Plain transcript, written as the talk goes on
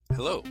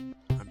Hello,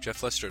 I'm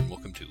Jeff Lester, and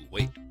welcome to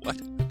Wait, What?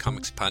 A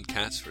comics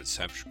podcast for the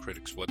Savage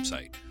Critics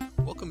website.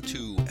 Welcome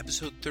to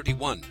episode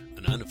 31,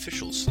 an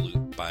unofficial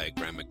salute by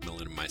Graham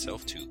McMillan and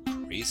myself to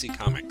Crazy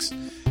Comics.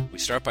 We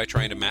start by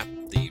trying to map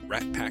the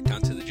Rat Pack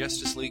onto the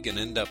Justice League and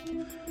end up,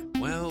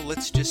 well,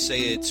 let's just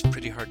say it's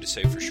pretty hard to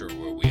say for sure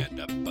where we end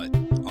up, but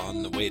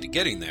on the way to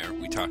getting there,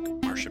 we talk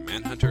Martian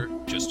Manhunter,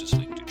 Justice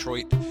League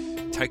Detroit,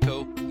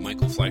 Tycho,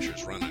 Michael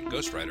Fleischer's run on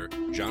Ghost Rider,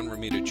 John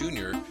Romita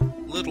Jr.,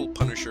 Little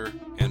Punisher,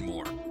 and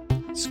more.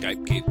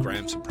 Skype gave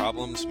Graham some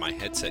problems, my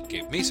headset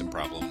gave me some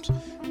problems,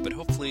 but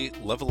hopefully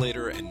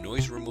Levelator and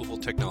noise removal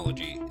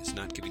technology is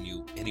not giving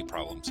you any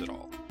problems at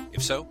all.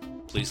 If so,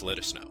 please let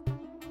us know.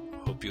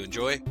 Hope you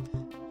enjoy,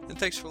 and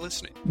thanks for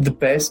listening. The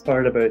best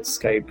part about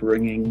Skype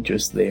ringing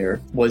just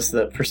there was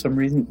that for some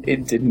reason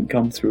it didn't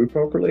come through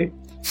properly,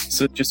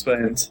 so it just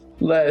went,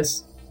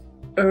 less.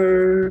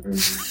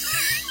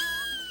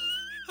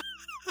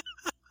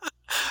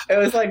 I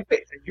was like,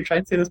 wait, are you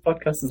trying to say this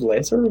podcast is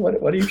lesser?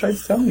 What are you trying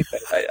to tell me?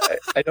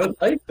 I don't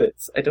like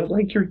this. I don't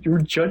like your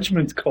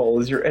judgment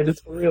calls, your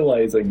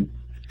editorializing.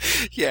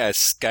 Yeah,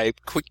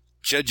 Skype, quit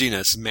judging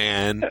us,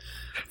 man.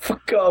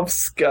 Fuck off,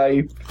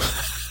 Skype.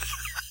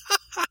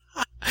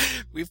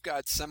 We've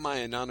got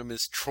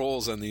semi-anonymous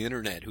trolls on the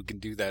internet who can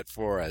do that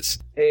for us.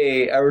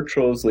 Hey, our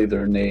trolls leave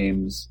their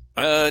names.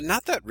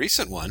 Not that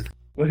recent one.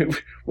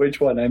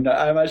 Which one?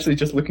 I'm actually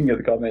just looking at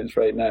the comments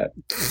right now.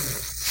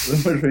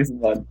 The most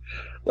recent one.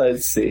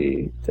 Let's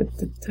see.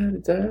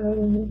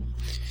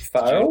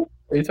 Farrell?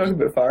 Are you talking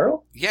about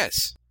Farrell?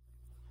 Yes.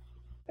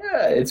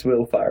 Yeah, it's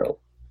Will Farrell.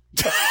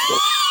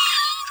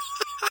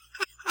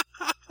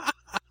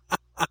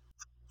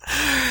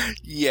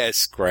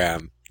 Yes,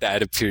 Graham.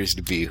 That appears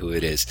to be who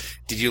it is.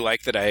 Did you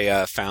like that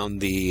I found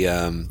the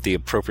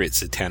appropriate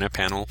Zatanna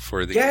panel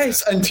for the...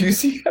 Yes, and do you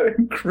see how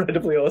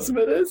incredibly awesome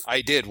it is?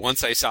 I did.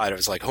 Once I saw it, I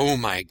was like, oh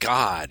my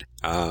god.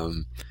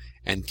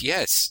 And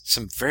yes,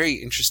 some very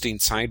interesting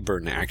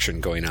sideburn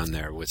action going on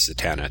there with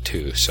Zatanna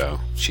too. So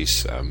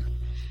she's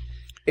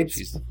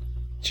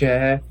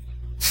Jeff.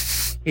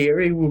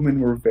 Hairy women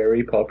were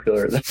very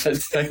popular at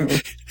that time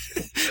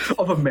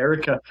of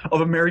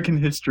American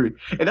history.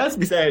 It has to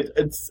be said,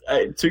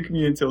 it took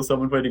me until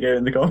someone pointed out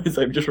in the comments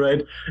I've just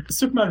read,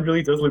 Superman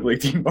really does look like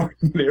Dean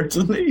Martin there,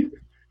 doesn't he?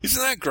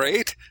 Isn't that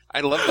great?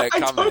 I love that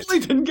comment. I totally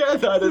didn't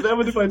get that. And then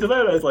when they pointed it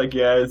out, I was like,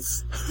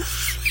 yes,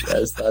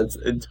 that's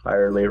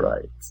entirely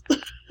right.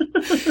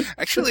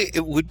 Actually,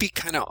 it would be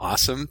kind of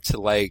awesome to,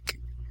 like,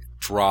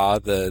 draw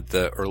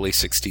the early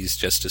 60s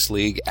Justice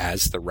League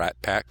as the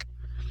Rat Pack.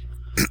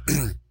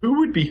 Who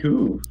would be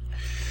who?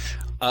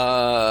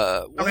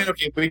 I mean,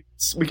 okay,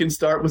 we can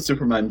start with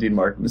Superman, Dean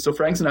Martin. So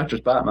Frank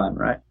Sinatra's Batman,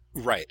 right?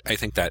 Right. I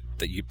think that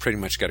you pretty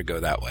much got to go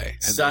that way.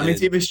 And Sammy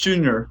Davis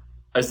Jr.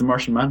 as the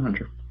Martian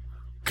Manhunter.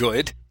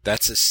 Good.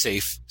 That's a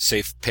safe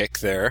pick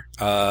there.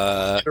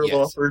 Peter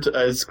Lawford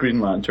as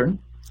Green Lantern.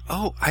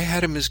 Oh, I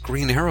had him as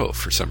Green Arrow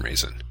for some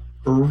reason.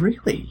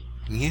 Really?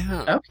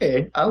 Yeah.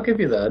 Okay, I'll give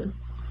you that.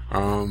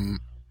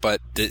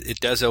 But it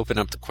does open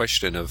up the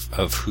question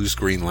of who's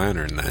Green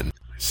Lantern then.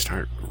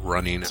 Start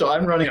running. So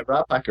I'm running at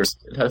Rat Packers,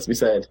 it has to be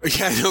said.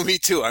 Yeah, no, me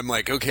too. I'm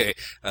like, okay,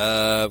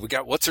 we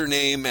got what's her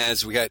name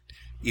as, we got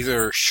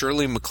either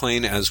Shirley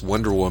MacLaine as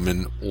Wonder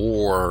Woman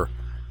or,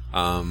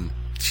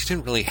 she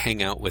didn't really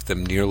hang out with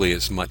them nearly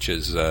as much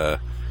as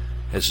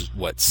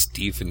what,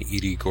 Steve and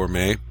Edie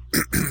Gourmet,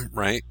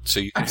 right? So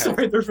you can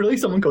sorry, there's really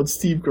someone called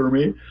Steve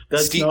Gourmet.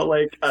 That's not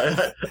like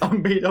a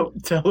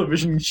made-up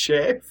television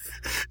chef.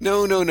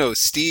 No.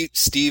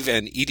 Steve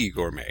and Edie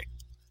Gourmet.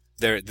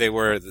 They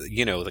were,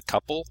 the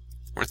couple,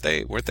 weren't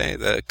they? Weren't they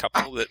the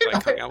couple that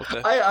hung out with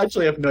the... I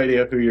actually have no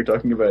idea who you're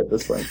talking about at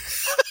this point.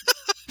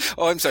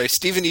 Oh, I'm sorry,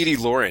 Steve and Edie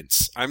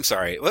Lawrence. I'm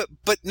sorry,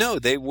 but no,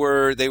 they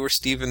were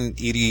Steve and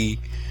Edie.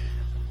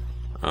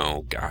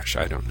 Oh gosh,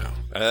 I don't know.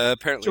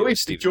 Apparently,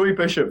 Joey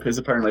Bishop is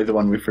apparently the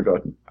one we've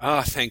forgotten.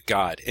 Oh, thank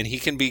God, and he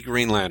can be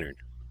Green Lantern.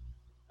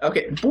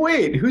 Okay,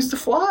 wait, who's the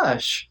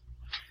Flash?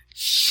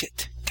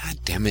 Shit. God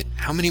damn it.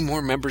 How many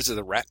more members of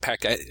the Rat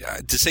Pack?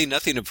 To say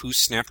nothing of who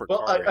Snapper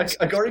Carr is.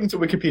 According to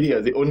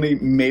Wikipedia, the only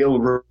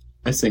male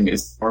missing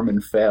is Norman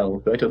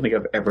Fell, who I don't think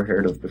I've ever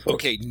heard of before.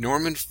 Okay,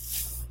 Norman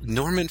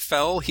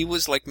Fell, he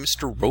was like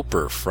Mr.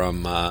 Roper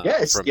from...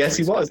 Yes,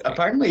 he was.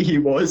 Apparently he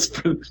was,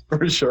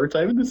 for a short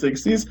time in the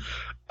 60s,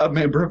 a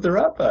member of the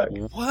Rat Pack.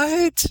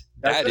 What?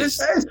 That's what it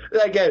says.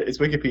 Again, it's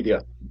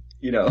Wikipedia,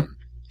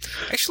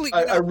 Actually,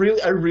 a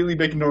really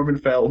big Norman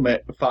Fell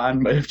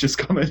fan might have just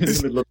come in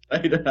the middle of the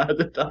night and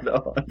added that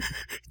on.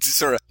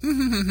 Sort of.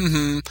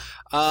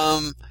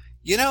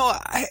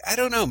 I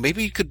don't know.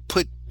 Maybe you could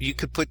put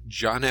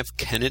John F.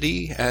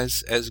 Kennedy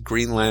as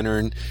Green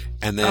Lantern,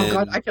 and then... Oh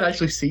God, I can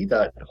actually see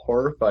that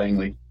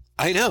horrifyingly.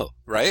 I know,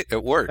 right?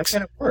 It works. That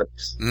kind of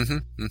works.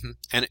 Mm-hmm. Mm-hmm.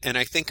 And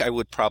I think I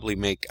would probably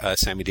make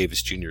Sammy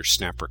Davis Jr.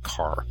 Snapper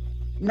Carr.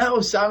 No,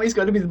 Sammy's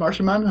got to be the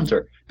Martian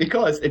Manhunter,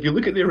 because if you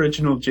look at the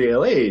original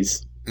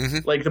JLAs. Mm-hmm.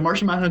 Like, the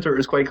Martian Manhunter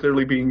is quite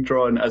clearly being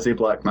drawn as a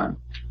black man.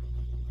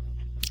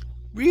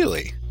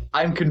 Really?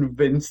 I'm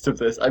convinced of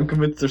this. I'm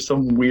convinced there's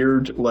some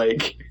weird,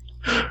 like,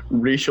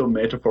 racial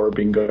metaphor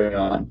being going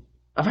on.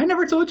 Have I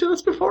never told you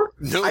this before?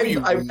 No,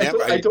 you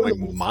never. I don't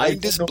my know,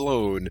 mind is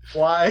blown.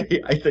 Why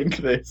I think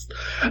this,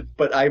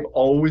 but I've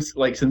always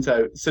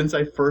since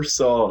I first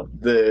saw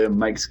the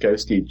Mike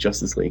Sekowsky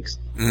Justice Leagues,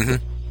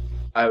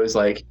 I was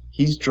like,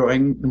 he's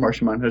drawing the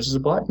Martian Manhunter as a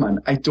black man.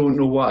 I don't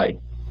know why.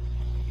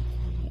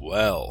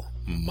 Well,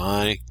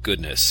 my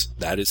goodness,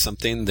 that is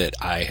something that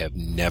I have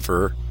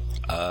never.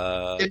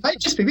 It might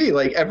just be me.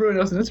 Everyone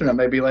else on the internet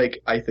might be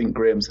like, I think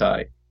Graham's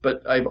high.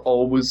 But I've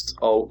always,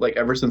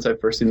 ever since I've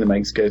first seen the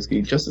Mike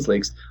Sekowsky Justice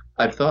Leagues,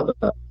 I've thought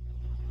that.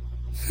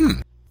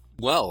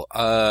 Well,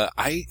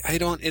 I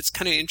don't. It's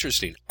kind of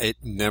interesting. It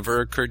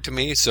never occurred to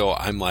me, so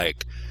I'm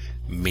like,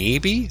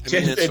 maybe. I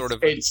mean,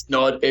 it's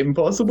not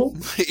impossible.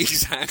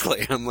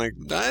 Exactly. I'm like,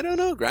 I don't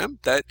know, Graham.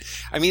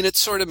 It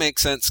sort of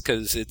makes sense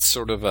because it's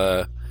sort of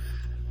a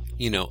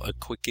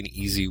quick and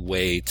easy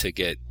way to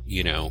get,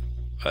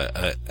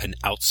 an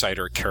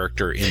outsider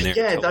character in there.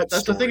 Yeah,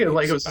 that's the thing. It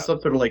was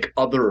some sort of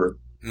other.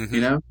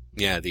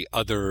 Yeah, the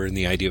other and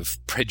the idea of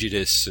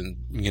prejudice and,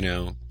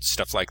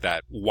 stuff like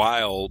that,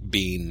 while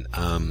being,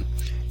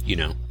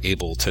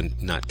 able to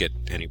not get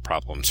any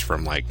problems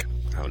from, I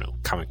don't know,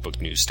 comic book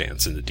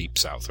newsstands in the Deep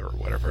South or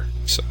whatever.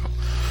 So,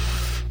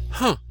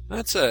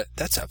 that's a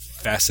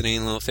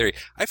fascinating little theory.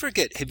 I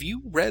forget, have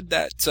you read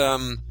that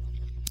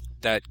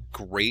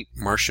great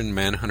Martian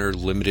Manhunter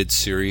limited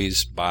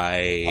series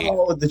by...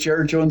 Oh, the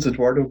Jared Jones,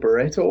 Eduardo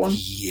Barreto one?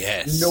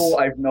 Yes. No,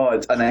 I've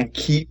not, and I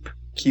keep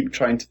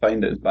trying to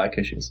find it as back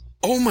issues.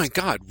 Oh my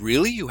God,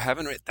 really? You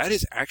haven't read? That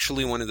is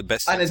actually one of the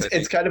best things. And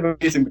it's kind of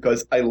amazing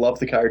because I love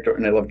the character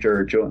and I love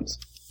Jared Jones.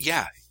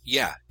 Yeah,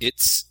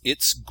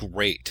 it's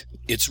great.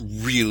 It's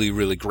really,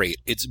 really great.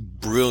 It's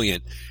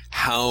brilliant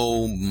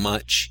how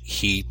much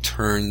he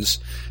turns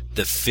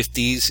the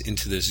 50s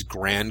into this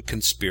grand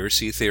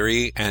conspiracy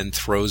theory and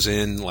throws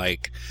in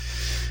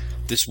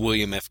this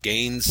William F.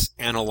 Gaines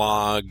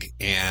analog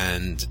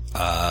and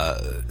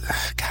God,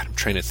 I'm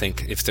trying to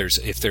think if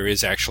there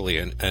is actually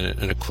an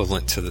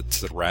equivalent to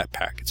the Rat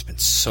Pack. It's been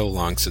so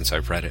long since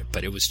I've read it,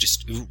 but it was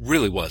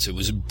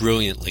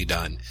brilliantly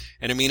done.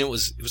 And I mean, it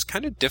was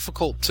kind of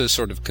difficult to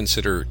sort of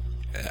consider,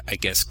 I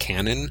guess,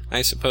 canon,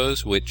 I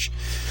suppose, which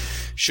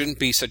shouldn't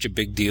be such a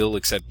big deal,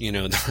 except,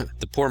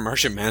 the poor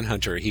Martian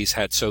Manhunter, he's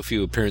had so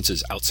few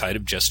appearances outside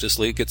of Justice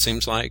League, it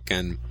seems like,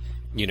 and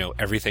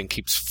everything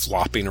keeps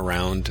flopping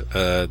around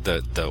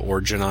the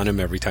origin on him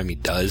every time he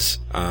does.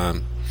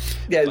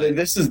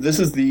 This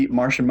is the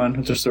Martian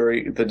Manhunter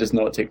story that does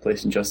not take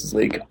place in Justice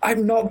League.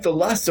 I'm not the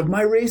last of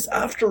my race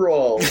after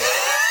all.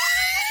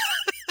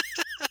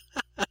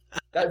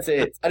 That's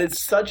it. And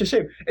it's such a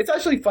shame. It's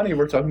actually funny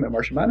we're talking about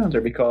Martian Manhunter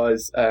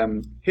because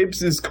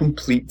Hibbs's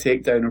complete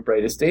takedown of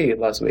Brightest Day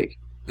last week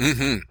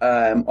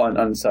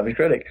on Savage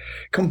Critic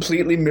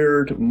completely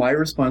mirrored my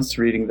response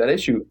to reading that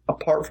issue,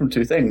 apart from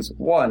two things.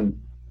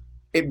 One,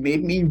 it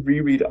made me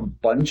reread a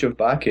bunch of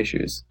back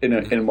issues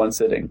in one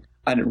sitting,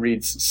 and it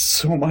reads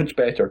so much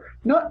better.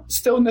 Not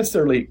still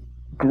necessarily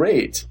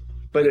great,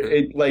 but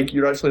it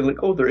you're actually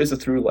oh, there is a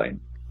through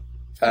line.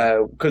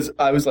 Because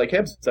I was like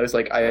Hibbs, I was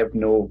like, I have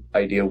no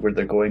idea where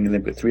they're going, and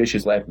they've got 3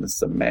 issues left, and this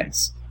is a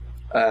mess.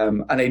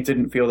 And I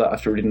didn't feel that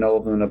after reading all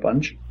of them in a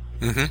bunch.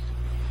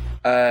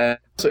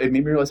 So it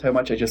made me realize how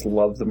much I just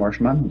love the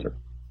Martian Manhunter.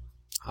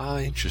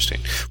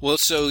 Interesting. Well,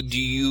 so do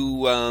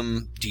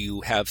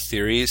you have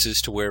theories as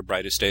to where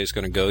Brightest Day is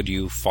going to go? Do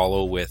you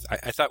follow with?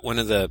 I thought one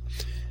of the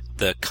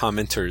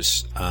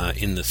commenters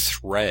in the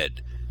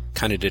thread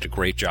kind of did a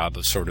great job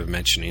of sort of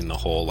mentioning the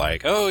whole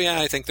oh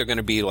yeah, I think they're going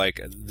to be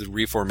the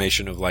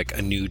reformation of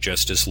a new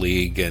Justice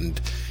League,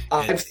 and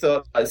I've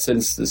thought that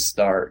since the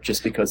start,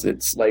 just because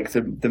it's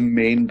the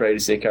main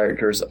Brightest Day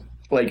characters.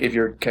 If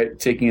you're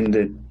taking in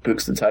the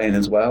books that tie in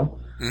as well,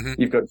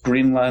 you've got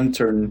Green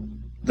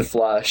Lantern, The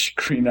Flash,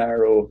 Green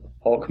Arrow,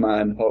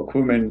 Hawkman,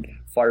 Hawkwoman,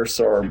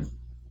 Firestorm,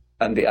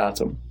 and the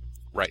Atom.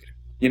 Right.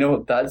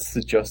 That's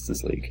the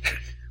Justice League.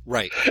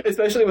 Right.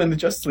 Especially when the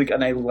Justice League,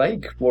 and I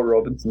like what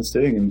Robinson's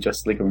doing in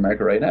Justice League of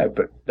America right now,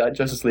 but that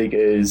Justice League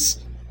is,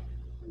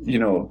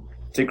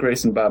 Dick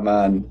Grayson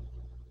Batman,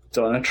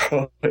 Donna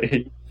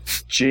Troy,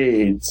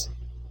 Jade,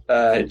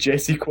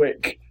 Jesse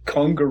Quick,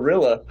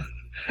 Kongorilla,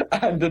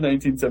 and the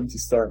 1970s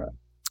Starman.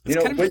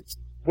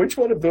 Which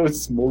one of those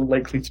is more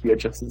likely to be a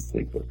Justice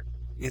League book?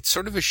 It's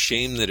sort of a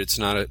shame that it's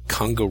not a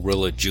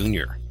Kongorilla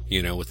Jr.,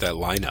 with that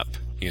lineup,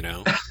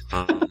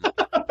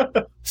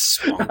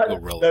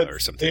 Spongorilla or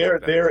something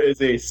like that. There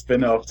is a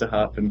spin-off to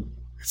happen.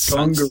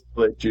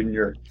 Kongorilla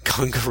Jr.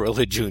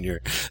 Kongorilla Jr.,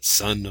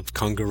 son of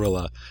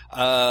Kongorilla.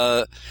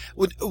 Well,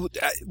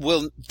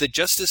 the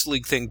Justice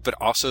League thing, but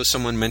also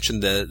someone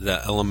mentioned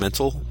the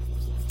Elemental.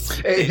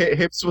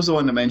 Hibbs was the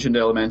one that mentioned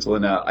Elemental,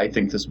 and I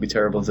think this would be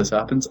terrible if this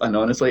happens. And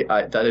honestly,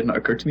 that did not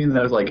occur to me, and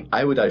I was like,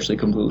 I would actually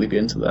completely be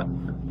into that.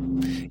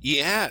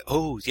 Yeah.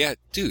 Oh, yeah,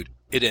 dude.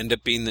 It'd end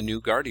up being the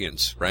new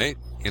Guardians, right?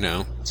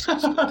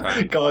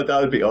 God, that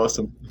would be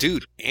awesome.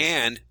 Dude,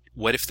 and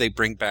what if they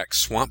bring back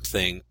Swamp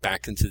Thing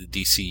back into the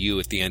DCU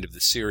at the end of the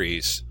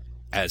series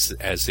as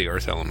the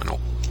Earth Elemental?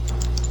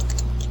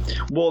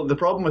 Well, the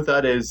problem with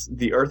that is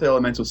the Earth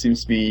Elemental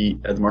seems to be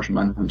the Martian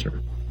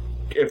Manhunter.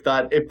 If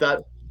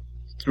that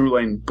through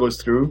line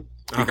goes through,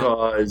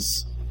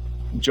 because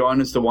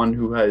John is the one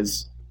who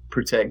has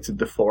protected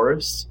the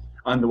forest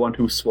and the one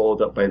who's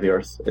swallowed up by the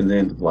Earth in the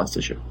end of the last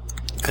issue.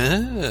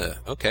 Ah,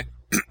 okay.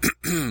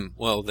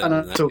 Well, then.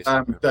 And so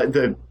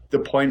the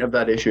point of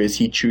that issue is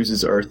he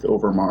chooses Earth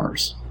over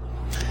Mars.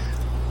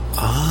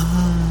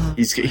 Ah.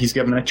 He's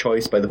given a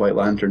choice by the White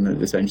Lantern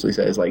that essentially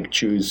says, like,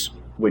 choose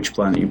which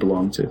planet you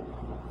belong to.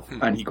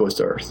 And he goes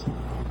to Earth.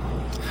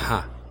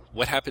 Huh.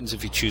 What happens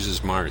if he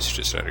chooses Mars,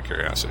 just out of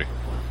curiosity?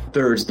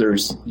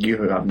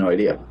 You have no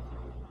idea.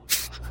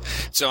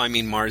 So, I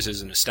mean, Mars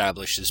isn't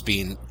established as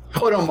being...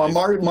 Oh, no,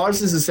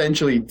 Mars is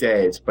essentially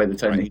dead by the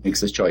time that he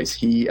makes his choice.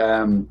 He,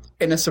 in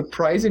a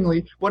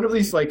surprisingly... One of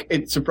these, like,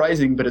 it's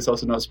surprising, but it's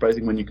also not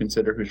surprising when you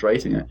consider who's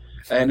writing it.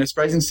 In a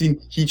surprising scene,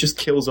 he just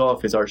kills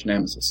off his arch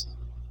nemesis.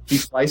 He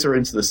flies her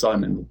into the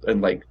sun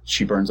and like,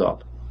 she burns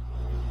up.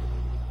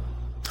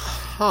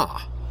 Huh.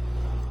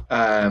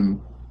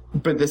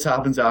 But this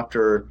happens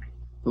after,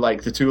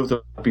 like, the two of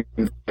them have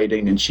been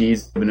fighting, and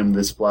she's given him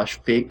this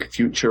fake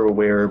future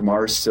where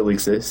Mars still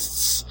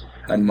exists,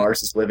 and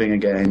Mars is living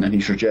again, and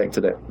he's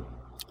rejected it.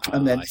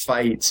 And then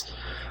fight,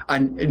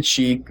 and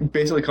she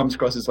basically comes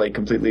across as, like,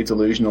 completely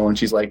delusional, and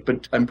she's like,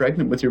 but I'm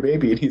pregnant with your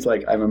baby, and he's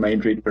like, I'm a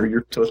mind reader,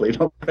 you're totally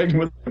not pregnant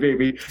with my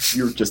baby,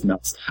 you're just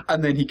nuts.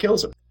 And then he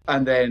kills her.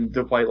 And then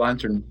the White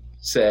Lantern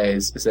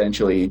says,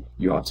 essentially,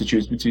 you have to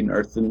choose between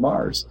Earth and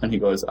Mars. And he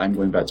goes, I'm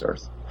going back to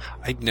Earth.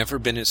 I'd never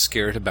been as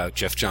scared about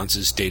Jeff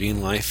Johns'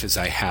 dating life as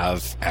I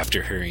have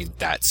after hearing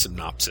that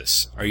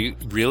synopsis. Are you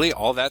really?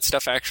 All that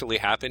stuff actually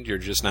happened? You're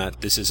just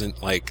not, this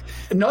isn't like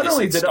not this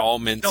only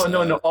installment.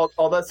 No,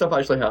 all that stuff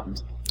actually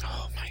happened.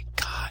 Oh my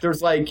god.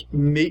 There's like,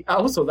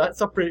 also that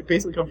stuff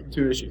basically comes from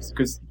two issues,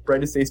 because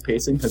Brightest Day's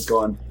pacing has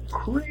gone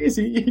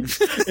crazy in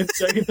the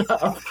second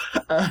half.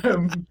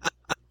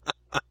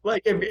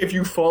 Like, if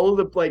you follow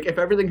if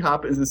everything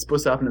happens, it's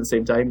supposed to happen at the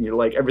same time, you know,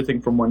 like,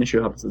 everything from one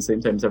issue happens at the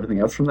same time as everything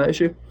else from that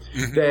issue,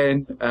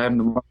 then the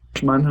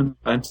Martian Manhunter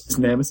and his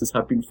nemesis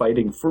have been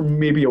fighting for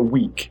maybe a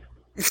week.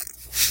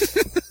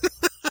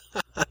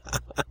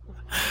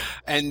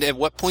 And at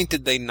what point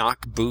did they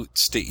knock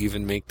boots to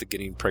even make the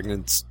getting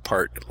pregnant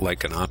part,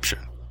 like, an option?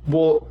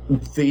 Well,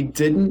 they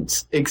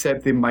didn't,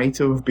 except they might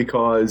have,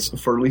 because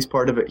for at least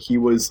part of it, he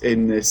was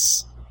in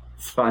this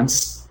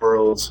fantasy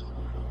world,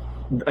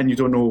 and you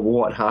don't know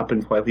what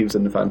happened while he was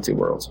in the fantasy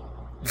world.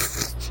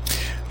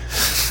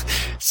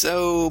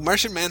 So,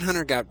 Martian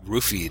Manhunter got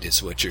roofied,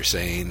 is what you're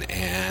saying,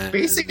 and...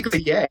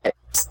 Basically, yes.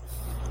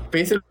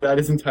 Basically, that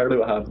is entirely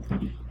what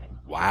happened.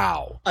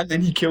 Wow. And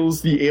then he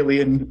kills the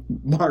alien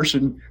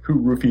Martian who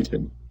roofied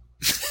him.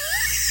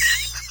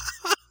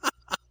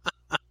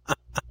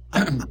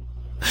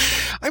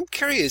 I'm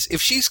curious,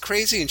 if she's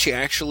crazy and she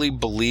actually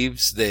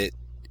believes that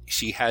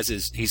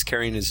she's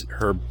carrying his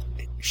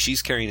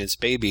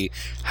baby,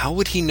 how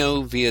would he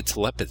know via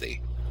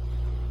telepathy?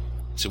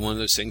 Is it one of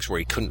those things where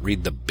he couldn't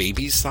read the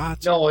baby's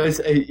thoughts? No,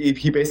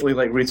 he basically,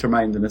 like, reads her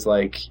mind and is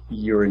like,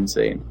 you're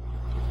insane.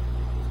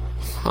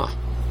 Huh.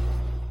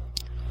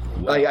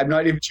 Like, I'm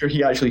not even sure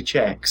he actually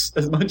checks,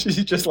 as much as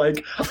he's just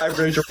like, I've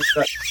read your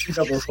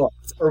double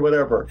thoughts, or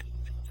whatever.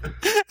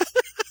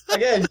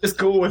 Again, just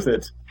go with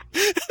it.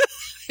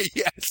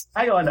 Yes.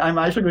 Hang on, I'm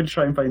actually going to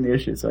try and find the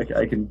issue so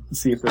I can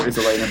see if there is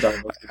a line of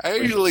dialogue. I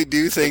usually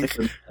do think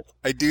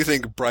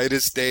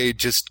Brightest Day,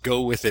 just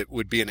go with it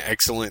would be an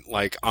excellent,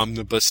 like,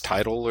 omnibus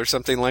title or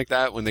something like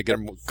that when they get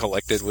them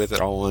collected with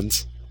it all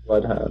once.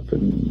 What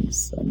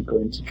happens? I'm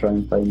going to try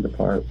and find the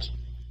part.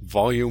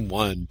 Volume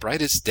 1,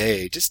 Brightest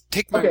Day. Just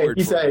take my word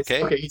for it,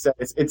 okay? Okay, he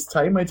says, it's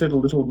time I did a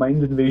little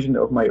mind invasion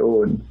of my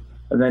own.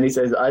 And then he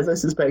says, as I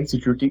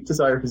suspected, your deep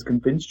desire has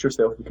convinced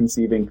yourself of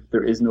conceiving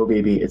there is no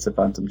baby, it's a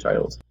phantom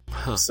child.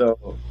 Huh.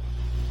 So,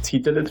 he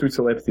did it through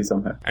telepathy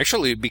somehow.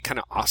 Actually, it'd be kind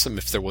of awesome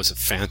if there was a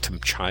phantom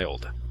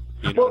child.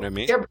 You know what I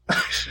mean? Yeah,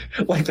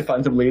 like the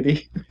Phantom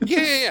Lady.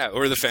 Yeah.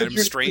 Or the Phantom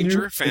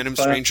Stranger, Phantom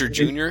Stranger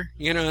Jr.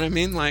 You know what I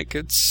mean? Like,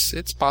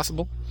 it's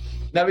possible.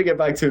 Now we get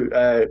back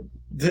to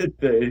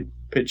the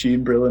pitch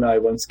Ian Brill and I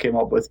once came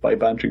up with by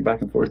bantering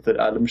back and forth that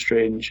Adam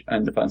Strange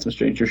and the Phantom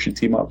Stranger should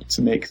team up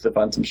to make the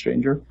Phantom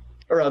Stranger.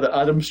 Or rather,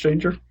 Adam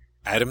Stranger.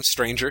 Adam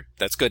Stranger.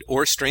 That's good.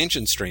 Or Strange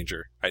and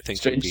Stranger, I think.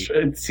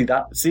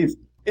 See,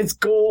 it's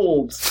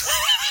gold.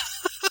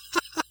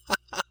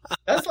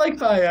 That's like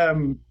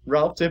my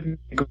Ralph Tippin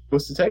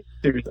Ghost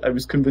Detective. I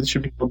was convinced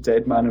should be called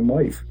Dead Man and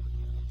Wife.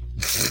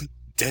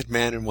 Dead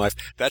Man and Wife.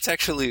 That's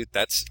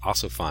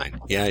also fine.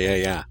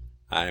 Yeah.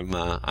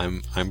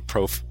 I'm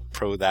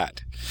pro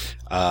that.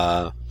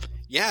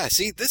 Yeah,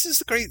 see, this is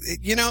the great,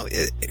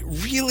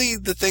 really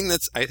the thing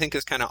that's, I think,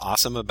 is kind of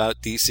awesome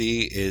about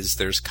DC is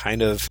there's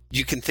kind of,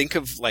 you can think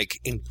of, like,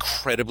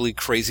 incredibly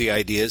crazy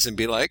ideas and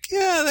be like,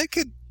 yeah,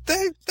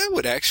 that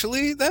would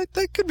actually that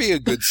could be a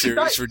good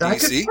series for that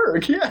DC. Could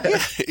work, yeah,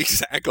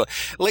 exactly.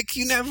 Like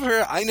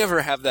I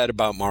never have that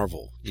about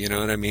Marvel. You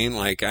know what I mean?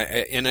 Like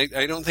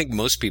I don't think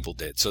most people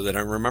did. So that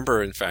I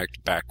remember, in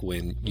fact, back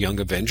when Young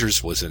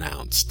Avengers was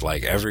announced,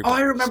 like everybody. Oh,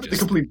 I remember the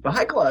complete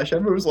backlash.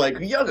 Everyone was like,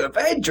 "Young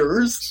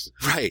Avengers,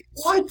 right?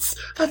 What?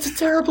 That's a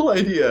terrible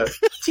idea.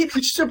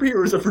 Teenage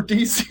superheroes are for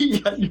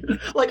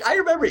DC." Like I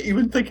remember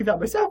even thinking that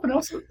myself, and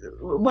also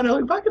when I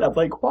look back at it, I'm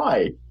like,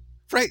 why?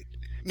 Right.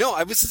 No,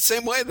 I was the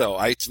same way, though.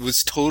 I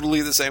was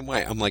totally the same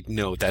way. I'm like,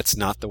 no, that's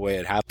not the way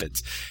it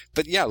happens.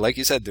 But yeah, like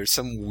you said, there's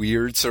some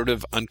weird sort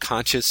of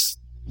unconscious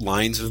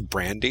lines of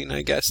branding,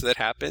 I guess, that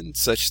happen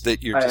such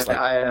that you're just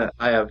I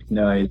have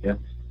no idea.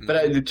 But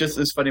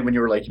it's funny when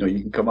you were like, you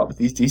can come up with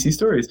these DC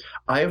stories.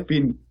 I have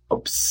been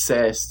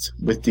obsessed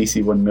with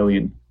DC 1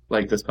 Million,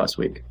 like this past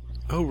week.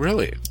 Oh,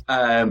 really?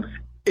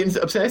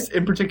 Obsessed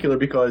in particular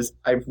because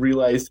I've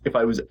realized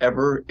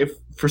if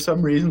for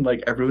some reason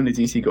like everyone at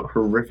DC got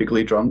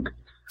horrifically drunk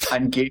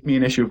and gave me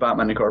an issue of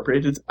Batman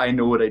Incorporated, I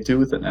know what I'd do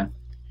with it now.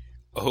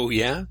 Oh,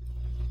 yeah?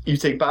 You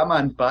take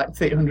Batman back to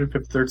the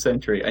 853rd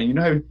century, and you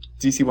know how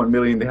DC 1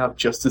 Million, they have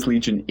Justice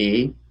Legion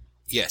A?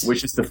 Yes.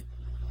 Which is the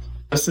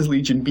Justice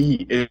Legion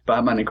B is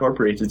Batman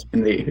Incorporated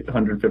in the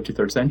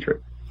 853rd century.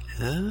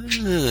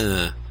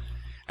 Ah.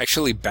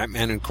 Actually,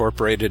 Batman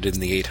Incorporated in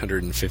the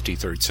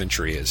 853rd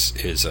century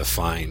is a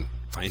fine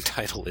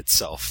title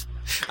itself.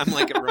 I'm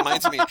like, it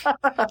reminds me,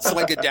 it's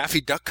like a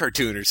Daffy Duck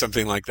cartoon or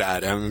something like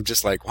that. I'm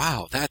just like,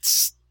 wow,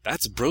 that's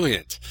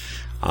brilliant.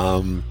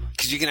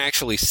 Because you can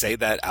actually say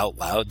that out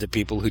loud to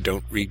people who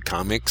don't read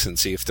comics and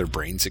see if their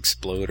brains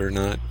explode or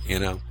not,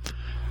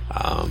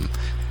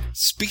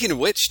 Speaking of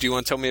which, do you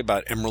want to tell me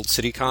about Emerald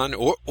City Con?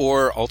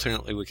 Or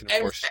alternately, we can, of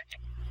course...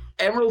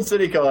 Emerald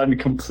City Con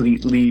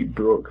completely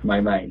broke my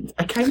mind.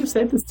 I kind of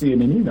said this to you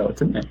in an email,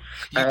 didn't I?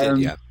 You did,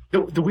 yeah.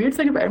 The weird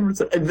thing about Emerald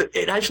City,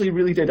 it actually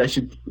really did, I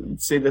should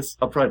say this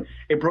up front,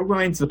 it broke my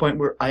mind to the point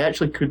where I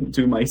actually couldn't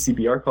do my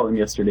CBR column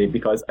yesterday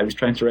because I was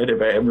trying to write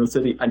about Emerald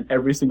City, and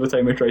every single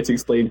time I tried to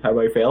explain how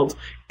I felt,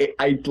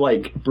 I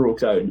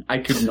broke down. I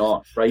could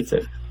not write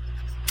it.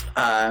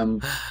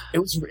 It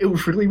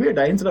was really weird.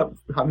 I ended up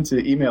having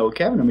to email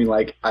Kevin and be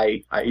like,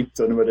 I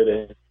don't know what it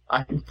is.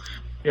 I'm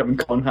having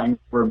con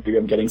hangover, maybe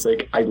I'm getting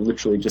sick. I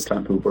literally just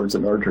can't put words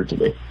in order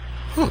today.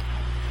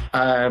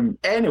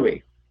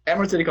 Anyway,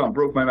 Emerald City Con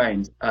broke my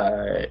mind.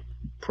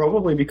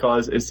 Probably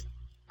because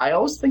I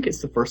always think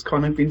it's the first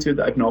con I've been to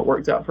that I've not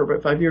worked at for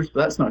about 5 years,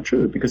 but that's not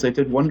true because I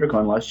did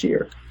WonderCon last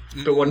year.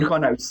 But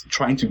WonderCon I was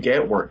trying to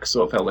get work,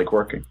 so it felt like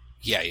working.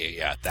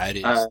 Yeah. That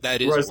is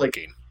working.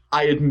 Like,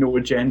 I had no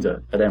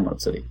agenda at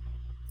Emerald City,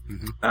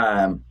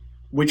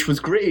 which was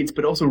great,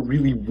 but also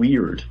really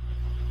weird.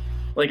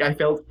 Like I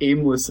felt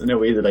aimless in a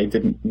way that I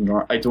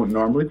don't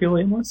normally feel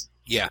aimless.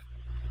 Yeah.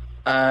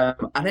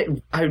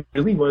 And I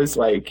really was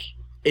like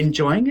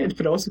enjoying it,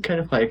 but also kind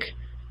of like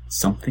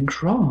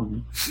something's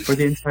wrong for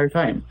the entire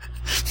time.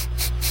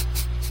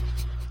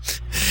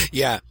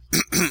 Yeah,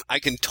 I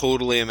can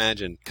totally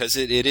imagine because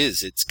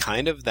it's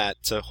kind of that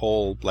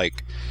whole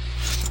like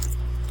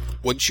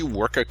once you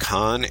work a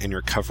con and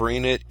you're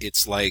covering it,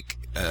 it's like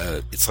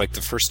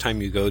the first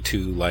time you go to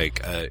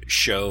like a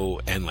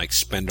show and like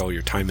spend all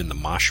your time in the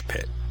mosh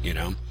pit,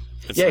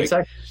 It's yeah, like,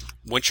 exactly.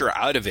 Once you're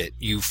out of it,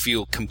 you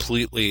feel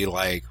completely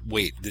like,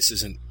 wait, this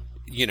isn't,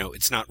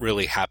 it's not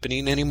really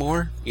happening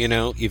anymore,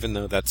 even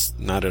though that's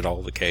not at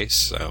all the case.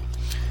 So.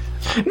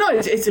 No,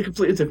 it's a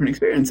completely different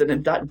experience,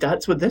 and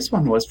that's what this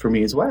one was for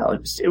me as well.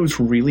 It was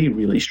really,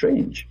 really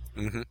strange.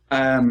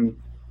 Mm-hmm.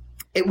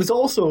 It was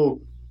also,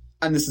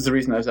 and this is the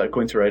reason I was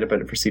going to write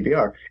about it for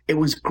CBR, it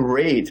was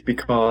great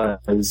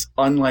because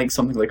unlike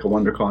something like a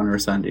WonderCon or a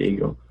San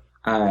Diego,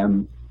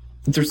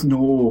 there's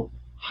no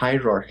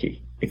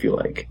hierarchy, if you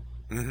like.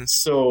 Mm-hmm.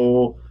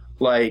 So,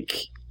 like,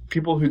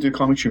 people who do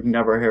comics you've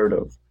never heard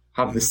of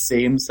have the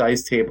same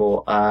size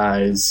table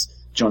as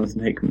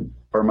Jonathan Hickman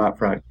or Matt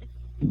Fraction.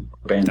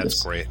 Bendis.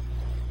 That's great.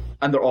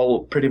 And they're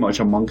all pretty much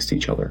amongst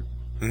each other.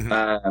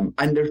 Mm-hmm.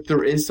 And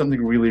there is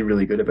something really,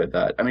 really good about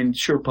that. I mean,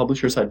 sure,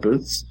 publishers had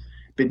booths,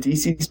 but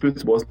DC's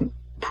booth wasn't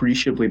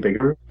appreciably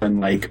bigger than,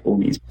 like,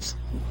 Omi's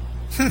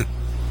booth.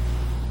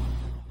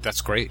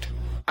 That's great.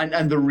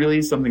 And there really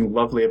is something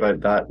lovely about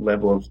that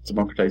level of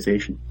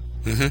democratization.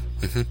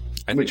 Mm-hmm. Mm-hmm.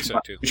 I think so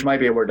too. Which might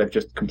be a word I've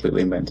just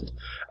completely invented.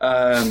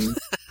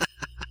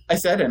 I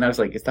said it and I was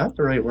like, is that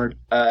the right word?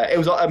 It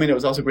was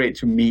also great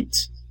to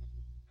meet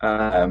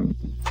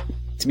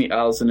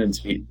Alison and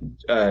to meet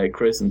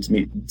Chris and to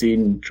meet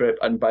Dean Tripp.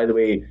 And by the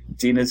way,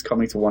 Dean is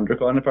coming to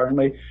WonderCon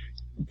apparently.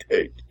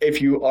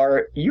 If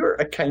you're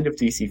a kind of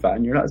DC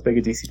fan, you're not as big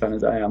a DC fan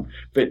as I am,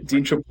 but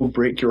Dean Tripp will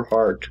break your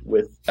heart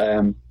with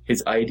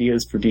his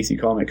ideas for DC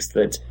Comics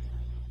that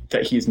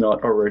he's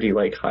not already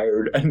like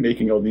hired and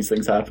making all these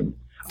things happen.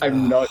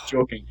 I'm not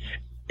joking.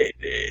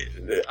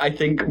 I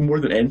think more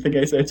than anything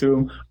I said to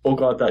him, oh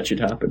God, that should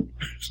happen.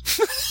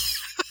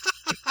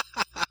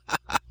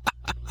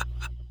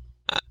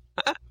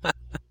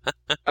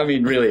 I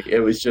mean, really,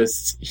 it was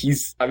just,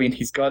 he's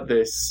got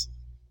this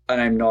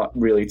and I'm not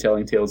really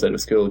telling tales out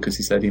of school because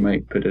he said he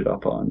might put it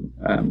up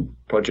on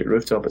Project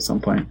Rooftop at some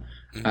point.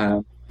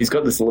 Mhm. He's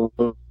got this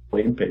Lois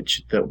Lane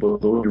pitch that will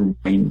blow your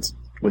mind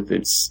with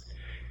its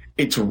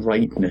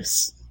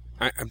rightness.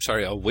 I'm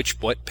sorry,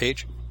 what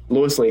page?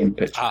 Lois Lane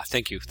pitch.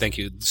 Thank you.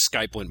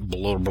 Skype went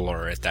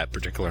blur at that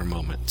particular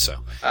moment, so.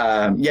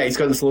 He's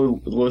got this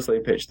Lois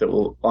Lane pitch that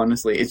will,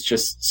 honestly, it's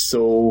just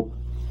so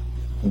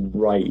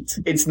right.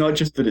 It's not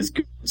just that it's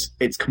good,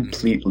 it's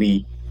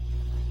completely,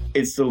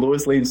 it's the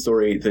Lois Lane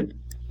story that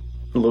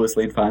Lois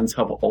Lane fans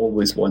have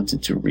always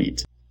wanted to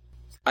read.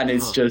 And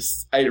it's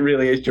just, it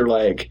really is, you're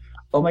like,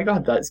 oh my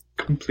god, that's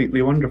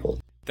completely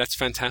wonderful. That's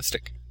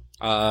fantastic.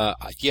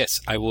 Yes,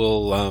 I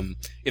will,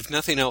 if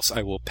nothing else,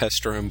 I will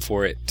pester him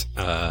for it,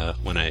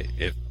 when I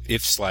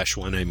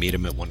meet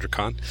him at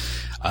WonderCon.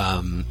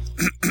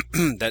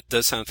 That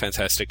does sound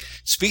fantastic.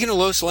 Speaking of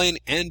Lois Lane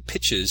and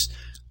pitches,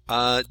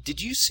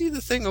 did you see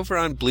the thing over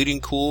on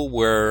Bleeding Cool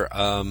where,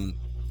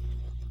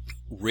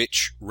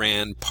 Rich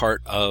ran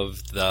part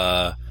of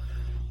the,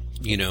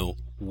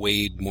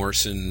 Wade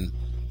Morrison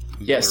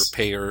Miller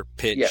Payer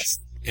pitch? Yes.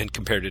 And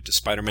compared it to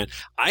Spider-Man.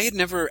 I had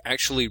never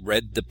actually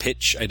read the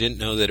pitch. I didn't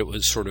know that it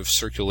was sort of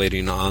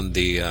circulating on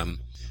the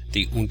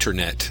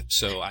internet.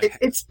 So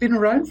it's been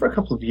around for a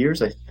couple of years,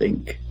 I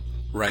think.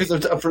 Right. Because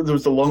there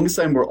was the longest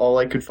time where all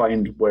I could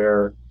find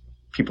were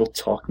people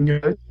talking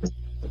about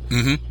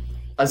it,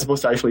 as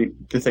opposed to actually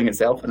the thing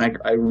itself. And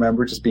I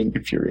remember just being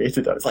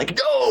infuriated. I was like,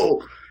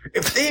 no!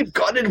 If they've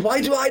got it,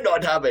 why do I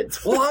not have it?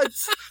 What?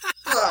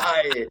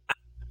 Why?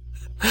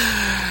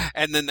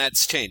 And then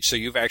that's changed. So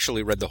you've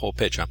actually read the whole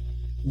pitch, huh?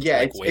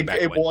 Yeah, it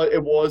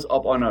was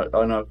up on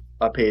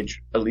a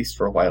page, at least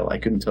for a while. I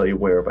couldn't tell you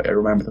where, but I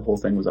remember the whole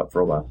thing was up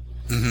for a while.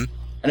 And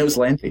it was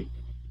lengthy.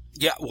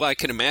 Yeah, well, I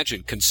can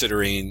imagine,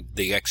 considering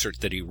the excerpt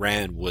that he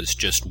ran was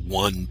just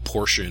one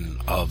portion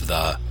of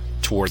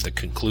toward the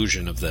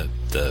conclusion of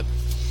the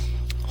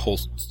whole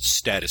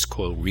status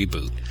quo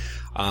reboot.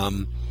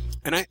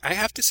 And I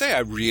have to say,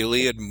 I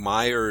really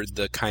admired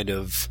the kind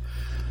of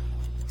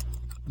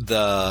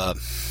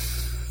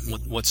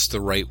what's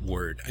the right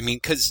word? I mean,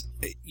 because,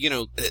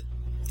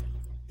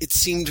 it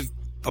seemed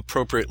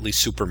appropriately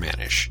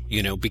Superman-ish,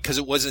 because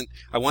it wasn't,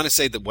 I want to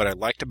say that what I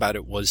liked about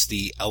it was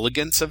the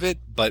elegance of it,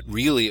 but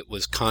really it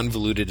was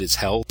convoluted as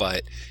hell,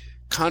 but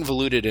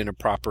convoluted in a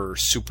proper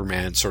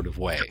Superman sort of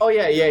way. Oh,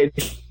 yeah,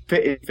 it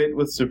fit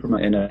with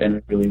Superman in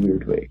a really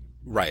weird way.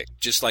 Right.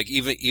 Just like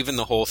even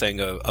the whole thing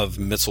of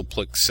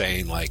Mxyzptlk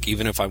saying, like,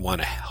 even if I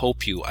want to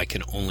help you, I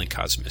can only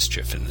cause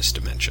mischief in this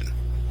dimension,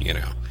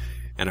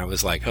 And I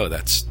was like, oh,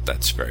 that's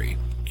very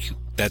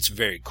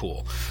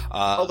cool.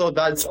 Although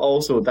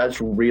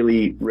that's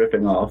really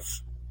ripping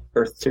off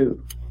Earth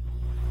 2.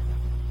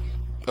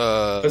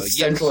 The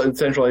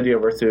central idea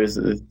of Earth 2 is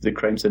that the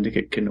crime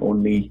syndicate can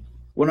only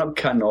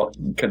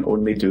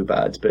do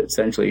bad, but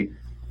essentially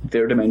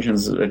their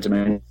dimensions are a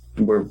dimension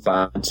where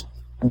bad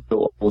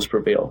will always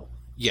prevail.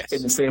 Yes.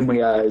 In the same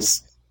way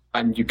as,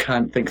 and you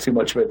can't think too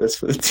much about this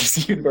for the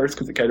DC universe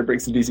because it kind of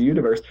breaks the DC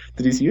universe.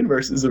 The DC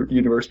universe is a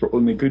universe where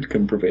only good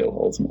can prevail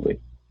ultimately.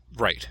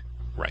 Right.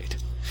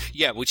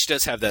 Yeah, which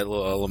does have that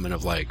little element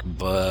of like,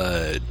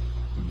 but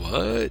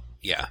what?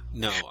 Yeah,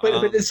 no.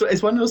 But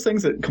it's one of those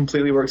things that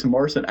completely works in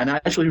Morrison and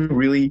actually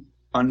really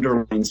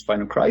underlines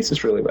Final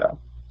Crisis really well.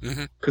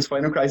 Because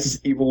Final Crisis,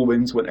 evil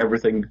wins when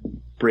everything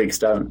breaks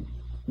down.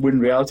 When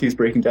reality is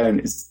breaking down,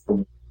 it's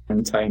the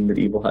one time that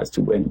evil has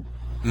to win.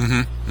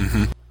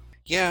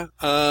 Yeah.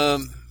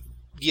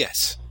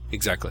 Yes.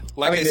 Exactly.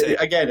 Like I said,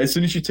 again, as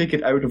soon as you take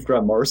it out of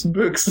Grant Morrison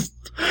books,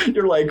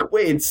 you're like,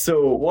 wait,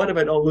 so what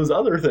about all those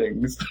other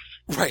things?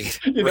 Right.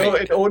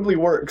 It only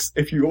works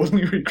if you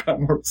only read Grant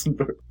Morrison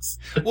books.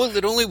 Well,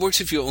 it only works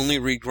if you only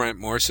read Grant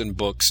Morrison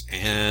books,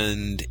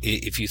 and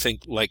if you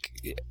think,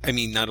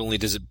 not only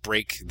does it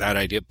break that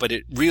idea, but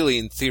it really,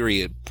 in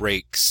theory, it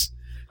breaks.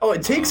 Oh,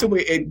 it takes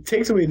away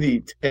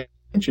the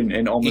tension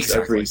in almost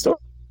every story.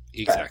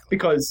 Exactly.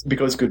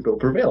 Because good will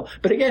prevail.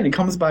 But again, it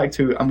comes back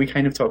to, and we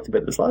kind of talked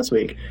about this last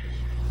week,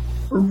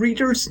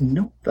 readers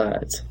know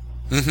that.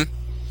 Do you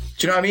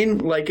know what I mean?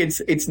 Like,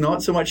 it's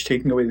not so much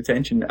taking away the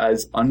tension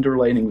as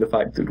underlining the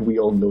fact that we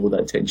all know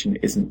that tension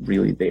isn't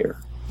really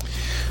there.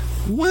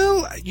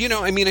 Well,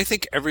 I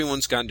think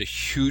everyone's gone to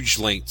huge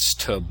lengths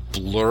to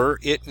blur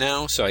it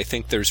now, so I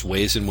think there's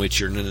ways in which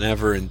you're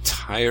never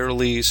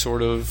entirely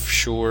sort of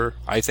sure.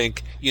 I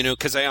think,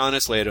 because I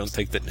don't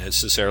think that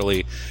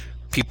necessarily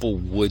people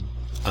would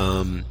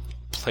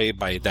play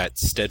by that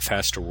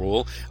steadfast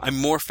rule. I'm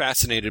more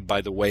fascinated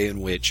by the way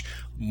in which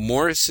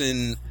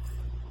Morrison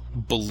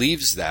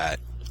believes that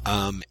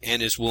and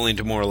is willing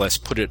to more or less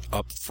put it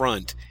up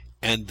front,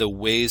 and the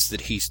ways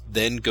that he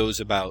then goes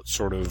about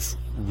sort of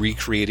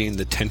recreating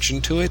the tension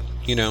to it.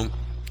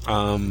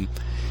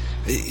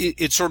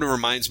 It sort of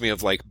reminds me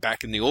of like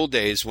back in the old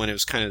days when it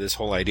was kind of this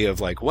whole idea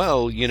of like,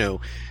 well, the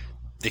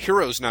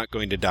hero's not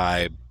going to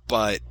die,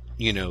 but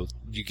you know,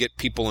 you get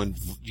people and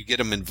you get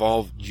them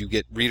involved, you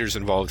get readers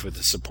involved with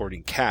the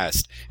supporting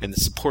cast, and the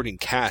supporting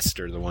cast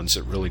are the ones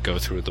that really go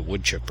through the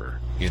wood chipper,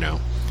 you know,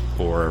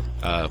 or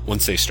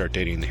once they start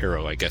dating the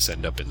hero, I guess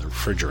end up in the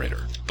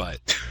refrigerator.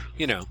 But,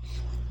 you know,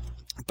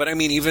 but I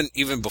mean,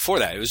 even before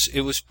that,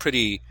 it was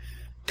pretty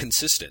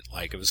consistent.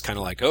 Like, it was kind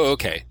of like, oh,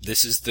 okay,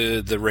 this is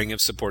the ring of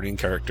supporting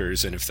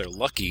characters, and if they're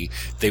lucky,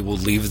 they will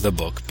leave the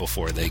book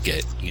before they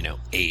get, you know,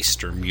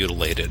 aced or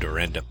mutilated or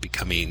end up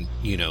becoming,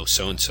 you know,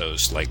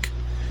 so-and-so's, like,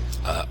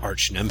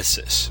 arch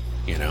nemesis,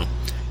 you know?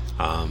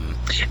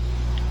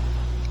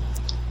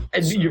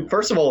 And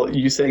first of all,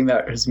 you saying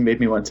that has made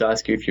me want to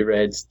ask you if you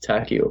read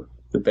Takio,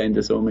 the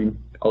Bendis Omin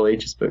all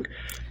ages book.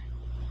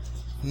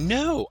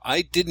 No,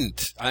 I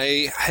didn't.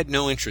 I had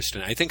no interest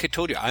in it. I think I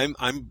told you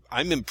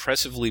I'm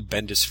impressively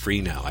Bendis free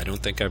now. I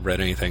don't think I've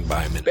read anything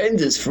by him.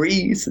 Bendis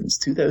free since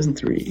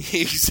 2003.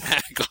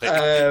 Exactly.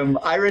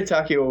 I read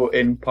Takio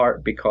in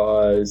part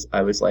because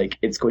I was like,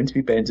 it's going to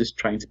be Bendis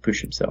trying to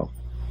push himself.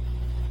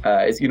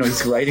 You know,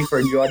 he's writing for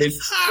a new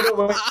audience. You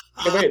know,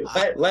 wait,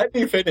 let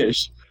me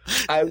finish.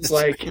 I was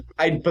like,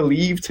 I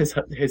believed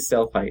his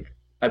self-hype.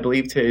 I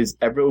believed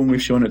everyone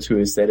we've shown it to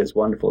has said it's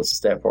wonderful, it's a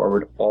step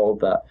forward, all of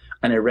that.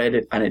 And I read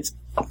it, and it's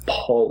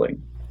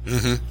appalling.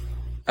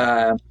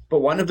 Mm-hmm. But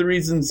one of the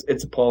reasons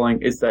it's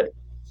appalling is that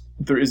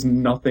there is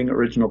nothing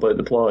original about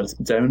the plot,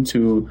 down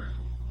to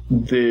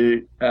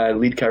the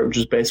lead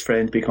character's best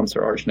friend becomes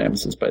her arch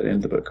nemesis by the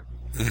end of the book.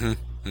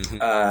 Mm-hmm.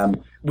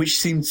 Mm-hmm. Which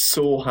seems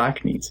so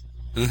hackneyed.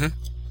 Mm-hmm.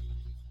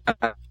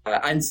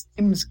 And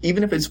seems,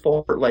 even if it's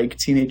for, like,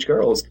 teenage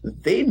girls,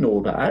 they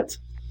know that.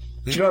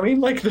 Do you know what I mean?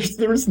 Like,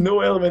 there's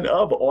no element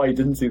of, oh, I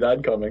didn't see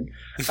that coming.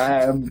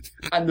 And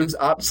there's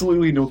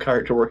absolutely no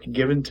character work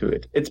given to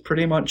it. It's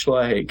pretty much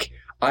like,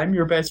 I'm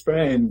your best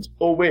friend.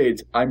 Oh,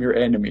 wait, I'm your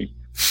enemy.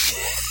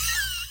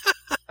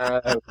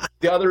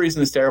 The other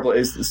reason it's terrible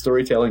is the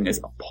storytelling is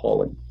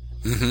appalling.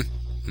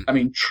 Mm-hmm. I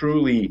mean,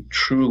 truly,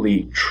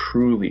 truly,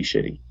 truly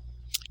shitty.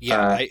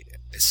 Yeah,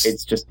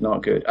 it's just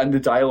not good. And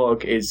the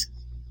dialogue is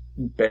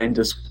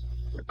Bendis,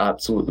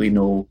 absolutely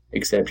no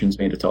exceptions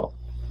made at all.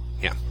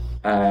 Yeah.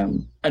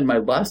 And my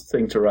last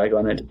thing to rag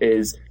on it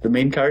is the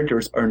main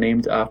characters are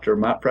named after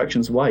Matt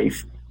Fraction's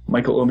wife,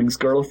 Michael Oeming's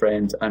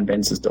girlfriend, and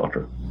Bendis'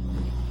 daughter.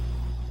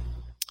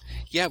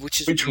 Yeah,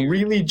 which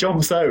really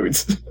jumps out.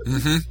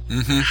 Mm-hmm,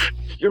 mm-hmm.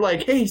 You're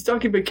like, hey, he's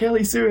talking about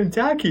Kelly Sue and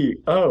Taki.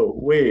 Oh,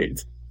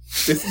 wait.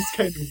 This is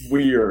kind of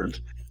weird.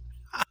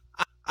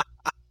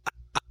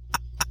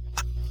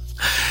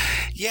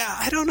 Yeah,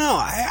 I don't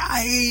know.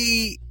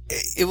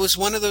 It was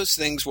one of those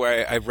things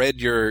where I read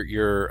your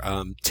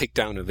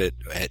takedown of it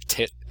at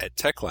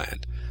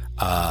Techland,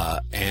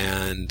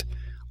 and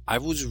I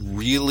was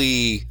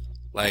really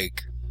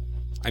like,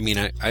 I mean,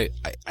 I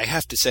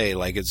have to say,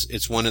 like,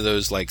 it's one of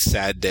those, like,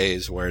 sad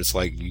days where it's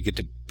like you get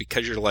to,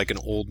 because you're like an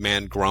old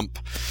man grump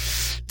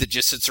that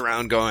just sits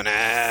around going,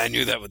 I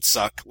knew that would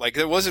suck. Like,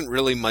 there wasn't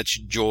really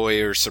much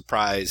joy or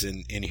surprise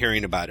in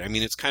hearing about it. I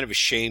mean, it's kind of a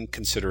shame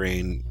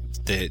considering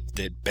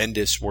that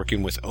Bendis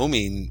working with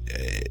Omin,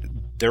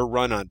 their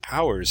run on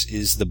Powers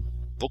is the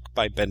book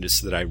by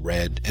Bendis that I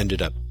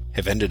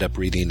have ended up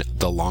reading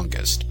the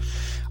longest.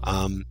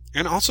 And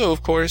also,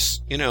 of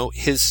course, you know,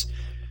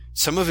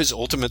 some of his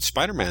Ultimate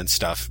Spider-Man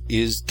stuff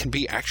can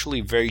be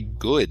actually very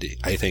good,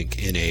 I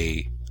think, in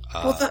a...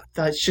 well,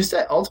 that's just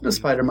it. Ultimate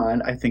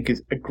Spider-Man, I think,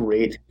 is a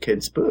great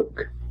kid's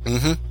book.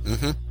 Mm-hmm,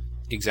 mm-hmm.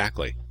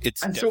 Exactly.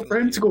 And so for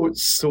him to go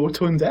so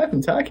tone-deaf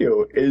in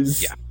Takio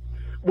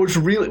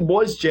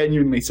was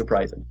genuinely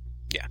surprising.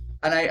 Yeah.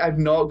 And I've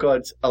not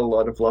got a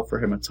lot of love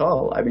for him at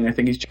all. I mean, I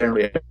think he's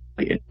generally a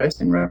really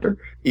interesting writer,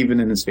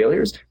 even in his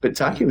failures. But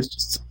Takio is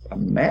just a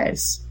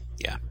mess.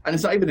 Yeah. And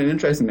it's not even an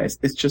interesting mess.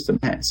 It's just a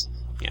mess.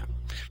 Yeah.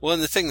 Well,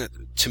 and the thing that,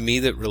 to me,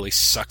 that really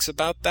sucks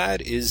about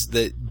that is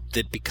that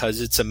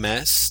because it's a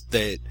mess,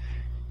 that,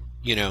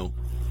 you know,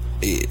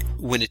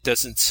 when it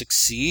doesn't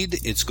succeed,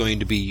 it's going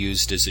to be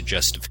used as a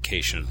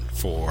justification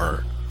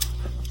for,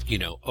 you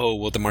know, oh,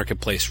 well, the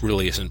marketplace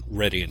really isn't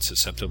ready and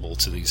susceptible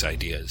to these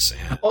ideas.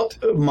 And well,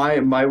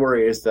 my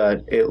worry is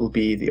that it'll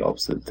be the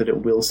opposite, that it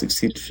will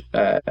succeed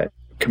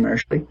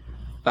commercially,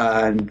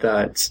 and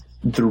that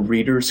the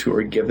readers who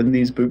are given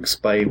these books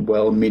by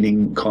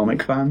well-meaning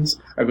comic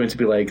fans are going to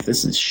be like,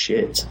 this is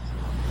shit.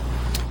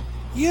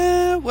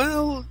 Yeah,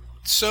 well,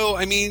 so,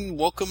 I mean,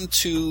 welcome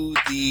to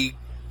the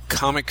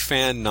comic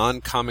fan,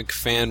 non-comic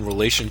fan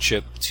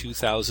relationship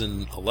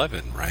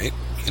 2011, right?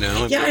 You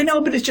know? Yeah, I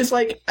know, but it's just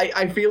like,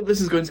 I feel this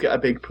is going to get a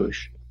big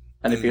push.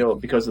 And I feel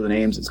because of the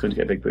names, it's going to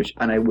get a big push.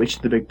 And I wish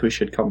the big push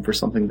had come for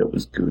something that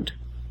was good.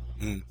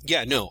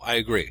 Yeah, no, I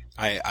agree.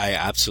 I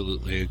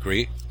absolutely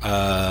agree.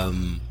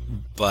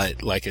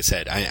 But like I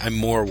said, I'm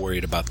more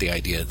worried about the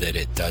idea that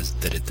it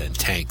then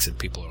tanks and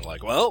people are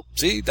like, well,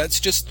 see,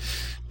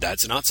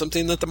 that's not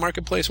something that the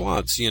marketplace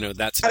wants. You know,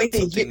 that's not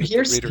something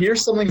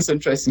here's something that's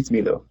interesting to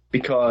me, though,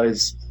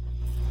 because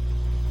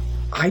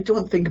I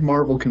don't think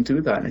Marvel can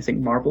do that. And I think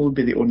Marvel would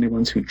be the only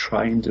ones who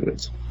try and do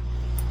it.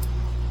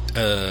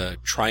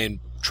 Try and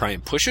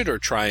push it, or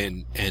try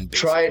and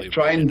try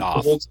and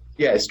off?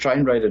 Yes, try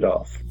and write it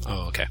off.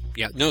 Oh, okay.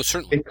 Yeah, no,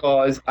 certainly.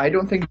 Because I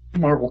don't think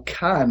Marvel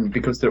can,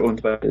 because they're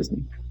owned by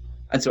Disney.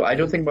 And so I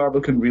don't think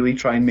Marvel can really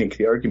try and make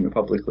the argument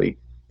publicly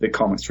that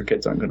comics for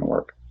kids aren't going to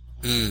work.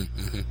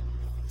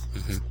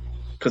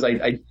 Because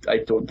I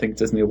don't think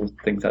Disney will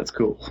think that's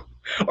cool.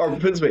 Or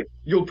put it this way,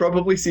 you'll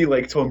probably see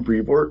like Tom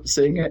Brevoort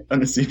saying it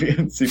on a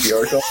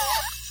CBR talk,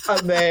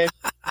 and then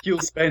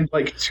you'll spend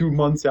like 2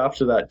 months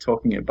after that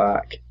talking it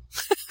back.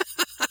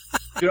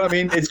 You know what I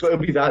mean? It's going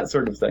to be that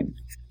sort of thing.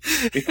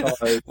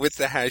 Because with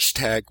the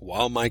hashtag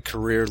 "While My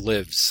Career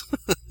Lives."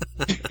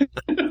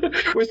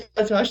 With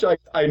that hashtag,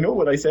 I know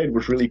what I said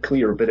was really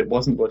clear, but it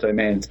wasn't what I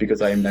meant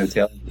because I am now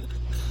telling you.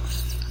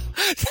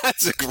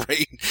 That's a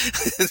great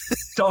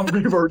Tom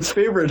Brevoort's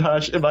favorite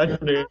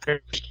imaginary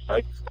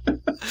hashtag.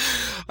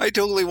 I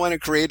totally want to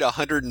create a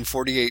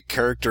 148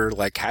 character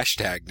like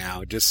hashtag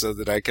now, just so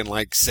that I can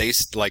like say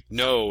like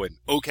no and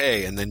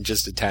okay, and then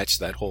just attach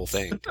that whole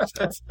thing.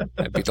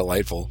 That'd be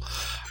delightful.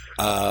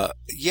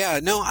 Yeah,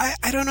 no, I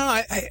don't know.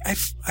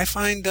 I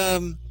find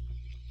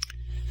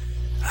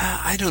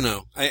I don't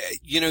know. I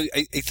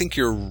think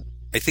you're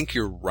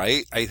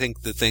right. I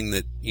think the thing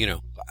that,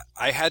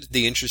 I had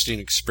the interesting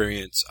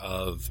experience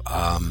of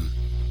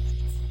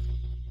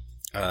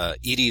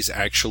Edie's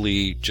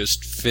actually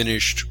just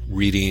finished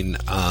reading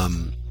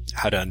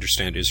How to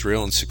Understand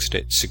Israel in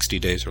 60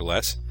 Days or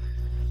Less.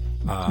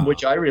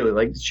 Which I really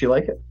liked. Did she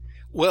like it?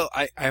 Well,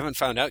 I haven't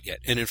found out yet.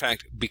 And in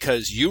fact,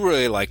 because you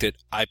really liked it,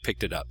 I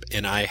picked it up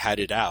and I had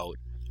it out.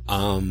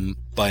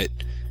 But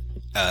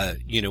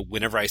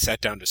whenever I sat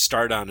down to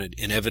start on it,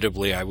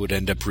 inevitably I would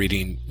end up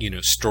reading,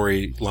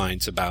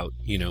 storylines about,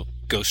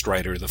 Ghost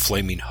Rider, the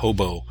Flaming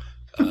Hobo,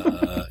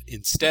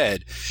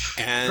 instead.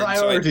 And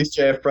priorities,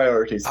 so Jeff,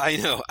 priorities. I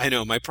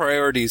know. My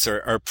priorities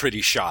are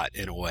pretty shot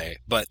in a way.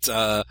 But,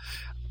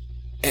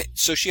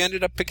 so she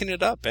ended up picking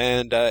it up,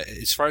 and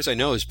as far as I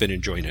know, has been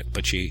enjoying it,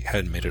 but she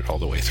hadn't made it all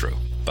the way through.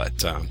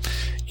 But,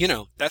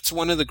 that's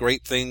one of the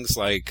great things,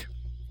 like,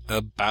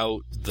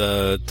 about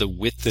the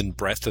width and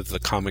breadth of the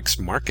comics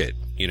market,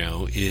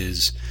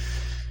 is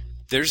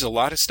there's a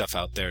lot of stuff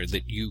out there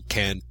that you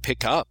can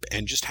pick up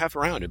and just have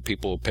around, and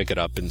people will pick it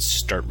up and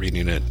start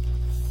reading it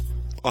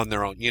on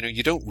their own.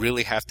 You don't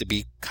really have to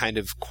be kind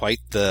of quite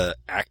the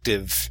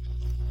active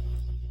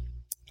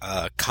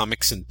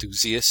comics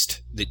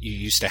enthusiast that you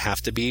used to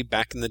have to be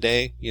back in the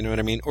day. You know what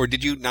I mean? Or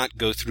did you not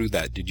go through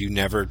that? Did you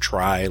never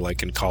try,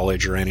 like in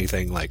college or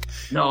anything? Like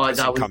no,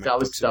 that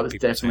was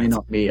definitely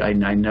not me. I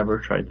never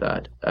tried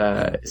that.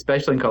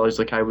 Especially in college,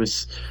 like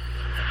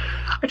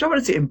I don't want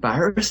to say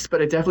embarrassed,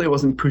 but I definitely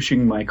wasn't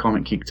pushing my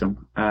comic geekdom.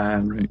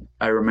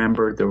 I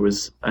remember there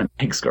was an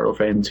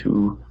ex-girlfriend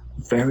who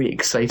very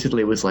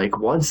excitedly was like,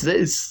 "What's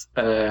this?"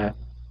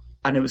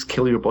 And it was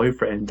Kill Your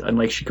Boyfriend, and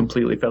like she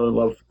completely fell in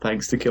love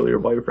thanks to Kill Your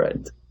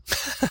Boyfriend.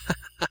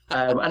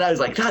 And I was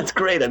like, "That's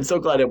great! I'm so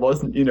glad it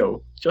wasn't,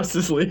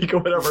 Justice League or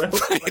whatever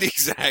else." Right,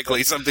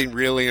 exactly. Something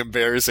really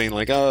embarrassing,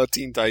 like, "Oh,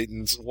 Teen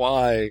Titans,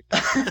 why?"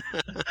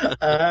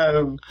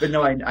 But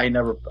no, I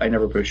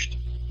never pushed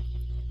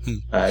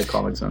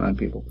comics on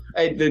people.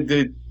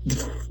 The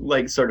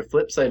like sort of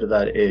flip side of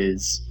that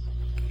is,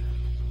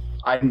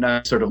 I'm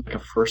now sort of like a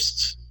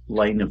first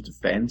line of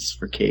defense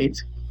for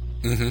Kate.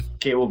 Mm-hmm.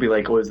 Kate will be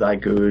like, "Oh, is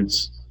that good?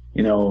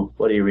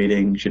 What are you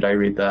reading? Should I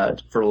read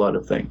that?" For a lot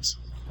of things.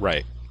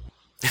 Right.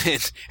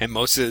 And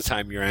most of the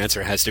time your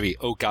answer has to be,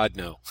 "Oh, God,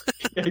 no."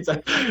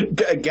 Exactly.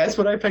 Guess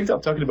what I picked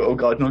up? Talking about "Oh,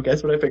 God, no."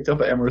 Guess what I picked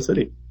up at Emerald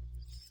City?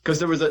 Because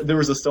there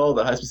was a stall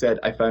that, has to be said,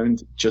 I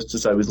found just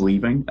as I was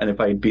leaving, and if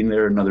I had been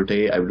there another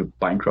day, I would have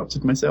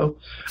bankrupted myself.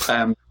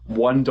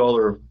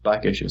 $1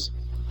 back issues.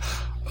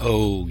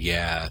 Oh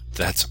yeah,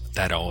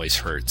 that always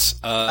hurts.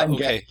 And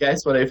okay.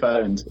 Guess what I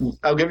found?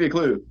 I'll give you a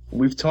clue.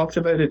 We've talked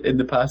about it in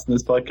the past in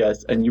this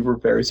podcast, and you were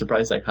very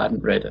surprised I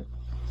hadn't read it.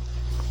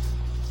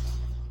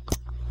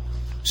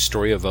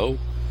 Story of O.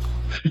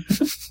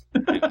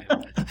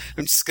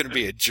 I'm just going to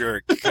be a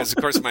jerk because, of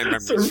course, my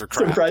memories for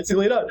crap.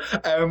 Surprisingly not.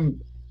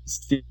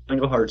 Steve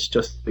Englehart's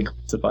just been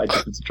classified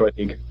as a Detroit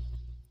League.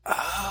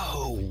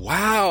 Oh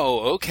wow!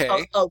 Okay.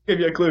 I'll give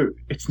you a clue.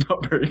 It's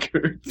not very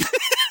good.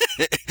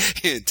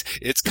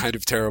 It's kind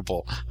of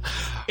terrible.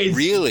 It's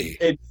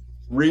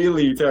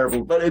really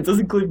terrible, but it does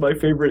include my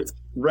favorite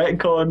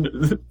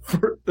retcon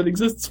that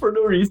exists for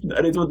no reason,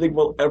 and I don't think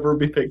will ever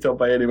be picked up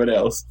by anyone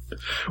else,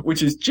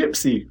 which is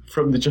Gypsy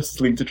from the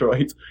Justice League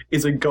Detroit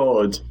is a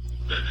god.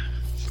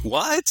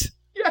 What?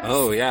 Yes.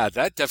 Oh yeah,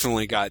 that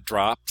definitely got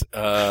dropped.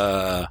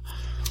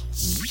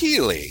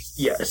 Really?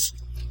 Yes.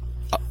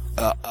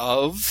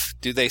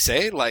 Do they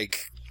say,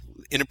 like,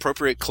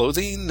 inappropriate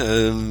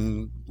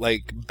clothing,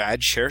 like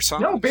bad share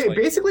songs? No,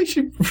 basically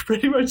she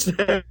pretty much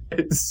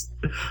says,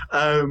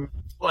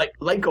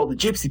 like all the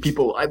gypsy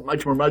people, I'm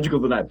much more magical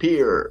than I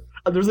appear.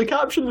 And there's a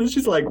caption and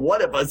she's like,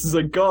 "One of us is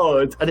a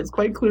god," and it's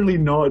quite clearly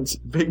not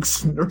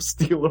Vixen or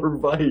Steel or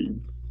Vibe.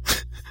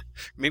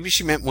 Maybe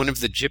she meant one of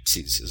the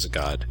gypsies is a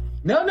god.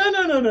 No.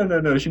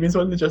 She means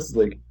one of the Justice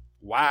League.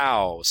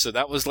 Wow, so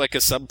that was like a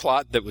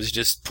subplot that was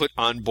just put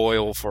on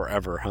boil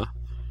forever, huh?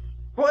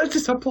 Well, it's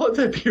just a subplot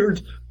that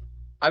appeared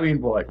I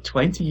mean, what,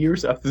 20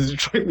 years after the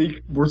Detroit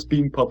League was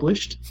being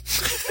published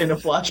in a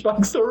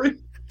flashback story?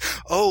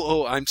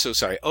 Oh, I'm so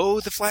sorry. Oh,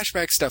 the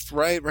flashback stuff.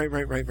 Right.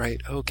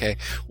 Okay.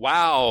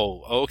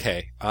 Wow.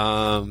 Okay.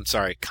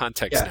 Sorry.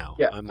 Context now.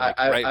 Yeah. I'm like,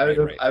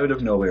 out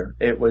of nowhere.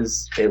 It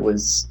was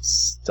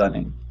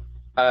stunning.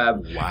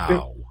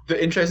 Wow.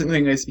 The interesting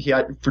thing is he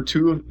had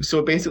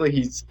so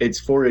basically it's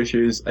 4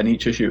 issues, and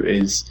each issue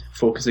is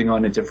focusing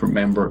on a different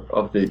member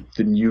of the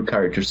new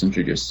characters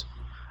introduced.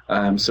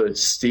 So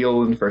it's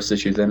Steel in the first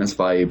issue, then it's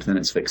Vibe, then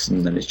it's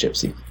Vixen, then it's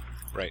Gypsy.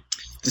 Right.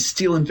 The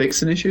Steel and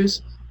Vixen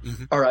issues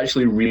are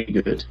actually really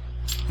good.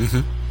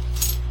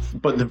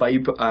 But the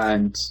Vibe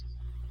and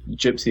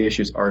Gypsy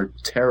issues are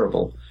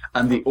terrible.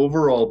 And the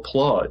overall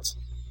plot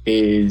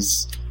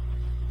is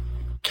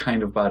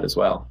kind of bad as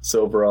well.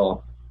 So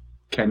overall,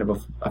 kind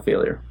of a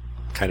failure.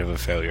 Kind of a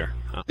failure.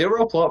 Huh. The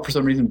overall plot, for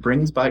some reason,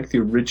 brings back the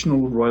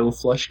original Royal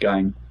Flush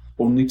Gang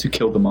only to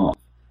kill them off.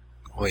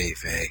 Oy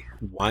vey.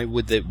 Why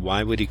would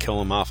he kill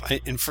them off?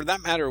 And for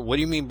that matter, what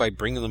do you mean by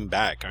bringing them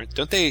back?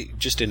 Don't they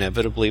just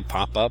inevitably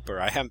pop up? Or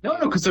I haven't. No,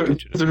 because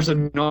there's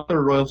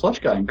another Royal Flush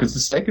Gang, because the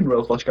second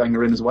Royal Flush Gang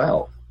are in as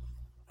well.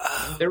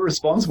 They're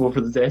responsible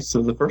for the deaths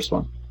of the first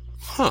one.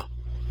 Huh.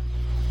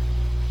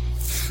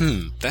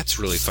 That's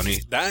really funny.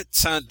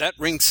 That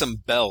rings some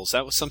bells.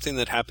 That was something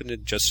that happened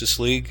in Justice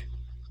League?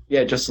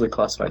 Yeah, Justice League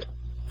Classified.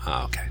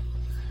 Ah, okay.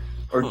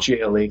 Or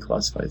JLA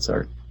Classified,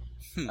 sorry.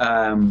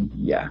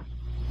 Yeah.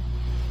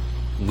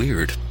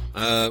 Weird.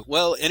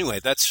 Well,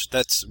 anyway,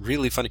 that's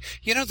really funny.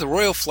 You know, the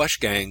Royal Flush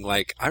Gang,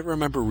 like, I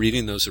remember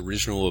reading those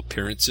original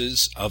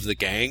appearances of the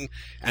gang,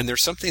 and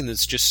there's something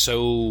that's just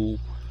so,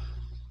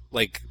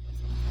 like,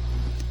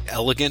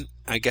 elegant,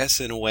 I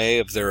guess, in a way,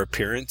 of their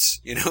appearance,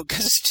 you know,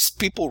 because it's just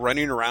people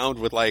running around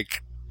with,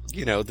 like,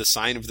 you know, the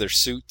sign of their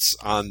suits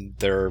on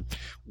their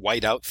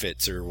white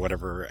outfits or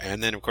whatever.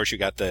 And then, of course, you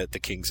got the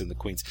kings and the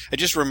queens. I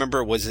just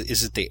remember,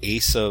 is it the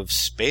ace of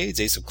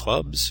spades, ace of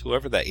clubs,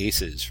 whoever that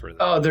ace is for them?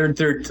 Oh, I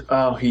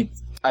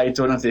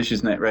don't have the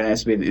issues right now.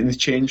 It's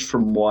changed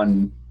from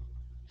one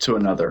to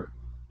another.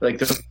 Like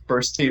the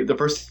first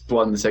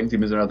one, the second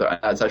team is another, and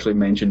that's actually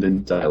mentioned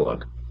in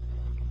dialogue.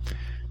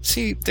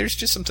 See, there's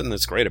just something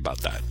that's great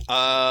about that.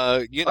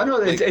 You know,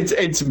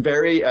 it's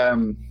very.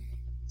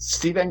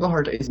 Steve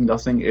Englehart is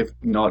nothing if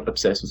not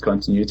obsessed with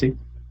continuity,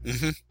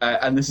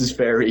 and this is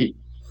very,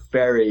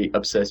 very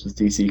obsessed with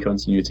DC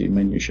continuity and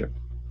minutia.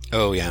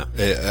 Oh yeah,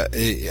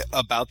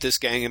 about this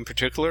gang in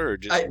particular, or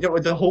just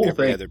the whole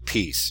every thing, other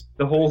piece.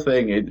 The whole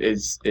thing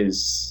is.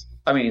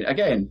 I mean,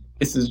 again,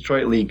 it's the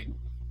Detroit League.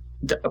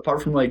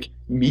 Apart from like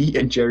me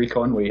and Jerry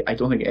Conway, I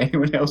don't think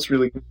anyone else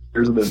really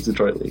cares about the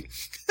Detroit League.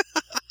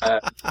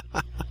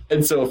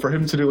 And so for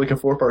him to do like a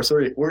 4-part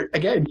story where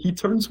again he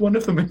turns one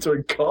of them into a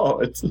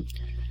god.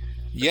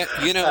 Yeah,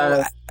 you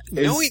know,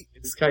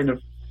 it's kind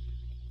of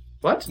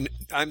what?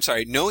 I'm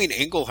sorry, knowing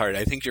Englehart,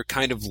 I think you're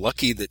kind of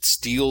lucky that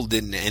Steel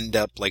didn't end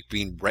up like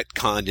being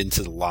retconned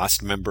into the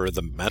lost member of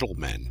the Metal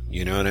Men.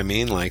 You know what I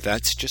mean? Like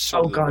that's just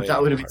sort of God,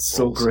 that would have been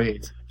so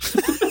great.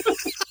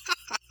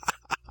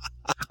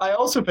 I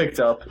also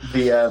picked up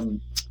the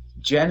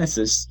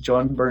Genesis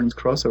John Byrne's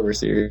crossover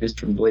series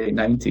from the late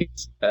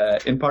 90s,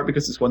 in part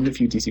because it's one of the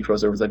few DC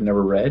crossovers I've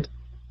never read.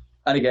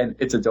 And again,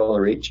 it's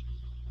 $1 each.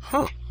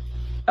 Huh.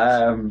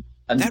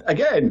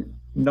 Again,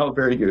 not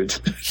very good.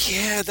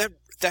 Yeah,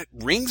 that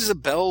rings a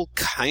bell,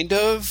 kind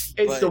of.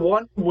 It's the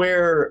one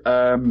where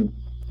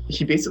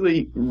he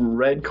basically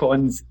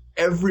retcons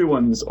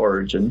everyone's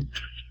origin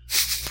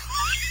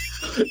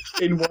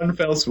in one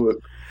fell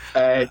swoop,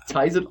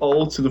 ties it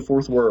all to the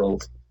fourth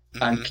world,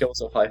 and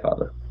kills off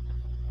Highfather.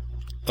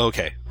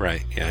 Okay,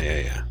 right.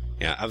 Yeah.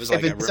 I was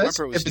like, I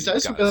remember it was. If it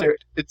sounds familiar,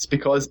 it's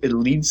because it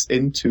leads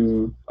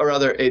into, or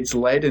rather, it's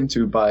led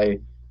into by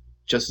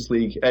Justice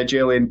League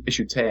JLA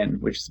issue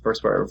 10, which is the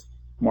first part of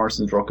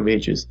Morrison's Rock of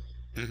Ages.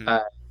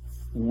 It's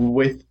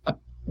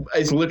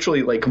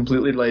literally like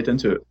completely led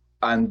into it,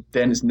 and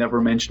then it's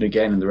never mentioned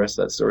again in the rest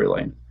of that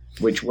storyline.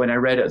 Which, when I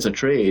read it as a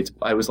trade,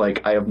 I was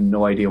like, I have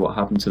no idea what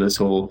happened to this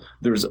whole.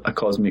 There's a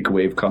cosmic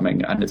wave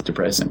coming, and it's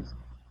depressing.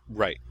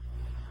 Right.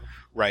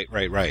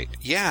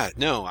 Yeah,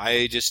 no,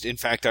 in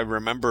fact, I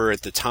remember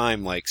at the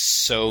time, like,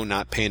 so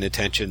not paying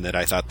attention that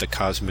I thought the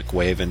cosmic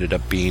wave ended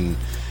up being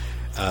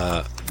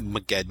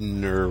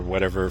Mageddon or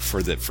whatever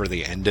for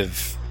the end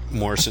of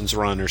Morrison's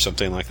run or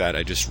something like that.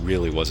 I just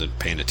really wasn't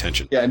paying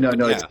attention. Yeah, no,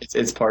 yeah.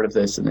 It's part of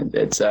this, and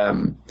it's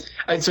so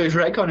his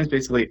retcon is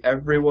basically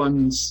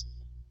everyone's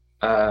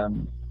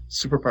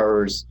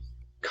superpowers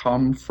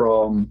come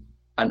from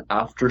an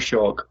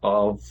aftershock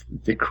of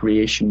the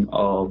creation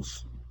of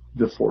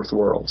the fourth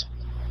world.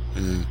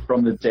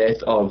 From the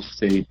death of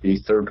the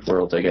third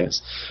world, I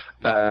guess.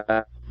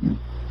 But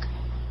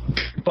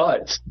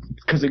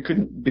because it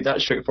couldn't be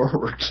that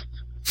straightforward.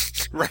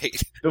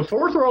 Right. The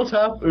fourth world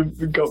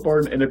got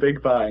born in a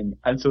big bang,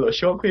 and so the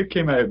shockwave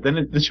came out. Then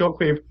the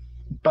shockwave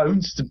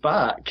bounced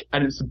back,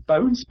 and it's the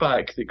bounce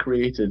back that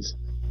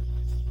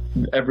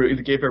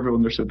gave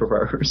everyone their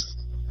superpowers.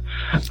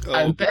 Oh,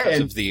 and because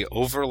then, of the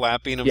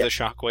overlapping of the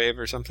shockwave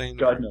or something?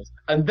 God knows.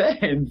 And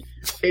then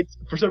it's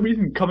for some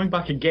reason coming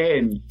back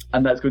again,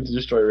 and that's going to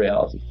destroy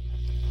reality.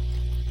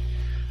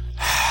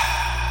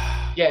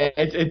 Yeah,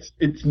 it's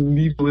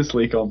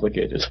needlessly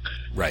complicated.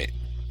 Right.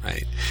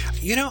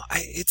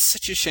 It's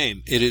such a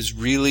shame. It's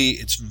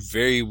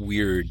very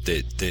weird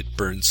that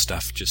Byrne's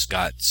stuff just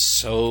got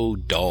so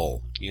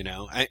dull,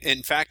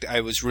 in fact,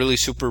 I was really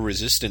super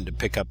resistant to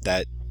pick up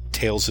that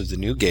Tales of the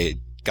New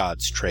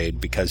Gods trade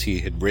because he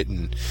had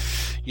written,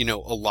 a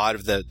lot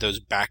of those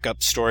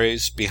backup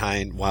stories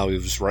behind while he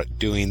was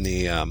doing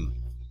the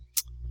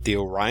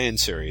Orion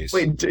series.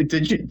 Wait,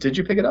 did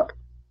you pick it up?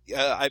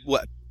 I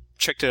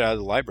checked it out of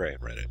the library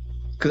and read it.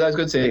 Because I was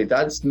going to say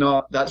that's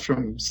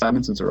from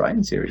Simonson's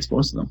Orion series.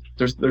 Most of them.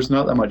 There's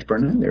not that much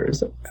Byrne in there, is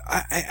there?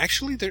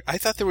 I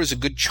thought there was a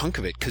good chunk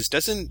of it because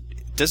doesn't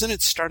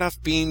it start off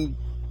being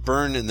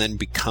Byrne and then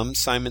become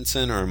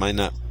Simonson, or am I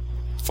not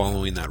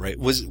following that right?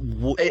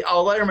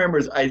 All I remember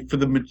is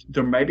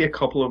there might be a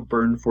couple of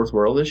Byrne Fourth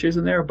World issues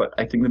in there, but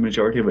I think the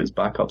majority of it is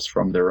backups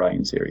from the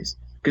Orion series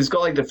because it's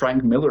got like the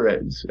Frank Miller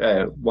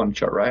one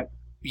shot, right?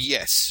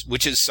 Yes,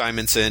 which is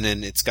Simonson,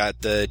 and it's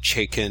got the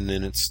Chaikin,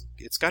 and it's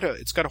got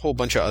a whole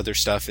bunch of other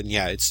stuff, and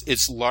yeah,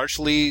 it's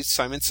largely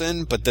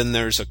Simonson, but then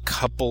there's a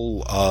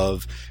couple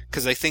of,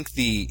 because I think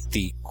the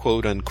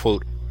quote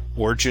unquote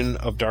origin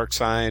of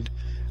Darkseid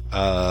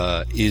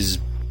is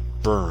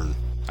Byrne,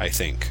 I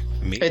think.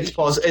 Maybe. It's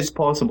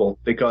possible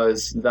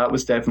because that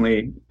was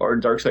definitely, or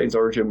Darkseid's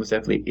origin was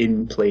definitely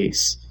in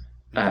place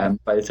by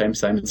the time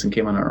Simonson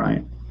came on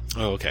Orion.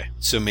 Oh, okay.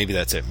 So maybe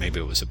that's it. Maybe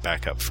it was a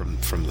backup from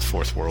the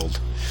Fourth World,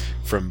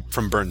 from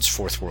Byrne's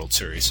Fourth World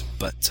series.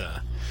 But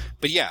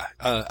yeah,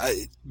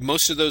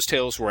 most of those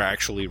tales were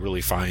actually really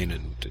fine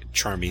and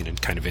charming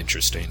and kind of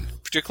interesting.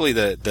 Particularly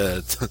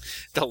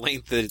the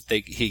length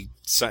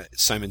that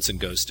Simonson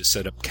goes to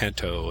set up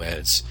Kanto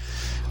as,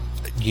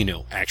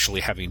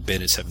 actually having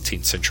been a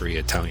 17th century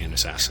Italian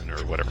assassin or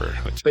whatever.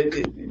 But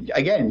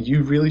again,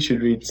 you really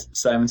should read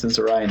Simonson's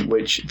Orion,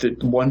 which the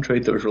one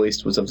trade that was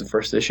released was of the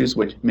first issues,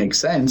 which makes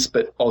sense,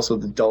 but also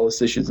the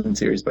dullest issues in the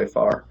series by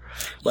far.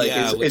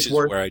 It's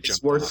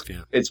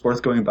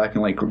worth going back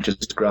and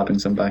just grabbing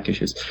some back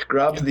issues.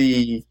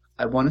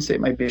 I want to say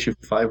it might be issue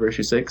 5 or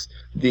issue 6,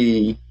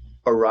 the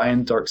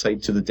Orion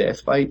Darkseid to the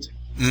Death fight,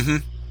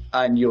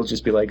 and you'll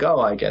just be like, oh,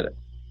 I get it.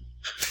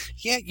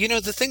 Yeah,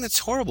 the thing that's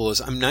horrible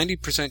is I'm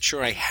 90%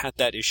 sure I had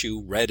that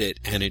issue, read it,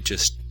 and it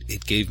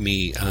gave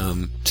me,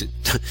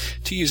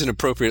 to use an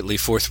appropriately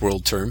Fourth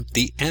World term,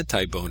 the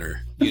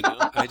anti-boner.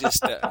 I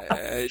just didn't.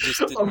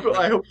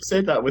 I hope you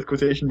said that with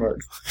quotation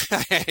marks.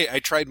 I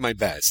tried my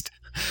best.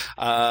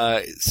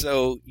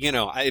 So,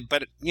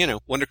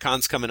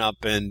 WonderCon's coming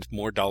up and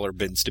more dollar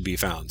bins to be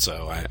found,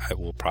 so I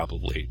will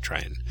probably try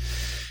and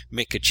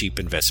make a cheap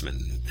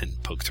investment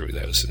and poke through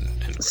those.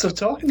 So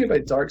talking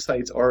about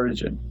Darkseid's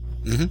origin,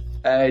 mm-hmm.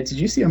 Did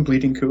you see on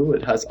Bleeding Cool?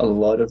 It has a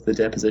lot of the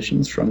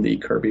depositions from the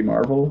Kirby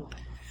Marvel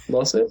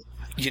lawsuit.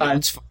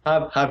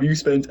 Have you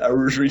spent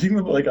hours reading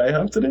them like I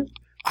have today?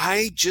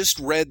 I just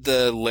read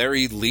the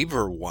Larry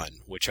Lieber one,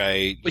 which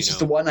is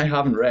the one I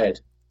haven't read.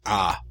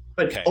 But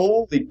okay.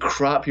 Holy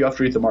crap, you have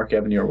to read the Mark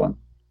Evanier one.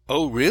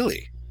 Oh,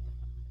 really?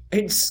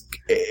 It's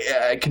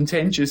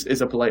contentious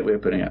is a polite way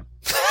of putting it.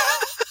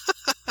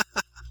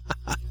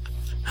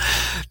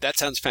 That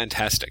sounds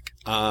fantastic.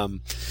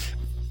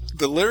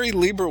 The Larry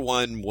Lieber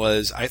one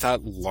was, I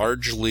thought,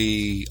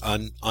 largely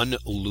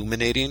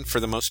unilluminating for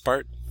the most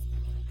part.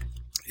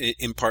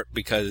 In part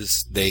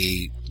because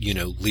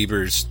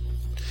Lieber's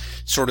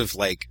sort of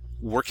like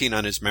working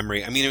on his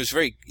memory. I mean, it was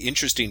very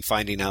interesting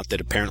finding out that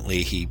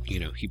apparently he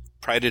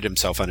prided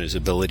himself on his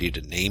ability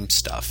to name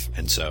stuff.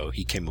 And so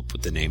he came up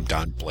with the name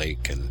Don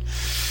Blake and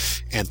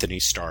Anthony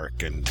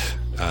Stark and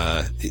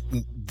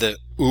the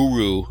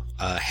Uru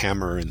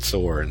Hammer and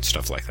Thor and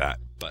stuff like that.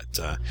 But,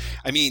 a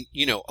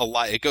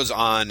lot, it goes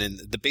on, and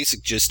the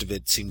basic gist of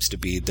it seems to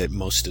be that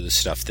most of the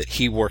stuff that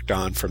he worked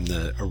on from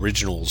the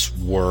originals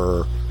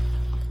were,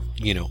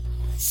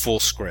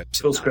 full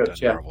scripts. Full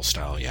script, yeah. Marvel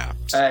style, yeah.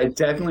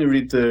 Definitely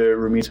read the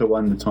Romita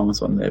one, the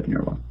Thomas one, the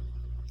Ebner one.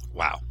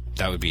 Wow.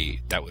 That would be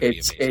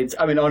amazing.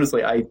 I mean,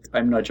 honestly,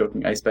 I'm not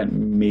joking. I spent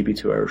maybe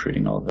 2 hours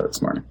reading all of that this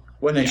morning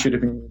when I should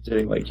have been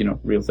doing,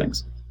 real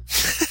things.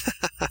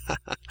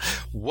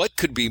 What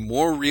could be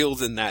more real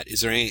than that?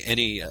 Is there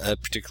any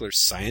particular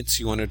science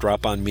you want to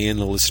drop on me and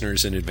the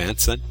listeners in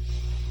advance then?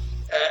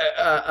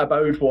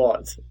 About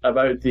what?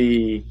 About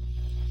the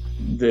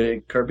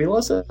Kirby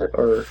lawsuit?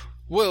 Or...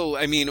 Well,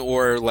 I mean,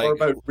 or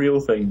about real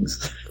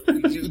things.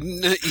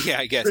 Yeah,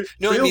 I guess.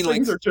 No, real I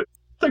mean,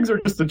 things are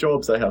just the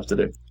jobs I have to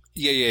do.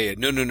 Yeah.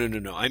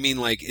 No. I mean,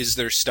 is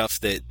there stuff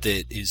that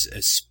is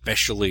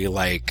especially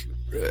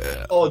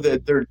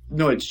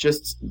it's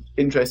just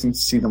interesting to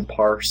see them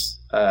parse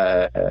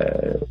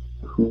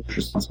who's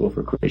responsible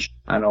for creation,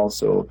 and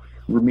also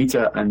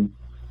Romita and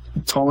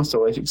Thomas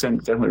Dolejnik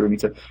and definitely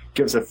Romita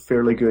gives a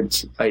fairly good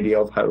idea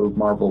of how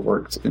Marvel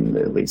worked in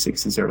the late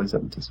 60s, early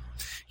 70s.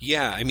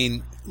 Yeah, I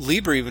mean,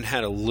 Lieber even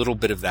had a little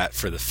bit of that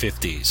for the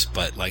 50s,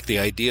 but like the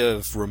idea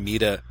of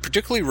Romita,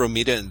 particularly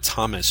Romita and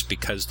Thomas,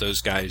 because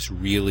those guys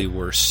really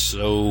were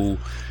so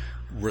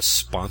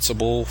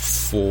responsible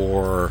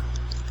for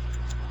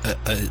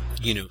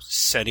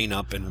setting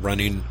up and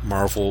running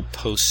Marvel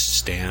post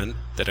Stan,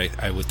 that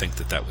I would think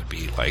that would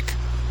be like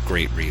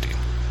great reading.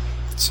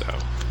 So,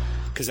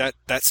 because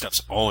that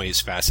stuff's always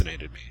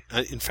fascinated me.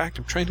 In fact,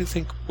 I'm trying to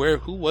think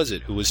who was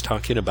it who was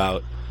talking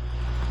about.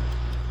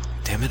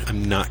 Damn it,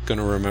 I'm not going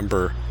to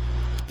remember.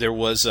 There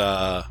was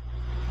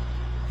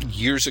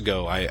years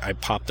ago. I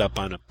popped up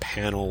on a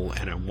panel,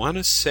 and I want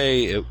to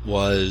say it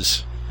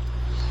was.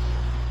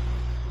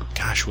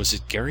 Gosh, was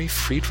it Gary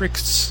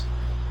Friedrich's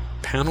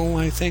panel?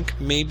 I think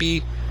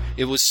maybe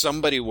it was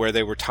somebody where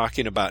they were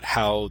talking about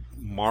how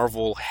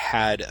Marvel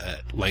had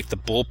the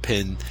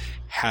bullpen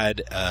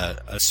had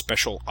a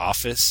special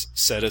office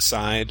set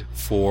aside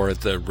for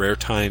the rare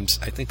times.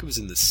 I think it was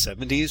in the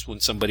 70s when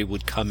somebody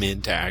would come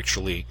in to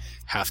actually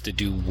have to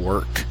do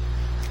work.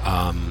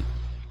 And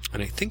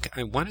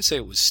I want to say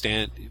it was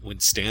when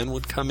Stan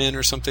would come in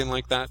or something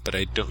like that, but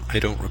I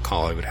don't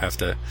recall. I would have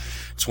to.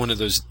 It's one of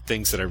those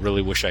things that I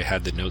really wish I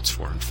had the notes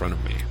for in front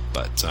of me.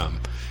 But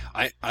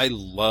I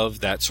love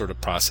that sort of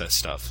process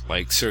stuff.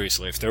 Like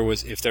seriously, if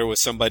there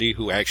was somebody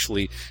who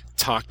actually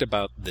talked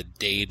about the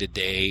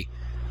day-to-day,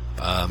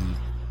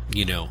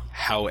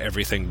 how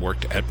everything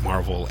worked at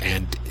Marvel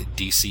and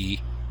DC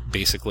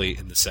basically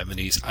in the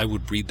 70s, I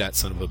would read that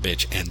son of a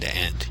bitch end to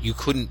end. You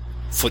couldn't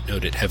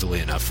footnote it heavily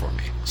enough for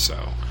me.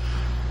 So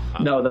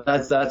no,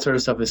 that sort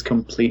of stuff is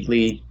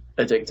completely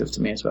addictive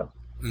to me as well.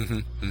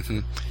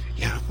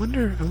 Yeah, I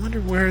wonder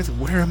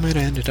where I might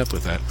have ended up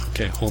with that.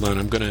 Okay, hold on.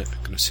 I'm gonna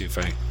see if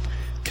I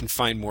can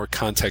find more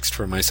context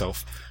for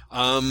myself.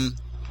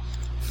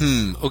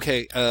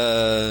 Okay.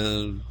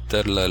 Well,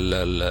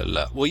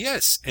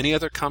 yes. Any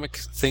other comic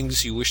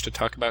things you wish to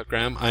talk about,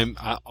 Graham?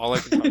 All I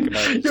can talk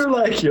about is...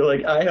 You're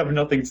like, I have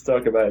nothing to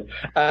talk about.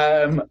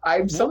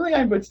 Something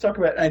I'm going to talk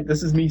about, and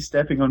this is me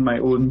stepping on my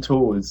own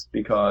toes,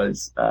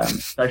 because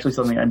it's actually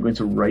something I'm going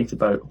to write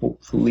about,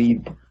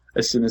 hopefully,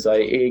 as soon as I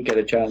A, get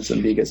a chance,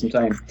 and B, get some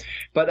time.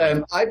 But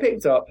I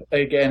picked up,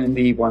 again in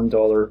the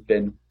 $1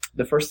 bin,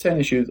 the first 10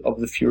 issues of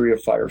The Fury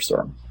of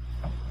Firestorm,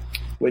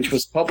 which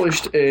was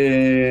published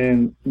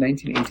in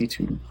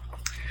 1982.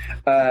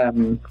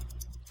 And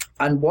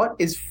what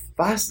is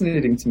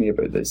fascinating to me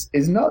about this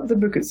is not the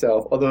book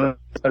itself, although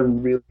it's a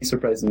really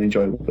surprisingly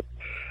enjoyable book,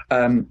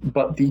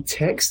 but the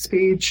text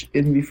page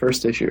in the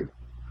first issue,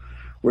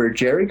 where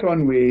Jerry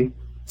Conway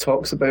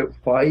talks about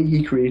why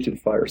he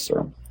created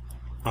Firestorm.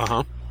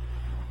 Uh-huh.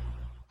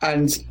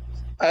 And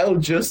I'll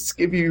just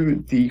give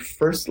you the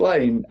first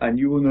line, and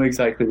you will know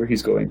exactly where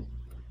he's going.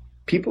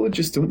 People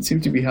just don't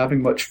seem to be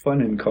having much fun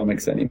in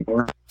comics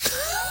anymore.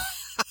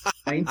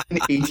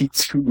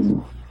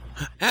 1982.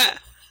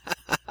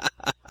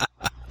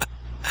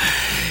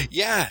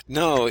 Yeah,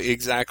 no,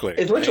 exactly.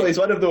 It's literally it's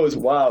one of those,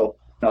 wow,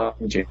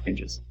 nothing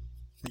changes.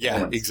 Yeah,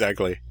 moments.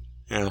 Exactly.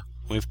 Yeah,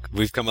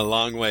 we've come a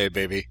long way,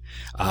 baby.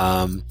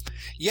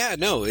 Yeah,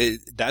 no,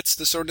 that's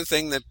the sort of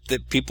thing that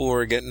people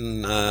were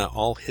getting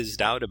all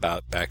hizzed out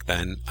about back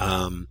then.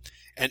 And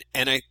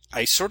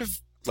I sort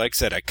of, like I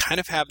said, I kind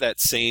of have that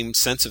same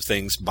sense of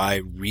things by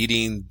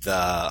reading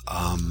the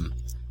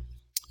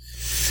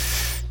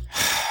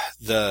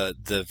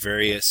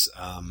various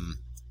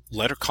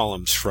letter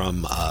columns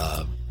from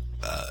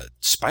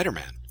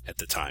Spider-Man at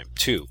the time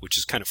too, which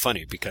is kind of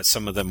funny because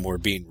some of them were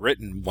being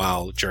written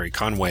while Jerry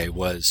Conway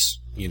was,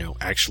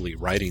 actually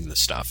writing the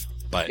stuff.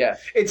 But yeah,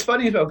 it's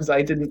funny as well because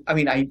I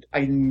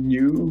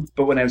knew,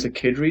 but when I was a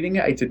kid reading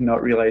it, I did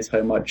not realize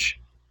how much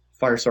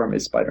Firestorm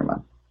is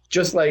Spider-Man.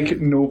 Just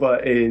like Nova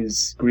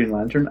is Green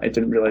Lantern, I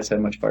didn't realize how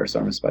much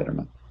Firestorm is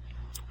Spider-Man.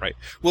 Right.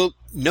 Well,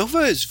 Nova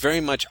is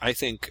very much, I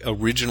think,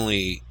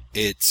 originally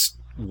it's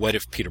what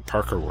if Peter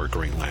Parker were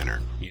Green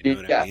Lantern? You know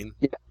what I mean?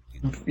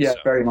 Yeah, so.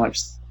 Very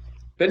much.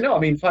 But no, I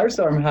mean,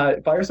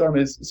 Firestorm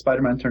is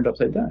Spider-Man turned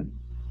upside down.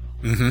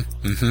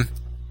 Mm-hmm.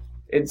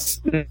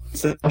 It's a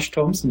Flash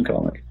Thompson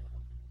comic.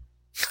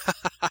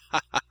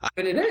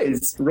 But it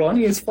is.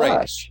 Ronnie is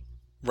Flash.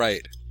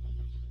 Right.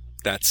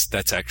 That's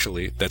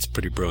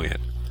pretty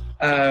brilliant.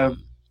 And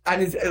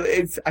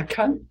it's I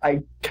can't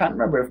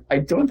remember. I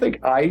don't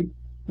think I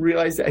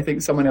realized it. I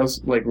think someone else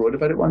wrote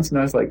about it once, and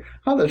I was like,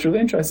 "Oh, that's really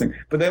interesting."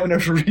 But then when I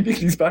was reading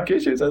these back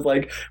issues, I was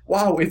like,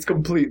 "Wow, it's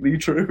completely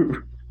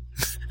true."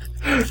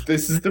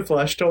 This is the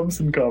Flash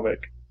Thompson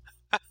comic.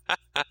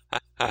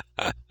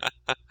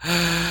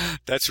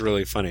 That's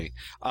really funny.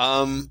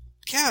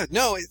 Yeah,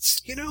 no,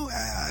 it's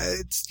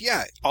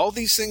all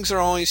these things are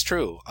always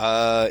true.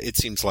 It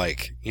seems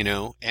like,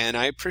 and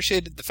I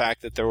appreciated the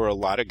fact that there were a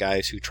lot of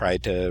guys who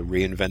tried to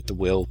reinvent the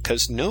wheel,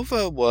 because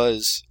Nova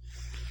was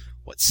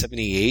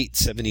 78,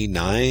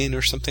 79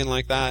 or something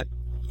like that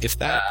if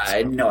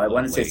that. No, I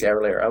want to say it's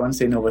earlier. I want to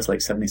say Nova's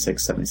like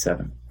 76,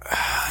 77.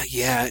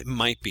 Yeah, it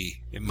might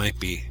be.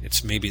 Maybe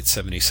it's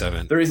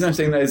 77. The reason I'm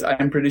saying that is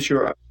I'm pretty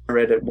sure I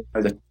read it when I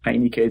was a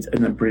tiny kid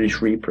in a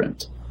British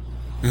reprint.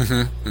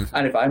 Mm-hmm.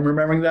 And if I'm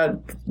remembering that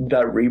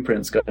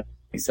reprint's got to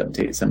be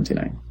 78,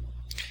 79.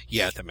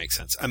 Yeah, that makes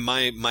sense.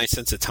 My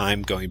sense of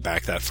time going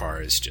back that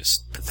far is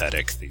just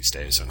pathetic these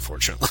days,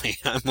 unfortunately.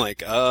 I'm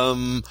like,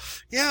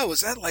 yeah,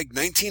 was that like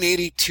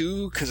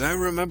 1982? Because I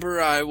remember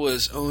I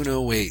was, oh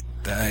no, wait,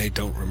 I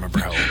don't remember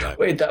how old I was.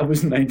 Wait, that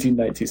was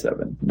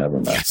 1997.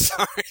 Never mind.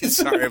 Yeah,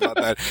 sorry about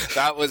that.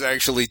 That was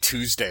actually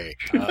Tuesday.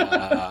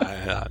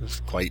 I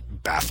was quite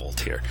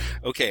baffled here.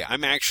 Okay,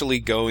 I'm actually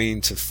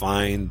going to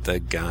find the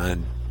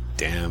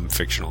goddamn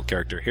fictional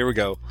character. Here we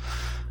go.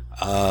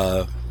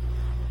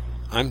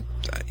 I'm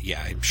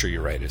sure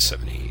you're right. It's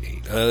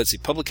 78. Let's see.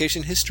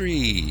 Publication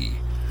history.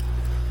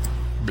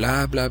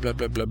 Blah, blah, blah,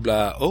 blah, blah,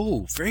 blah.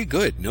 Oh, very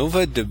good.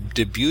 Nova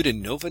debuted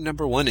in Nova #1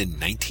 in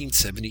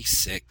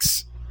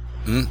 1976.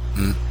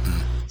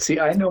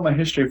 See, I know my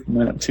history from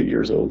when I'm 2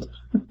 years old.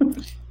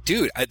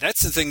 Dude,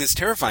 that's the thing that's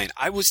terrifying.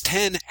 I was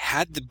 10,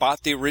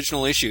 bought the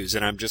original issues,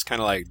 and I'm just kind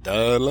of like,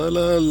 da la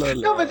la la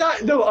la.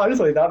 No,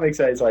 honestly, that makes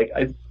sense. Like,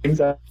 things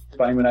I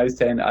fine when I was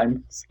 10. I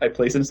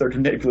place in sort of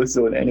Nicholas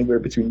Zone anywhere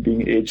between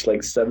being aged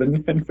like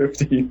 7 and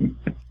 15.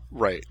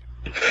 Right.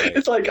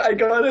 It's like I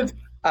got it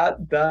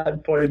at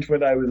that point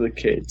when I was a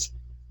kid.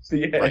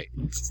 The end. Right.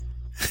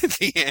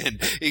 The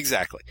end.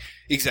 Exactly.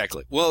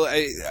 Well,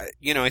 I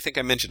think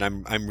I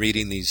mentioned I'm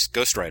reading these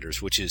Ghost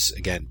Riders, which is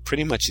again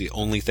pretty much the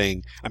only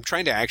thing I'm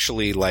trying to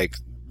actually like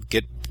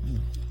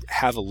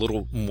have a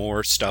little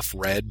more stuff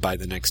read by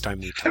the next time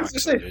we talk. I was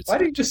just saying, why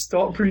don't you just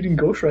stop reading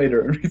Ghost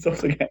Rider and read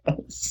something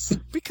else?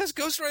 Because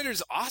Ghost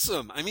Rider's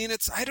awesome. I mean,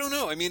 I don't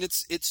know. I mean,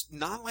 it's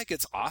not like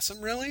it's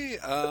awesome, really,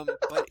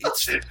 but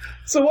it's...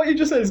 So what you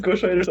just said is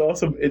Ghost Rider's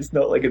awesome. It's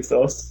not like it's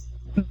awesome.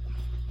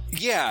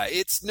 Yeah,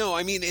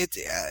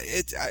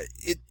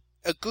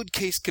 a good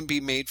case can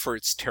be made for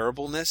its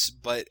terribleness,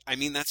 but I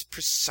mean, that's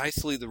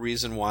precisely the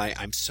reason why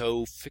I'm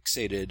so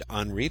fixated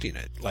on reading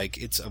it. Like,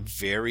 it's a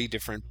very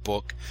different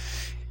book.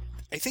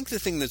 I think the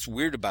thing that's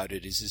weird about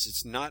it is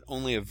it's not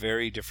only a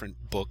very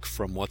different book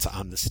from what's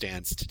on the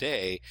stands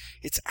today,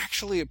 it's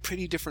actually a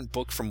pretty different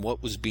book from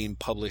what was being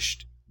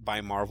published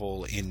by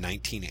Marvel in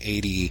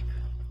 1980,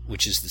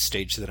 which is the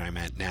stage that I'm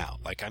at now.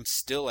 Like, I'm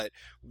still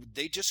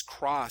they just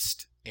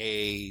crossed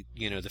the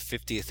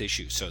 50th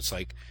issue. So it's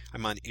like,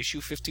 I'm on issue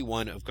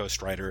 51 of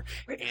Ghost Rider.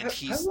 Wait, and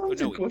how long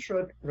did Ghost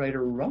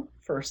Rider run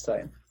first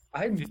time?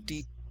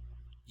 50,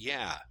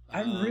 yeah.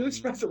 I'm really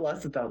surprised it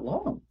lasted that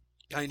long.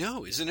 I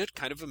know, isn't it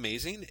kind of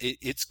amazing?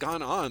 It's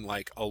gone on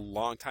like a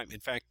long time.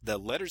 In fact, the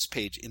letters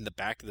page in the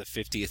back of the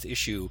 50th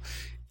issue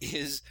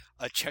is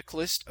a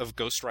checklist of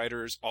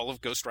all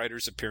of Ghost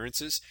Rider's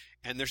appearances,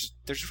 and there's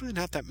really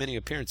not that many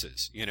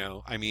appearances, you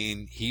know? I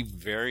mean, he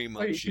very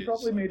much Wait, he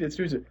probably made it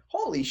through to...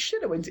 Holy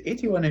shit, it went to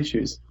 81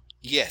 issues.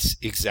 Yes,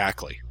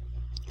 exactly.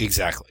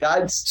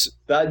 That's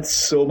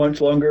so much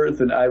longer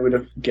than I would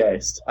have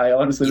guessed. I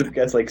honestly would have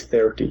guessed like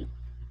 30.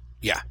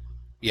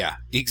 Yeah,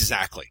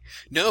 exactly.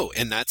 No,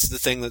 and that's the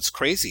thing that's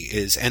crazy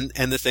is, and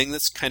the thing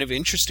that's kind of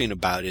interesting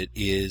about it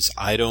is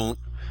I don't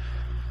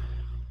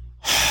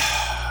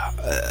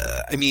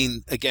I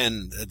mean,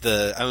 again, I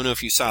don't know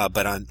if you saw,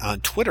 but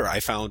on Twitter, I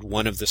found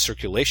one of the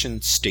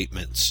circulation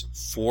statements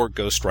for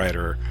Ghost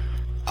Rider,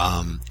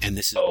 and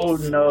this is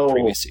the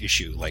previous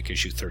issue, like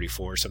issue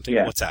 34 or something.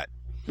 Yeah. What's that?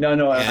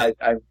 No,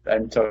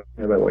 I'm talking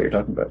about what you're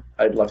talking about.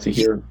 I'd love to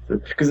hear,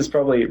 because it's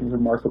probably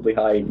remarkably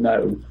high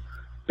now,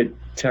 but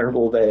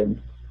terrible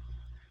then.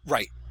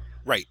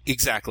 Right,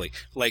 exactly.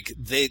 Like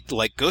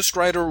Ghost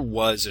Rider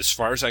was, as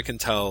far as I can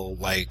tell,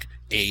 like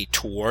a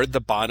toward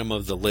the bottom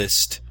of the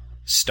list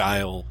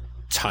style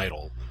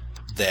title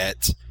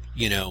that,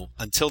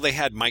 until they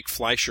had Mike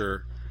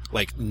Fleischer,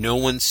 like no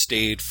one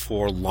stayed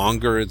for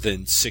longer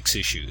than 6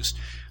 issues.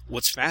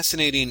 What's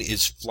fascinating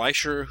is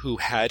Fleischer, who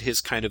had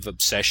his kind of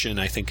obsession,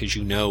 I think, as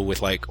you know,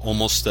 with like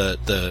almost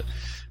the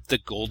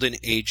golden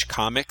age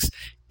comics.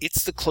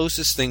 It's the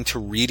closest thing to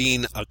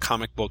reading a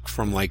comic book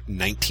from like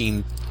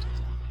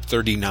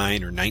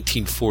 1939 or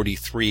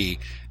 1943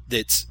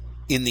 that's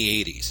in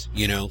the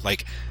 80s,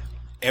 like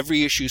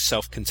every issue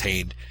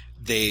self-contained.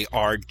 They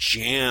are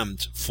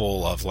jammed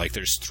full of like,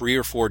 there's 3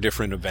 or 4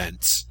 different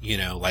events,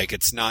 like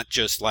it's not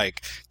just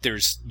like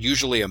there's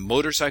usually a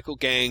motorcycle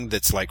gang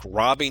that's like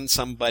robbing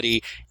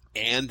somebody.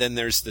 And then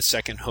there's the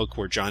second hook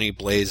where Johnny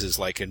Blaze is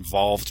like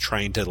involved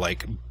trying to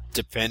like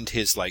defend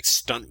his like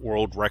stunt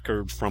world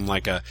record from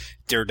like a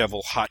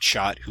Daredevil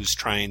hotshot who's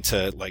trying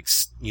to like,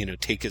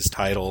 take his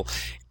title.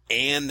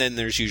 And then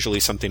there's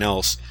usually something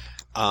else.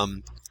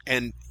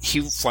 And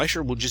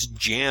Fleischer will just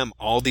jam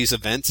all these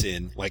events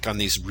in, like on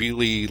these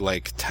really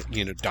like,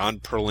 Don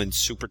Perlin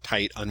super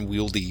tight,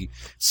 unwieldy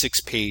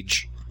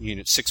 6-page,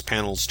 6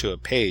 panels to a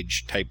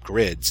page type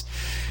grids.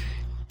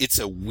 It's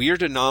a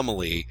weird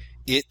anomaly.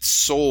 It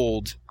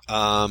sold,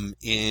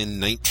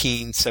 in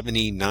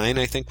 1979,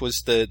 I think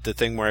was the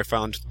thing where I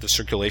found the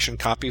circulation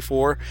copy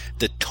for.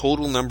 The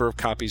total number of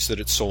copies that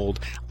it sold,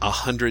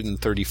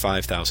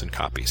 135,000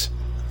 copies.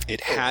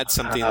 It had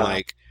something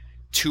like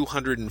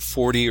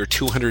 240 or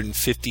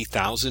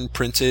 250,000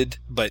 printed,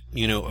 but,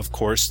 of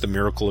course, the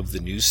miracle of the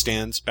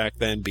newsstands back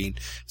then being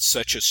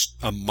such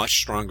a much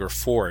stronger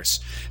force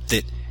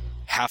that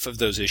half of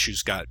those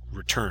issues got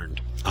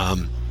returned.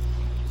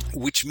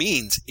 Which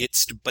means it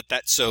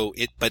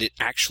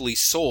actually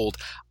sold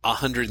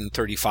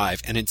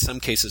 135 and in some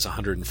cases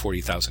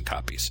 140,000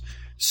 copies.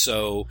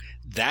 So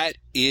that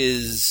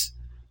is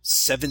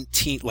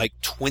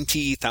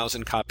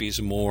 20,000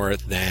 copies more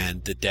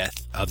than the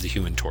Death of the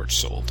Human Torch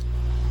sold.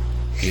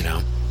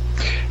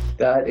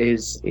 That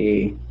is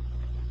a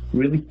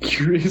really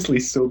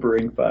curiously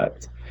sobering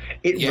fact.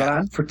 It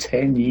ran for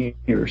 10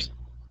 years.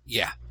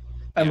 Yeah.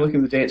 I'm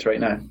looking at the dates right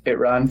now. It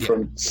ran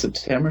from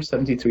September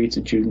 73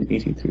 to June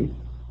 83.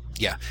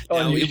 Yeah.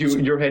 Oh,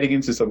 you're heading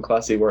into some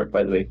classy work,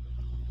 by the way.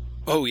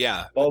 Oh,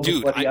 yeah. Bob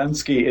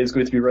Wadiansky is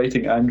going to be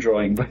writing and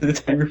drawing by the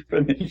time you're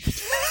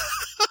finished.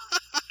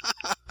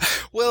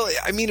 Well,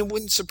 I mean, it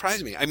wouldn't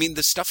surprise me. I mean,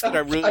 the stuff that I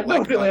really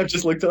like. I've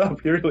just looked it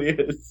up. It really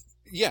is.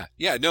 Yeah.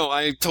 No,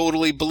 I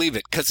totally believe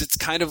it because it's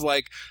kind of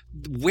like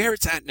where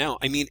it's at now.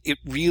 I mean, it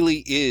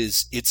really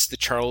is. It's the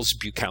Charles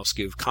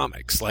Bukowski of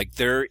comics. Like,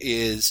 there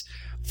is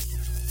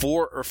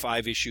 4 or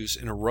 5 issues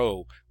in a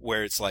row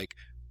where it's like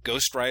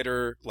Ghost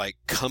Rider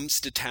comes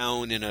to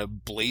town in a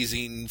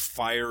blazing,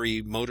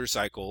 fiery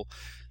motorcycle,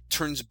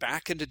 turns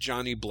back into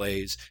Johnny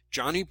Blaze.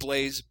 Johnny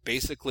Blaze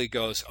basically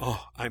goes,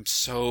 "Oh, I'm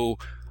so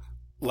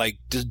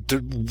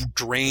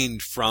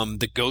drained from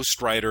the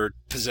Ghost Rider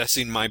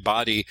possessing my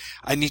body.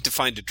 I need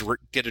to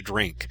get a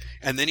drink."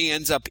 And then he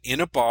ends up in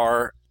a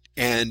bar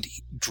and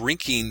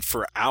drinking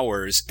for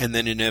hours, and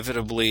then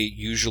inevitably,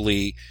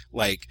 usually,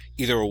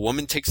 either a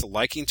woman takes a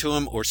liking to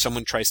him or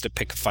someone tries to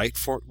pick a fight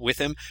with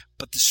him.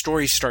 But the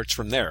story starts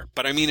from there.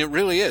 But I mean, it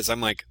really is.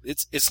 I'm like,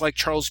 it's like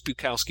Charles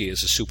Bukowski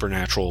is a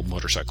supernatural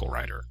motorcycle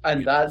rider.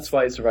 And that's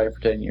why it survived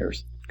for 10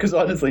 years. Because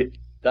honestly,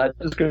 that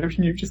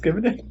description you've just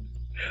given it,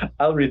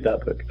 I'll read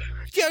that book.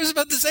 Yeah, I was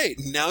about to say,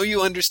 now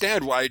you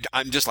understand why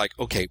I'm just like,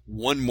 okay,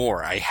 one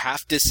more. I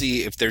have to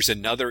see if there's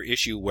another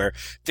issue where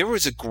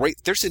there's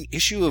an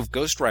issue of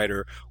Ghost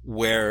Rider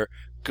where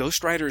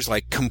Ghost Rider's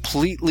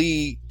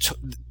completely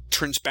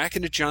turns back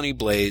into Johnny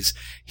Blaze.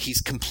 He's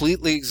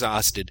completely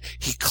exhausted.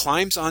 He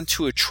climbs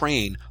onto a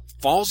train,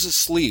 falls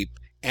asleep,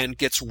 and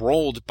gets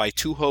rolled by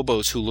 2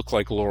 hobos who look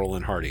like Laurel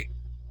and Hardy.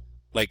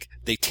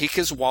 They take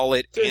his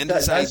wallet and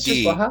his ID. That's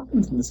just what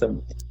happens in the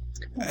 70s.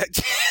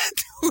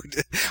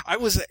 Dude,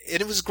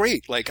 it was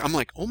great. I'm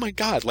like, oh my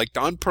God,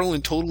 Don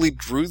Perlin totally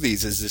drew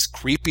these as this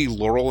creepy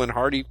Laurel and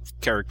Hardy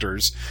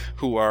characters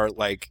who are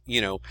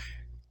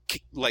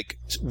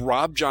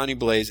rob Johnny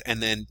Blaze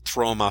and then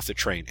throw him off the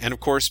train. And of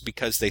course,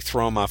 because they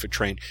throw him off a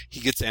train, he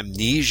gets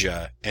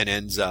amnesia and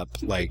ends up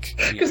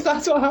because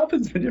that's what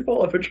happens when you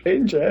fall off a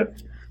train, Jeff.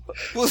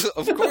 Well,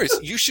 of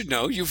course, you should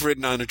know. You've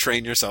ridden on a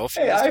train yourself.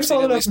 Hey, I've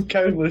fallen off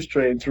countless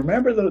trains.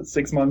 Remember those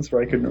 6 months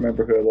where I couldn't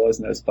remember who I was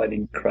and I was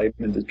fighting crime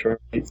in Detroit?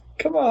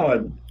 Come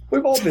on.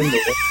 We've all been there.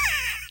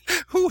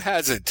 Who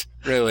hasn't,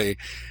 really?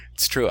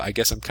 It's true. I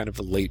guess I'm kind of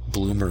a late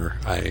bloomer.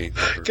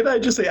 Can I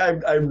just say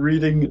I'm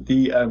reading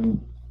the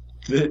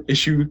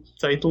issue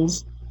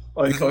titles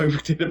on Comic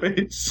Book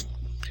Database.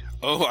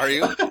 Oh, are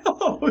you?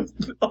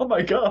 Oh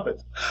my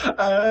God.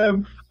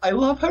 I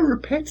love how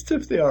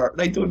repetitive they are,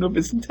 and I don't know if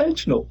it's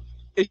intentional.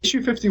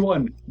 Issue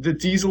 51, The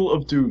Diesel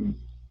of Doom.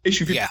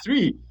 Issue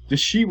 53, The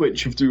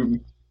She-Witch of Doom.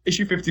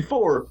 Issue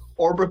 54,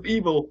 Orb of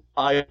Evil,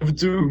 Eye of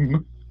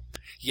Doom.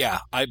 Yeah,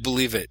 I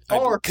believe it.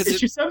 Or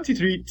issue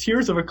 73,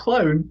 Tears of a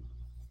Clown.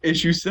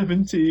 Issue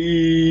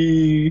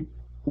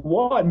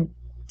 71,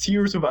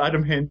 Tears of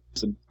Adam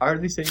Henderson. Are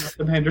they saying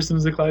Adam Henderson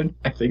is a clown?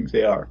 I think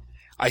they are.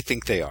 I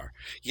think they are.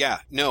 Yeah,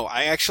 no,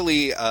 I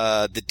actually,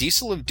 the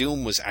Diesel of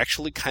Doom was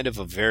actually kind of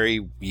a very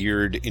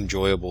weird,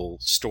 enjoyable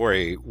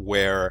story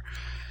where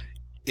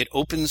it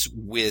opens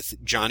with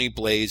Johnny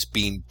Blaze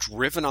being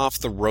driven off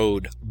the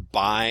road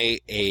by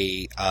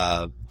a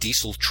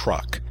diesel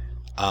truck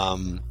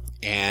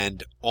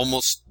and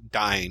almost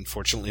dying.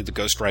 Fortunately, the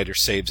Ghost Rider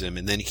saves him,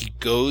 and then he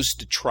goes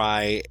to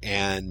try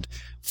and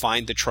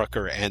find the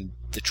trucker, and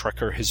the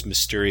trucker has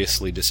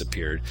mysteriously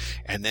disappeared.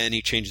 And then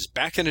he changes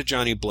back into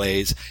Johnny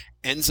Blaze,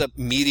 ends up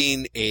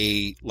meeting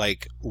a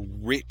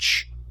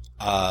rich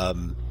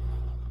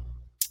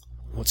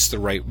what's the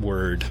right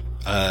word?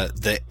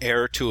 The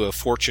heir to a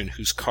fortune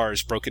whose car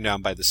is broken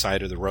down by the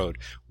side of the road.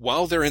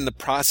 While they're in the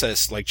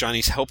process,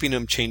 Johnny's helping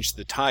him change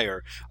the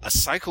tire, a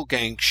cycle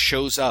gang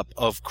shows up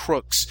of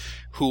crooks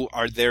who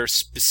are there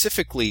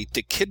specifically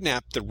to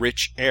kidnap the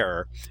rich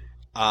heir.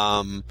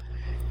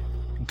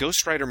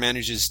 Ghost Rider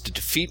manages to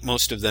defeat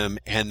most of them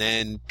and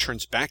then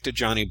turns back to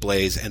Johnny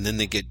Blaze, and then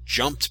they get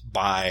jumped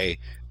by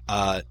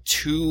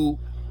 2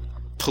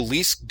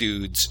 police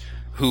dudes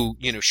who,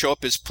 show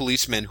up as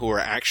policemen who are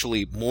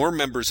actually more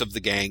members of the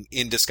gang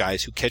in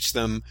disguise, who catch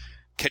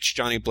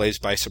Johnny Blaze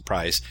by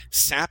surprise,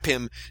 sap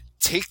him,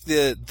 take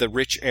the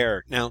rich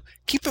air. Now,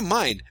 keep in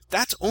mind,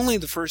 that's only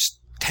the first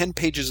 10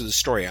 pages of the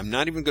story. I'm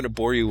not even going to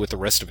bore you with the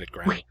rest of it,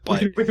 Graham.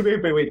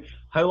 Wait.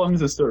 How long is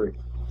the story?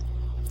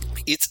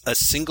 It's a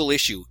single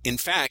issue. In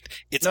fact,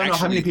 it's No,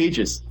 how many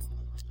pages?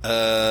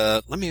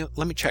 Let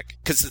me check.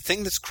 Because the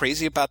thing that's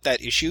crazy about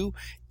that issue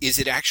is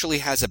it actually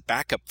has a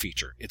backup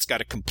feature. It's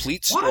got a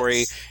complete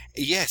story. What?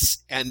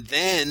 Yes. And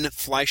then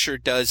Fleischer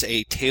does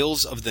a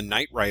Tales of the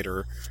Knight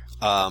Rider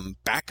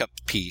backup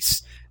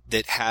piece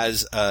that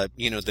has,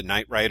 the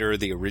Knight Rider,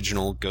 the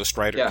original Ghost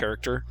Rider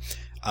character,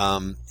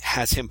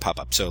 has him pop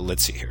up. So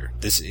let's see here.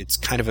 It's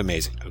kind of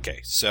amazing.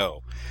 Okay.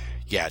 So,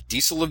 yeah,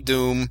 Diesel of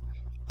Doom.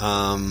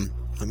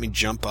 Let me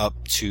jump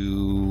up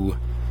to,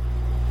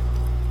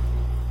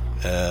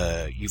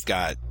 you've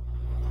got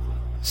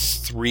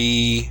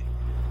 3,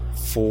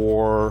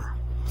 4,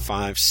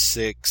 5,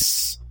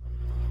 6,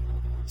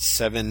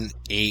 7,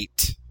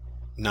 8,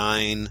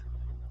 9,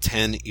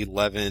 10,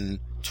 11,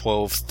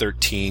 12,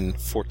 13,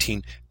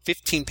 14,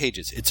 15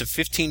 pages. It's a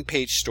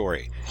 15-page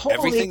story.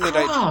 Holy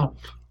crap!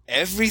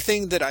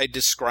 Everything that I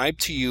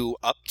described to you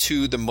up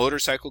to the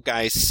motorcycle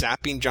guy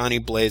sapping Johnny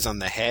Blaze on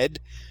the head,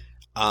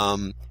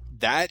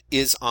 that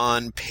is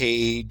on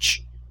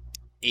page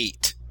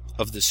 8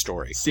 of the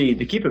story. See,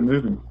 they keep it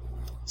moving.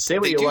 Say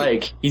what you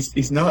like.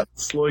 He's not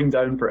slowing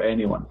down for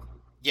anyone.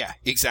 Yeah,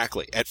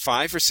 exactly. At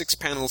 5 or 6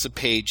 panels a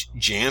page,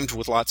 jammed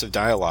with lots of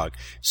dialogue.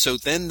 So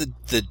then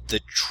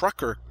the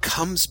trucker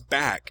comes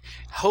back,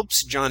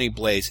 helps Johnny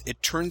Blaze.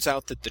 It turns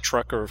out that the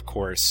trucker, of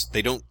course,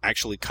 they don't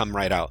actually come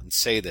right out and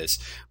say this,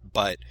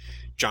 but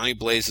Johnny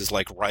Blaze is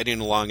like riding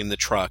along in the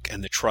truck,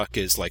 and the truck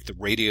is like, the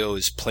radio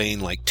is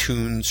playing like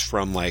tunes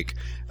from like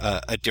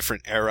a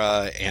different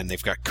era, and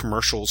they've got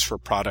commercials for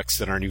products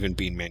that aren't even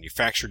being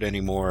manufactured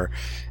anymore.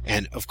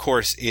 And of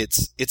course,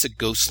 it's a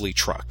ghostly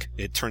truck.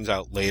 It turns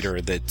out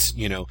later that,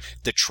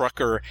 the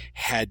trucker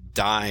had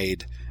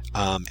died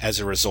as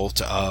a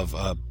result of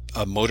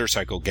a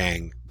motorcycle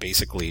gang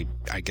basically,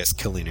 I guess,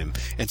 killing him.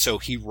 And so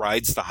he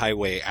rides the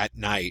highway at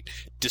night,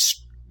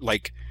 just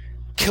like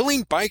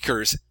killing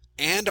bikers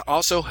and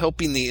also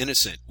helping the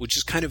innocent, which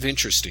is kind of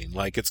interesting.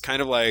 Like, it's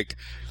kind of like,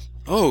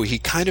 oh, he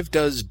kind of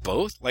does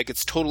both? Like,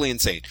 it's totally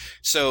insane.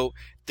 So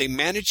they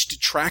managed to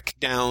track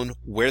down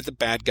where the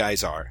bad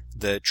guys are.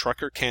 The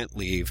trucker can't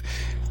leave.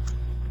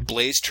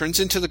 Blaze turns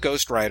into the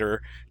Ghost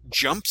Rider,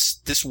 jumps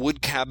this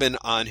wood cabin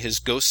on his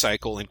ghost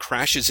cycle and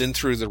crashes in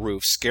through the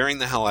roof, scaring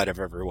the hell out of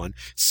everyone.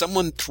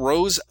 Someone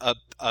throws a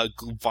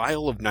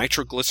vial of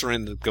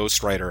nitroglycerin at the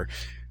Ghost Rider.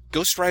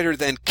 Ghost Rider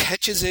then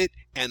catches it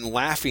and,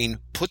 laughing,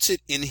 puts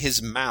it in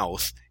his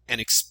mouth and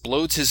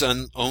explodes his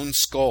own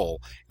skull,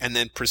 and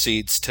then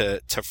proceeds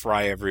to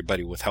fry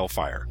everybody with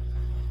hellfire.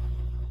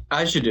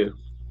 As you do.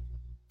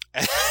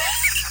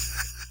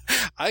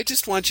 I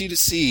just want you to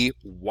see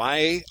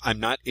why I'm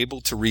not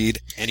able to read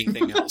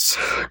anything else.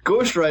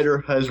 Ghost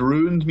Rider has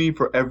ruined me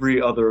for every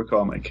other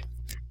comic.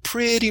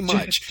 Pretty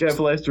much. Jeff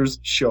Lester's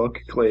shock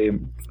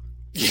claim.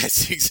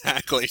 Yes,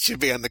 exactly. It should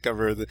be on the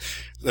cover of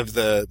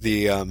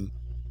the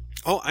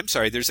Oh, I'm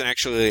sorry. There's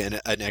actually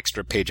an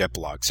extra page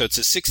epilogue. So it's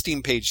a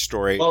 16-page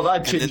story. Well,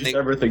 that changes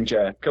everything,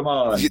 Jeff. Come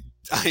on.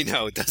 I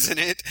know, doesn't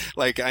it?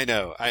 Like, I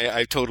know.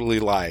 I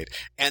totally lied.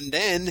 And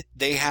then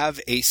they have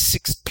a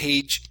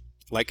 6-page,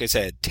 like I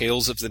said,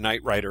 Tales of the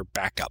Knight Rider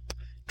backup,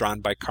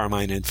 drawn by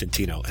Carmine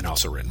Infantino and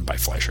also written by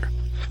Fleischer.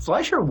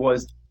 Fleischer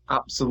was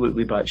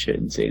absolutely batshit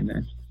insane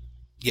then.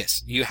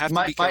 Yes, you have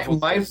to be careful.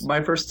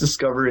 My first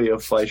discovery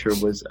of Fleischer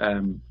was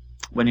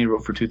when he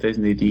wrote for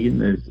 2000 AD in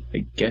the, I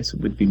guess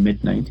it would be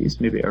mid-90s,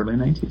 maybe early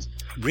 90s.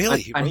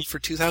 Really? He wrote for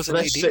 2000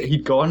 AD?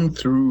 He'd gone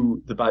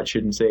through the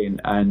batshit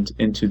insane and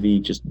into the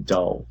just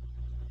dull.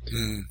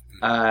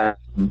 But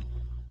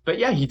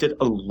yeah, he did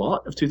a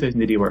lot of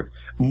 2000 AD work,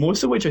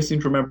 most of which I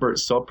seem to remember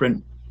saw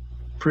print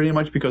pretty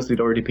much because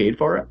they'd already paid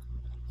for it,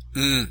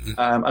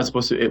 as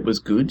opposed to it was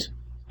good.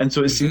 And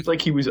so it seems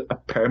like he was a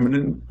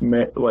permanent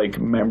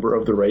member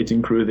of the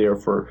writing crew there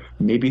for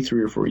maybe 3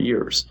 or 4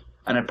 years.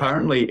 And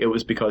apparently it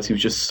was because he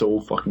was just so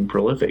fucking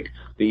prolific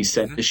that he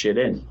sent the shit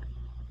in.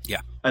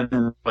 Yeah. And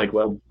then,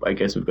 well, I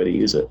guess we've got to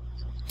use it.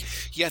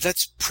 Yeah,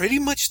 that's pretty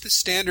much the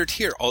standard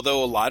here.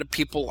 Although a lot of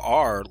people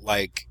are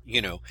like,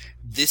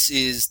 this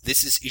is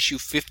issue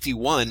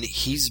 51.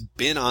 He's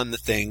been on the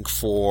thing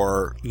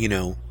for,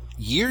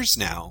 years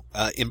now,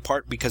 in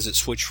part because it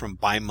switched from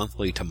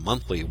bi-monthly to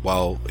monthly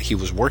while he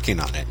was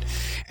working on it.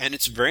 And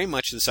it's very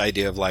much this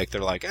idea of like,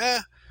 they're like,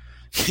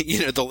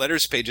 the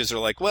letters pages are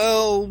like,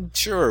 well,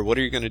 sure, what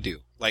are you going to do?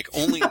 Like,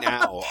 only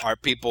now are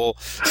people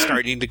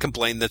starting to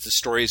complain that the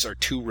stories are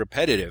too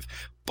repetitive.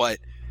 But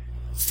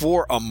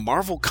for a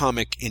Marvel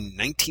comic in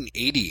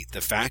 1980,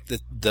 the fact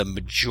that the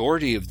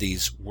majority of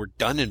these were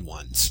done in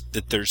ones,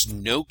 that there's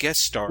no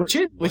guest stars,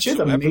 which is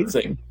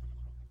amazing.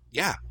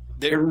 Yeah.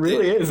 It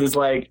really is. It's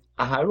like,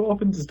 how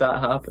often does that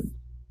happen?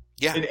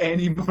 Yeah. In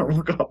any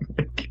Marvel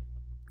comic?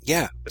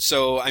 Yeah.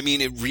 So, I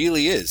mean, it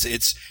really is.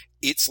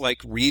 it's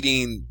like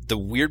reading, the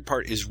weird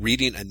part is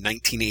reading a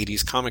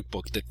 1980s comic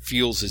book that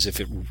feels as if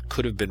it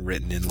could have been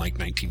written in like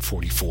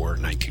 1944 or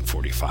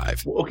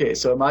 1945. Okay,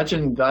 so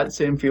imagine that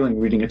same feeling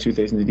reading a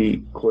 2000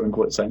 AD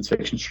quote-unquote science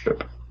fiction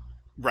strip.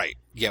 Right.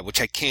 Yeah,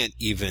 which I can't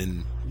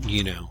even,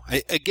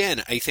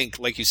 I think,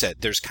 like you said,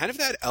 there's kind of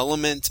that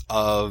element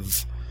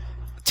of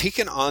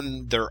taken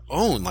on their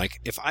own. Like,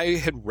 if I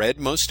had read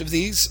most of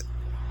these,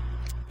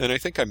 and I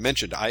think I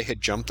mentioned I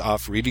had jumped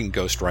off reading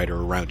Ghost Rider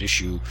around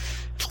issue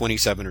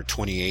 27 or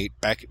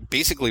 28, back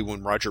basically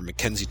when Roger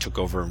McKenzie took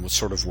over and was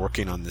sort of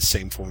working on the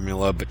same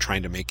formula, but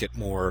trying to make it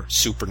more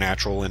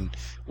supernatural and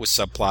with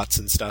subplots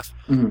and stuff.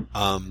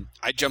 Mm-hmm.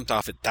 I jumped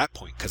off at that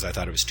point because I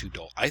thought it was too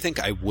dull. I think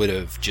I would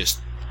have just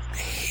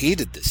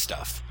hated this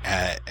stuff.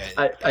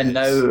 And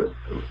now,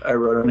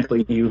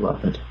 ironically, you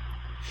love it.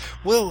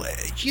 Well,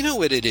 you know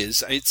what it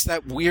is. It's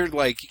that weird,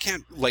 like, you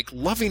can't, like,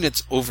 loving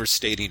it's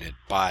overstating it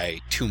by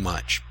too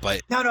much,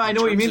 but... No, I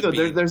know what you mean, though.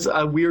 There's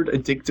a weird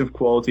addictive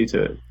quality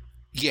to it.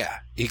 Yeah,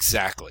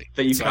 exactly.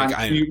 That you can't...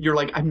 Like, you're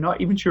like, I'm not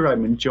even sure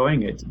I'm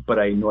enjoying it, but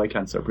I know I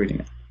can't stop reading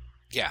it.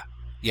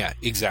 Yeah,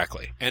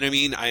 exactly. And I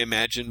mean, I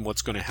imagine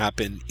what's going to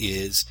happen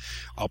is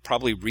I'll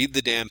probably read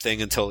the damn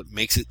thing until it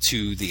makes it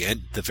to the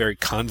end, the very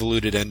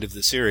convoluted end of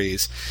the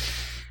series,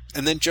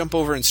 and then jump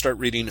over and start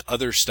reading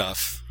other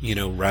stuff,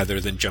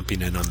 rather than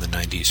jumping in on the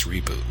 90s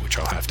reboot, which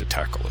I'll have to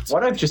tackle.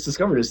 What I've just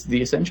discovered is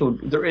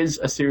there is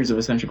a series of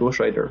Essential Ghost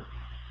Rider.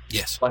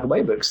 Yes. Black and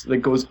white books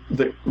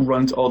that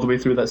runs all the way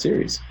through that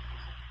series.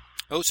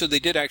 Oh, so they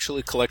did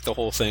actually collect the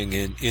whole thing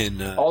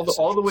in all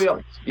the way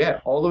up,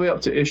 all the way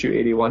up to issue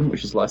 81,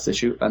 which is last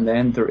issue, and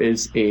then there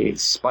is a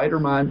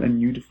Spider-Man and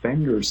New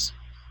Defenders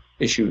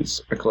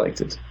issues are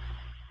collected,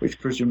 which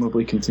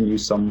presumably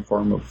continues some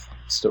form of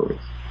story.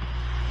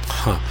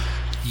 Huh.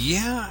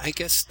 Yeah, I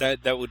guess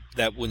that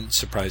wouldn't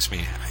surprise me,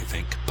 I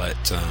think,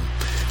 but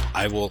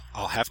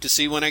I'll have to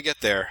see when I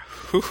get there.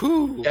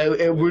 Hoo-hoo.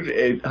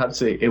 I'd have to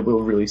say it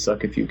will really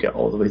suck if you get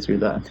all the way through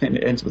that and then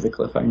it ends with a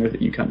cliffhanger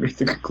that you can't read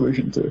the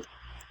conclusion to.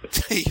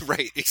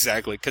 Right,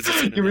 exactly. Because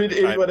you read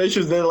 81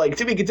 issues, they're like,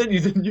 to be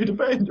continued in New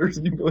Defenders,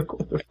 and you go like,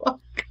 what the fuck?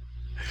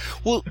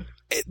 Well,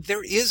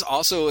 there is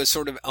also a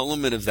sort of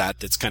element of that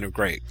that's kind of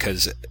great,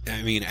 because,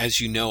 I mean, as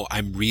you know,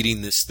 I'm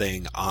reading this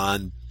thing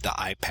on the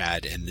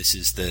iPad, and this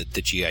is the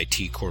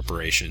GIT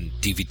Corporation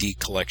DVD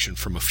collection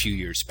from a few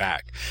years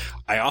back.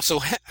 I also,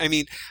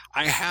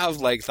 I have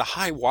like the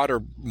high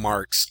water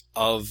marks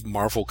of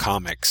Marvel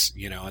Comics.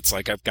 It's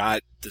like I've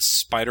got the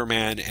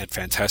Spider-Man and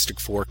Fantastic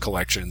Four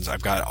collections.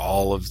 I've got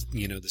all of,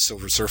 the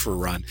Silver Surfer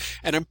run,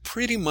 and I'm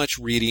pretty much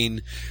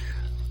reading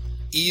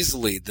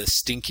easily the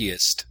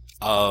stinkiest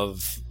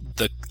of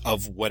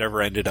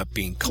whatever ended up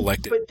being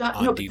collected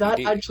on DVD.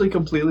 That actually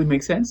completely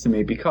makes sense to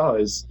me,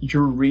 because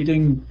you're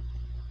reading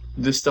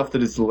the stuff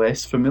that is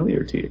less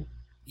familiar to you.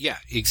 Yeah,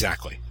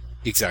 exactly.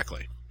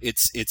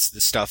 It's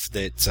the stuff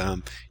that,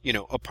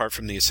 apart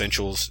from the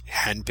essentials,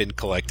 hadn't been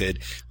collected.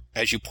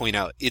 As you point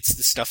out, it's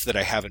the stuff that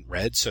I haven't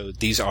read, so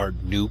these are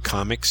new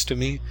comics to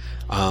me.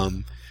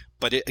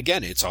 But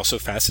it's also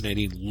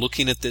fascinating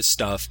looking at this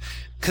stuff,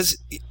 because,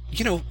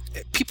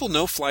 people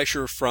know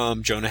Fleischer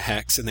from Jonah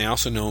Hex, and they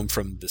also know him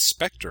from The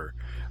Spectre,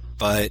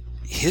 but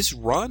his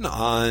run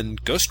on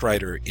Ghost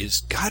Rider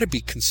is got to be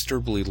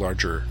considerably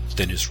larger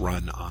than his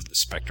run on The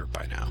Spectre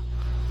by now.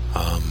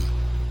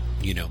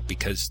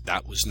 Because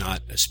that was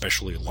not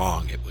especially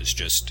long. It was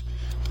just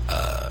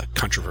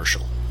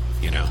controversial,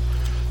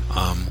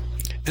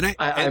 And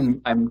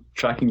I'm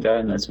tracking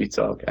down as we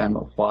talk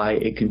why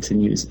it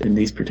continues in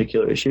these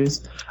particular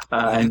issues,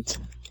 and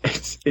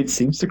it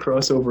seems to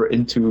cross over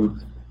into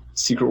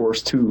Secret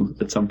Wars 2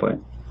 at some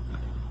point.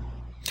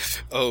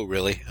 Oh,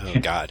 really? Oh,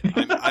 God.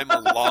 I'm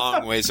a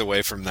long ways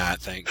away from that,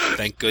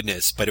 thank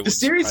goodness. But the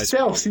series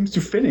itself seems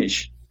to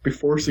finish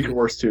before Secret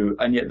Wars 2,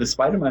 and yet the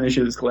Spider-Man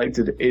issue that's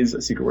collected is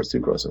a Secret Wars 2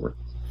 crossover.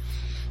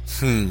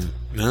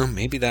 Well,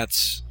 maybe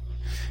that's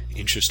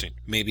interesting.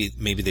 Maybe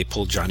they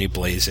pull Johnny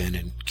Blaze in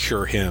and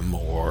cure him,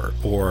 or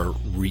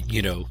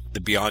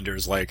the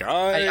Beyonders like,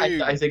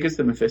 I think it's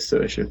the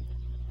Mephisto issue.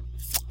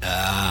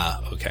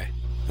 Ah, okay.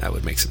 That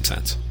would make some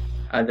sense.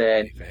 And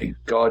then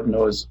God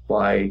knows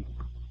why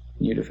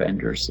New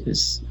Defenders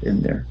is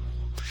in there.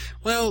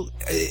 Well,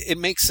 it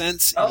makes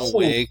sense in a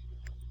way.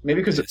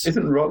 Maybe because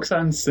isn't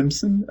Roxanne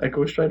Simpson a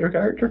Ghost Rider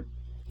character?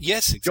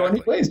 Yes,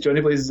 exactly.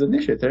 Johnny Blaze is in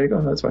this shit. There you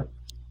go. That's why.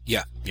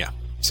 Yeah.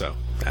 So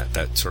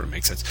that sort of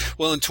makes sense.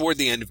 Well, and toward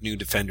the end of New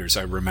Defenders,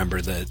 I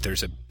remember that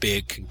there's a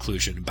big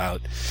conclusion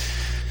about,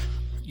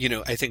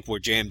 I think where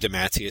J.M.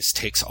 DeMatteis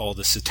takes all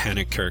the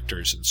satanic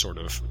characters and sort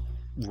of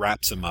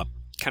wraps them up,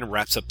 kind of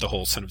wraps up the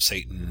whole Son of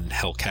Satan,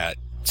 Hellcat,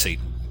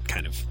 Satan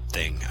kind of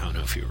thing. I don't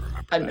know if you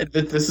remember. And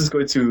this is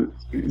going to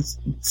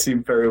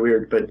seem very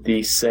weird, but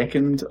the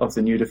second of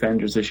the New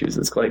Defenders issues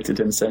that's collected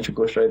in Essential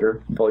Ghost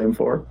Rider Volume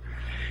 4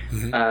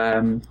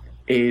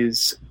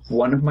 is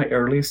one of my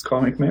earliest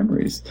comic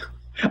memories.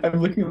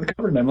 I'm looking at the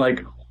cover and I'm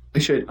like,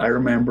 holy shit, I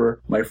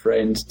remember my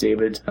friend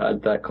David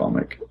had that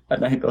comic,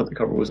 and I thought the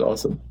cover was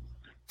awesome.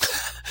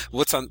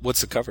 What's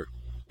the cover?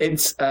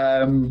 It's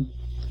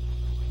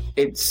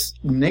It's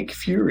Nick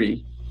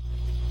Fury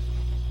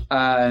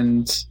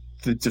and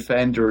the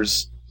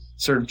Defenders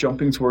sort of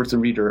jumping towards the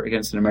reader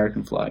against an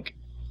American flag.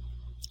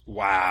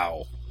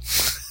 Wow.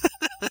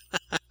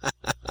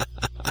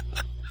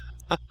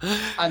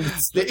 And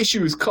the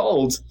issue is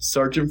called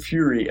Sergeant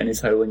Fury and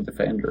his Howling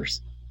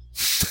Defenders.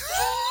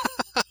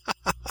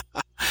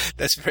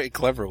 That's very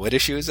clever. What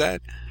issue is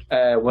that?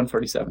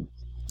 147.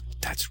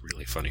 That's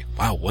really funny.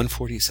 Wow,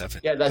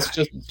 147. Yeah, that's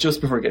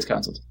just before it gets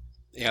cancelled.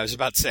 Yeah, I was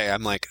about to say,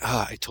 I'm like,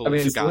 I totally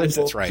forgot.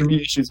 That's right.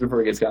 3 issues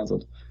before it gets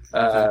cancelled.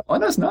 Oh,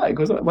 no, it's not.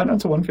 It went on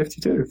to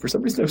 152. For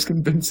some reason, I was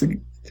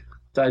convincing.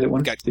 Died at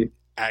 150. Got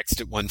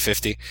axed at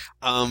 150.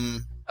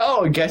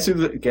 Oh, guess who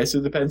the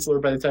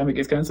penciler by the time it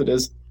gets cancelled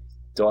is?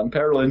 Don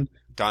Perlin.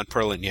 Don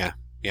Perlin, yeah.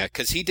 Yeah,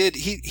 because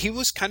he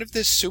was kind of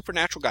this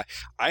supernatural guy.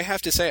 I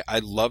have to say, I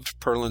loved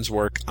Perlin's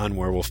work on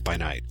Werewolf by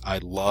Night. I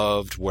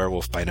loved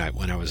Werewolf by Night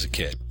when I was a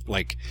kid.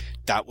 Like,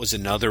 that was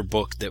another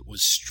book that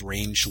was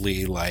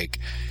strangely like,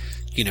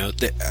 you know,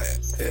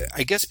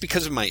 I guess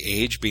because of my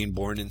age, being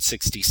born in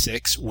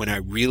 66, when I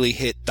really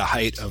hit the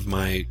height of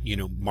my, you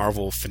know,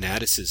 Marvel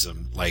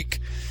fanaticism, like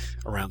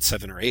around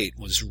 7 or 8,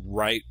 was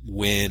right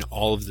when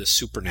all of the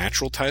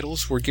supernatural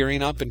titles were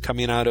gearing up and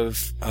coming out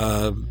of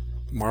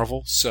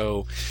Marvel.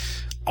 So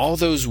all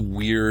those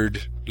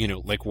weird, you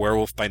know, like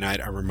Werewolf by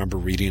Night, I remember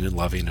reading and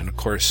loving. And of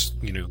course,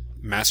 you know,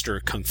 Master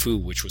of Kung Fu,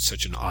 which was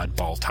such an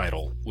oddball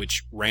title,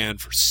 which ran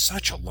for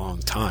such a long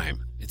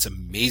time. It's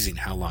amazing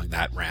how long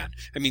that ran.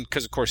 I mean,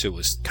 because of course it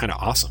was kind of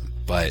awesome,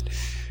 but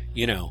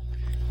you know,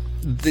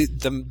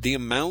 the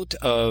amount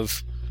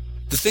of,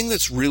 the thing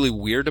that's really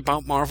weird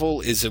about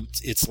Marvel is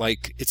it's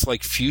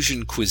like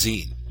fusion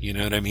cuisine. You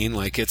know what I mean?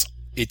 Like it's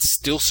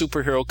still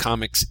superhero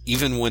comics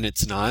even when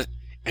it's not,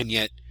 and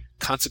yet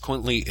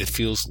consequently it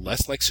feels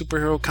less like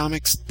superhero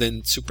comics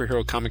than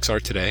superhero comics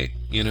are today.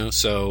 You know,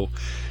 so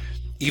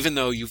even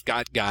though you've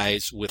got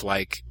guys with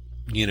like,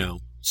 you know,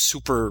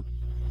 super,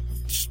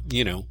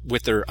 you know,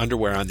 with their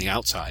underwear on the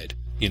outside,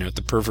 you know,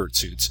 the pervert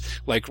suits,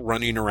 like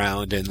running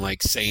around and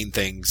like saying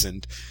things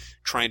and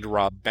trying to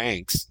rob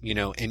banks, you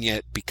know, and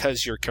yet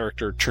because your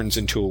character turns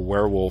into a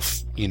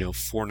werewolf, you know,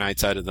 4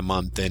 nights out of the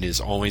month and is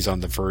always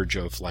on the verge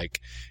of like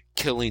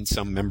killing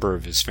some member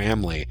of his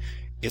family,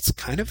 it's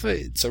kind of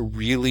it's a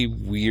really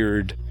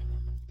weird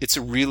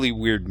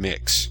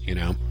mix, you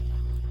know.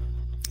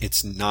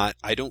 It's not,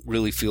 I don't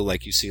really feel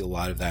like you see a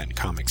lot of that in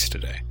comics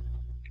today.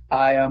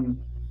 I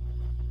am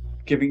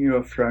giving you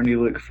a frowny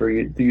look for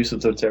the use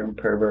of the term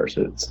pervert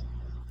suits.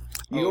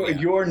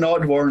 You're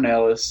not Warren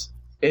Ellis.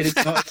 It is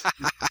not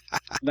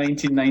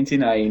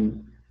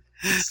 1999.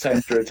 It's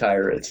time to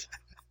retire it.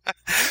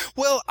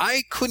 Well,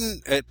 I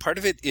couldn't. Part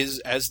of it is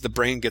as the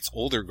brain gets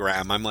older,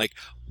 Graham. I'm like,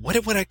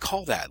 what would I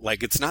call that?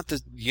 Like, it's not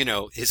the, you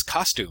know, his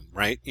costume,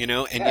 right? You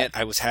know, and yet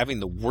I was having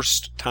the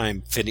worst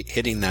time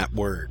hitting that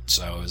word.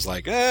 So I was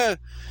like, I'm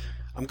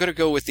going to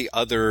go with the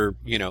other,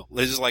 you know,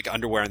 this is like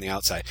underwear on the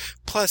outside.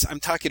 Plus, I'm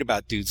talking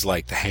about dudes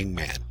like the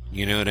Hangman.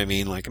 You know what I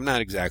mean? Like, I'm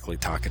not exactly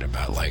talking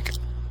about like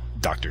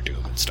Dr.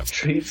 Doom and stuff.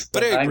 Treats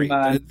but the I agree.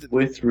 Hangman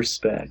with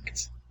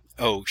respect.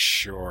 Oh,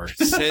 sure.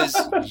 Says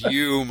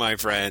you, my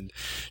friend.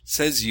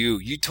 Says you.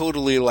 You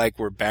totally like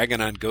were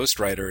bagging on Ghost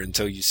Rider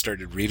until you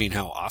started reading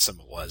how awesome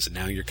it was, and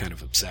now you're kind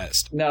of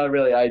obsessed. No,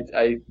 really,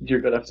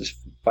 you're going to have to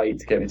fight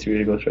to get me through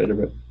to Ghost Rider,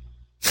 but...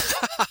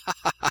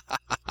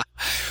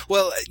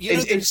 Well, you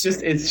know, it's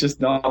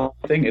just not a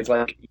thing. It's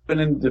like, even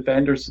in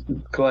Defenders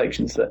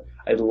collections that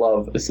I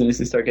love, as soon as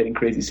they start getting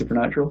crazy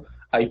supernatural,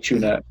 I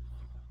tune out.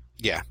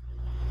 Yeah.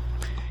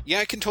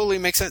 Yeah, it can totally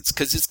make sense,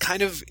 because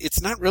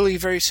it's not really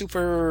very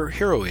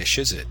superhero-ish,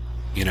 is it?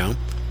 You know?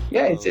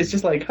 Yeah, it's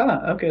just like,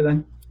 okay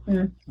then.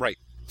 Yeah. Right.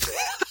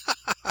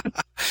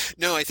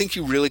 No, I think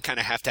you really kind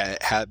of have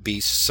to be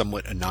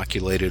somewhat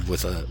inoculated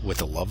with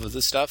a love of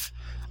the stuff.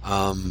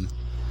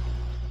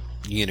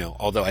 You know,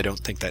 although I don't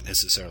think that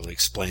necessarily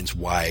explains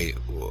why.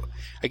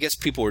 I guess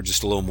people were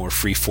just a little more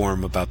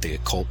freeform about the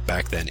occult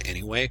back then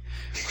anyway,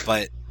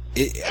 but...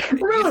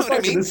 Remember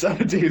back in the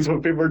 70s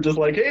when people were just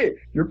like, hey,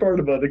 you're part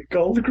of an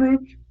occult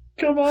group?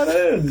 Come on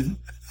in.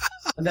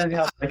 And then you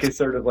have like a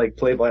sort of like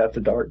Playboy After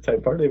Dark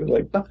type party with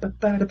like,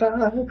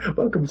 ba-ba-ba-da-ba,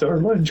 welcome to our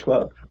lunch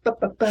club.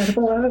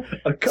 Ba-ba-ba-da-ba,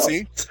 occult.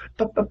 See?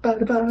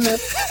 Ba-ba-ba-da-ba.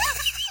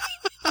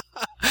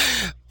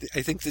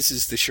 I think this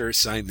is the sure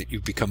sign that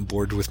you've become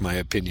bored with my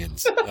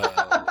opinions.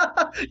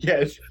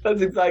 Yes,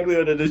 that's exactly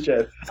what it is,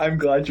 Jeff. I'm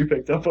glad you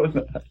picked up on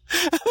that.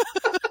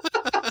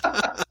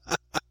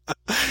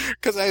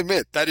 Because I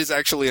admit that is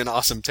actually an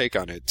awesome take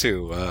on it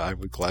too. I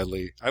would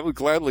gladly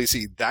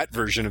see that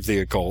version of the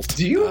occult.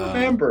 Do you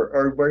remember,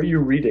 or were you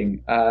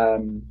reading?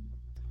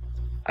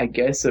 I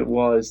guess it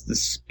was the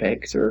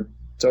Spectre,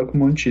 Doug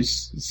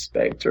Munch's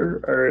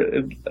Spectre, or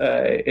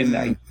in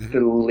the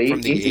late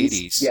from the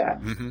 80s. Yeah,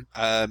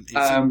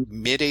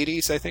 mid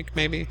 80s, I think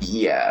maybe.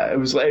 Yeah, it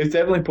was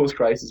definitely post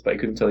Crisis, but I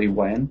couldn't tell you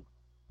when.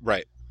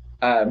 Right.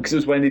 Because it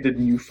was when they did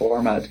new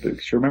format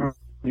books. You remember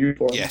new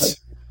format? Yes.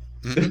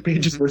 The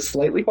pages were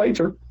slightly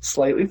whiter,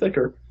 slightly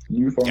thicker,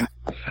 new format.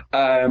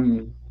 Yeah.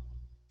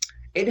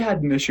 It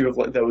had an issue of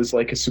like that was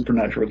like a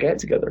supernatural get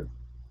together.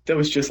 That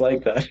was just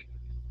like that.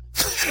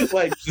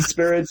 Like the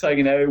spirits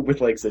hanging out with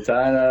like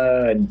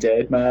Zatanna and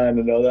Deadman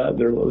and all that.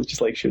 They're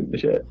just like shooting the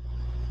shit.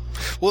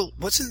 Well,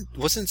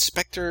 wasn't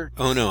Spectre?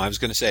 Oh no, I was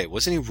going to say,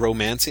 wasn't he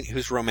romancing? He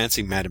was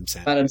romancing Madame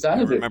Xanadu. Madame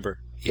Xanadu. I remember?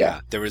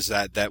 Yeah, there was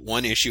that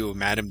one issue of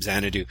Madame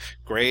Xanadu.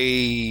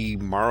 Gray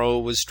Morrow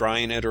was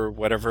drawing it or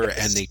whatever,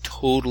 yes. And they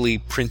totally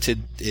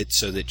printed it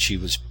so that she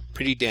was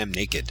pretty damn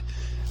naked.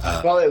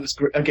 Well, it was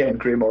again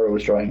Gray Morrow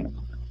was drawing it.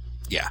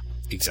 Yeah.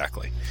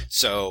 Exactly.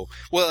 So,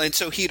 and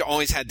so he'd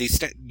always had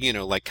these,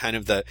 like kind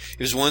of it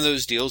was one of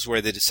those deals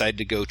where they decided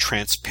to go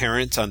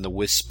transparent on the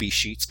wispy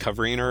sheets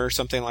covering her or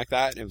something like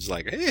that. And it was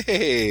like,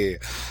 hey,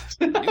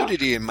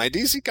 nudity in my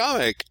DC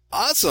comic.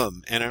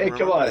 Awesome. And hey,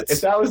 come on. If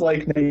that was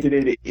like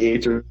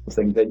 1988 or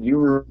something, then you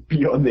were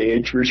beyond the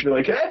age where you'd be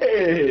like,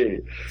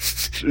 hey,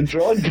 the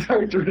drawn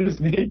character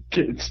is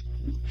naked.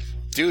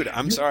 Dude,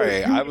 I'm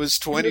sorry. I was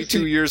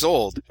 22 years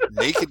old.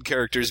 Naked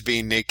characters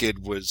being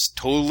naked was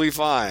totally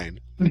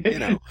fine.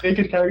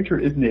 Naked character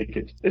is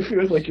naked. It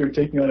feels like you're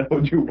taking on a whole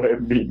new way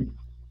of being.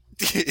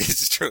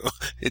 It's true.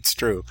 It's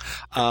true.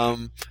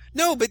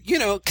 No, but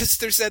because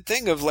there's that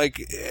thing of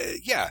like,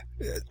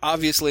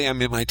 obviously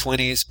I'm in my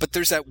 20s, but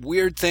there's that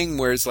weird thing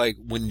where it's like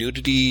when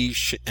nudity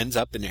ends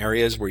up in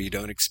areas where you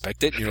don't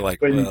expect it, and you're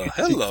like,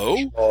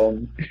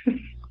 hello.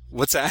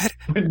 What's that?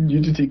 When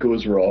nudity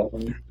goes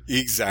wrong.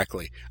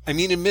 Exactly. I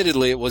mean,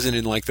 admittedly, it wasn't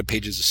in like the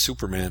pages of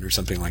Superman or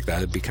something like that.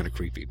 It'd be kind of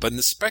creepy. But in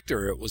the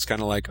Spectre, it was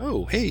kind of like,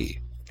 oh,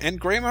 hey. And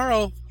Gray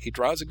Morrow, he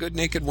draws a good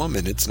naked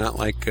woman. It's not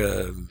like...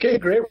 Okay,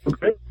 Gray.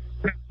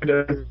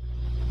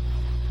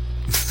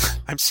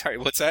 I'm sorry,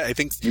 what's that? I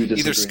think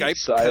either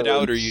Skype cut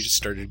out or you just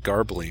started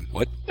garbling.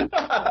 What?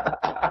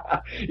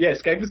 Yeah,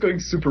 Skype is going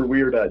super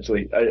weird,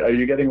 actually. Are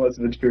you getting lots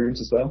of interference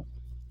as well?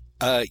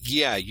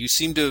 Yeah, you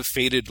seem to have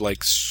faded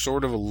like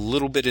sort of a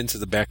little bit into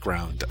the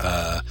background.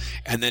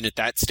 And then at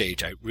that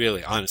stage,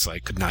 honestly, I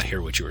could not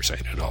hear what you were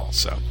saying at all.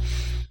 So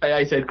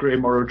I said Gray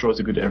Morrow draws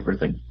a good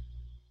everything.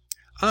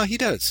 He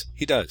does.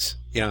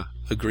 Yeah,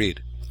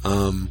 agreed.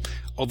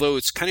 Although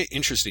it's kind of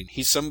interesting.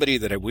 He's somebody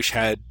that I wish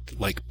had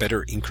like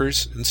better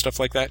inkers and stuff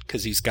like that,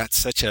 because he's got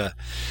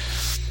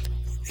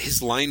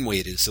his line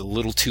weight is a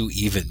little too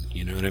even,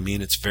 you know what I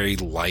mean? It's very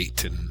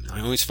light, and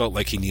I always felt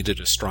like he needed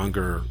a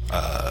stronger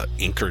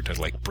inker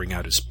to like bring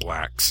out his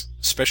blacks,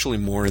 especially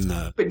more in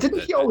the... But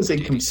didn't he always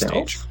ink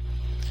himself? Stage.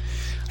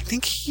 I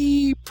think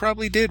he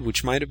probably did,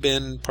 which might have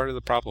been part of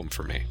the problem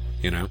for me,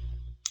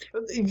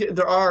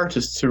 There are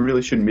artists who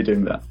really shouldn't be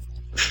doing that.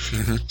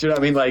 Mm-hmm. Do you know what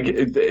I mean? Like,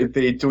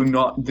 they do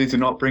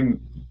not bring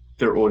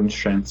their own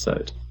strengths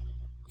out.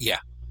 Yeah,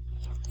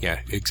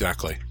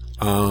 exactly.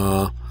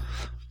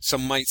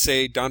 Some might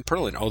say Don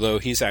Perlin, although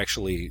he's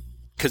actually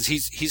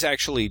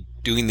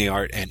doing the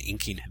art and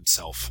inking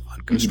himself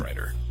on Ghost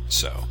Rider.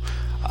 So,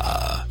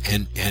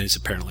 and is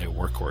apparently a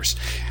workhorse,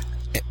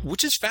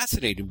 which is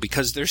fascinating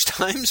because there's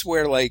times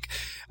where, like,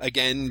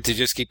 again, to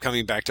just keep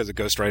coming back to the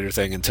Ghost Rider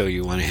thing until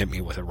you want to hit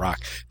me with a rock.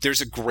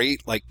 There's a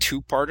great like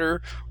two-parter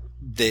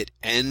that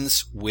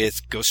ends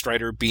with Ghost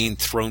Rider being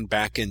thrown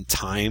back in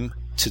time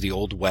to the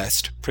Old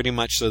West, pretty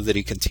much so that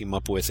he can team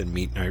up with and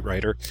meet Knight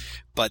Rider,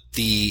 but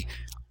the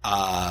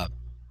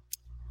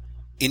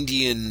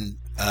Indian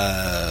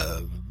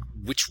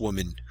witch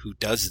woman who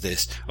does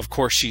this, of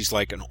course, she's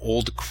like an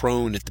old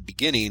crone at the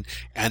beginning,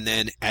 and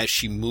then as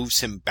she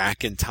moves him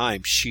back in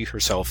time, she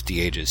herself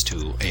de-ages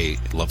to a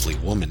lovely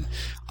woman.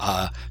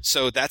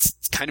 So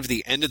that's kind of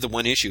the end of the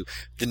one issue.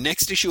 The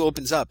next issue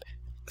opens up.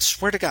 I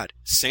swear to God,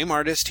 same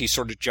artist. He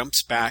sort of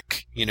jumps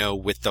back,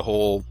 with the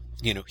whole,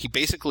 he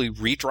basically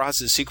redraws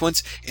the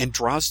sequence and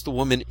draws the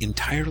woman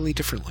entirely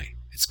differently.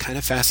 It's kind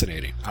of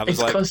fascinating.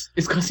 It's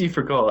because he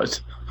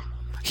forgot.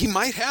 He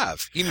might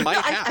have.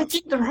 I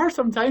think there are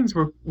some times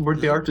where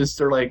the artists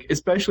are like,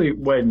 especially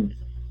when,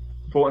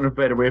 for want of a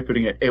better way of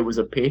putting it, it was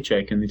a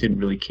paycheck and they didn't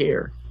really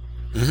care.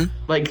 Mm-hmm.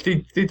 Like,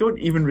 they don't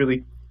even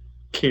really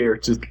care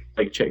to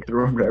like check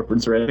their own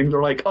reference or anything.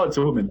 They're like, oh, it's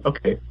a woman.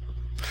 Okay.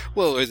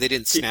 Well, or they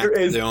didn't snap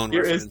their own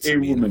reference.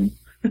 Here is a woman.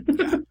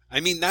 Yeah. I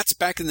mean, that's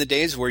back in the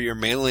days where you're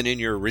mailing in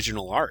your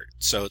original art,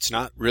 so it's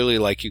not really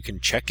like you can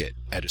check it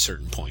at a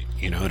certain point.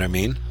 You know what I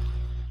mean?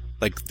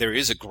 Like, there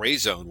is a gray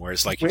zone where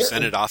it's like you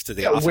send it off to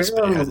the office,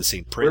 but it hasn't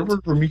seen print. Where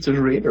were Romita's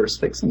Raiders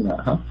fixing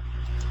that, huh?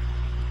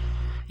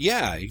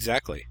 Yeah,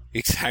 exactly.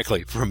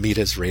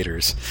 Romita's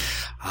Raiders.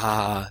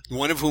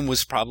 One of whom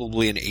was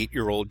probably an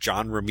 8-year-old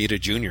John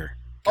Romita Jr.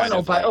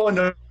 No.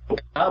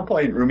 At that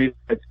point,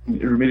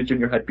 Romita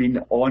Jr. had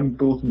been on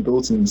Bulletin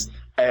Bulletins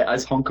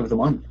as Hunk of the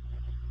Month.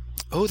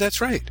 Oh,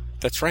 that's right.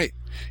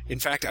 In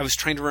fact, I was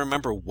trying to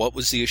remember what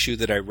was the issue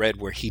that I read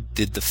where he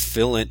did the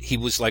fill-in. He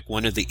was like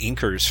one of the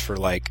inkers for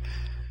like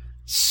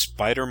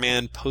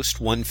Spider-Man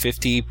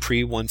post-150,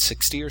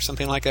 pre-160 or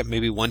something like that.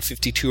 Maybe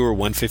 152 or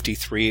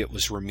 153. It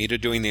was Romita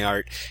doing the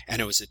art,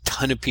 and it was a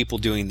ton of people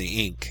doing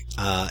the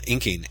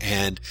inking.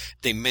 And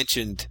they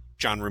mentioned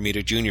John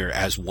Romita Jr.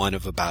 as one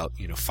of about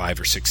 5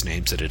 or 6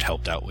 names that had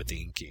helped out with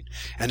the inking.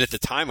 And at the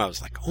time, I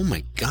was like, oh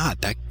my God,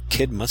 that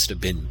kid must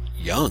have been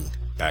young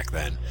back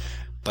then.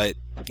 But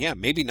yeah,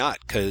 maybe not,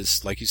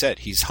 because like you said,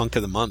 he's hunk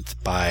of the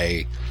month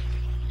by,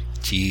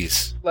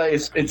 geez. Like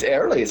it's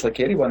early. It's like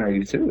 81 or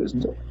 82,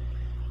 isn't it?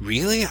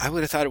 Really? I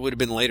would have thought it would have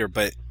been later,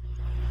 but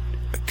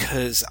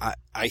because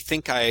I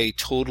think I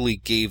totally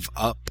gave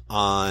up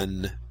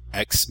on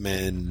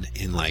X-Men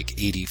in like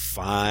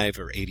 85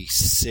 or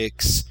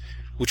 86,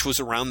 which was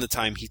around the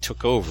time he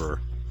took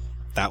over.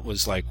 That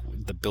was like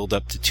the build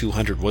up to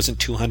 200. Wasn't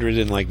 200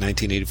 in like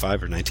 1985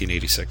 or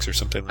 1986 or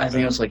something like that? I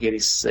think it was like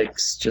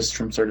 86, just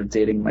from sort of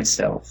dating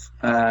myself.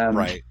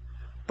 Right.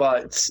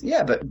 But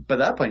yeah, but by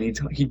that point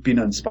he'd been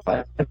on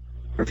Spider.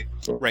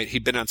 Right,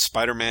 he'd been on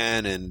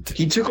Spider-Man and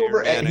he took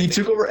over. He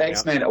took over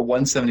X-Men at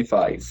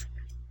 175.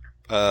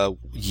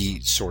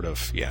 Sort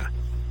of, yeah.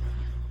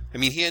 I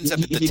mean, he ends up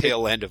at the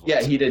tail end of.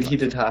 Yeah, he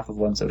did half of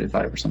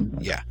 175 or something.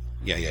 Like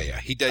yeah.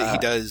 He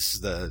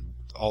does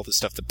all the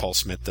stuff that Paul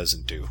Smith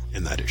doesn't do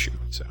in that issue.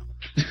 So,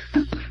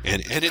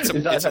 and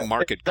it's a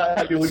market. Is that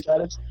how you look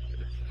at it?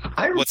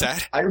 What's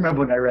that? I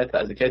remember when I read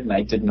that as a kid, and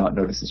I did not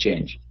notice a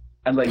change.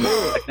 And like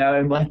now,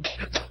 I'm like,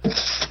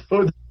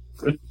 oh.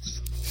 But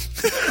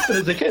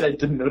as a kid, I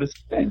didn't notice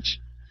a change.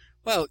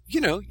 Well,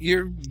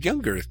 you're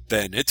younger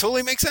then. It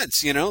totally makes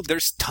sense.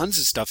 There's tons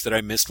of stuff that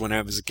I missed when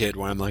I was a kid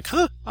where I'm like,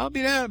 I'll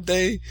be damned.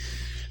 They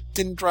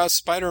didn't draw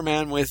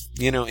Spider-Man with,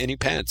 any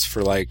pants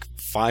for like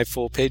 5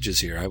 full pages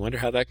here. I wonder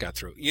how that got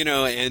through,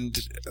 and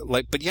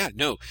like, but yeah,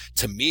 no,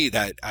 to me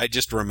that I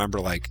just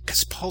remember like,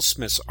 cause Paul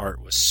Smith's art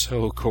was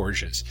so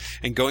gorgeous,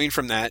 and going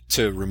from that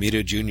to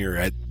Romita Jr.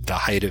 at the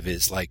height of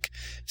his like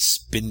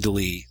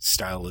spindly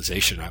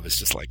stylization, I was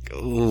just like,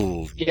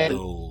 oh, yeah.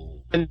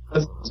 No.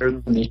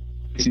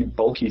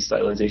 Bulky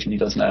stylization he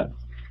does now.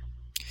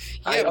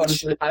 Yeah,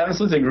 I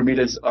honestly think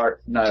Romita's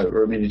art now,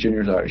 Romita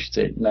Jr.'s art, I should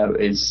say, now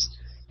is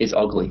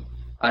ugly.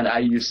 And I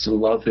used to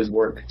love his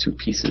work to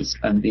pieces,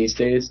 and these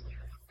days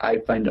I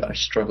find a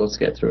struggle to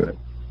get through it.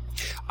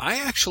 I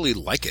actually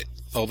like it,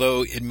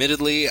 although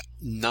admittedly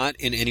not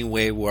in any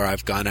way where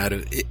I've gone out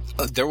of it.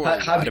 There were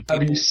a lot of people.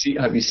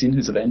 Have you seen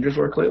his Avengers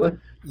work lately?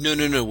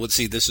 No. Well,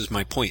 see, this is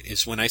my point,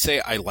 is when I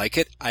say I like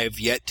it, I have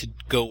yet to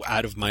go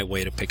out of my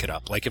way to pick it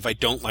up. Like, if I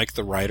don't like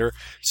the writer,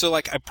 so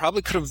like I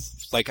probably could have,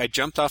 like, I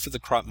jumped off of the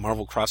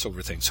Marvel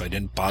crossover thing, so I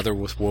didn't bother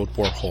with World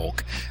War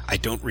Hulk. I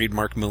don't read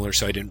Mark Millar,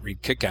 so I didn't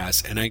read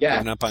Kick-Ass, and I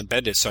given up on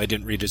Bendis, so I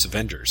didn't read his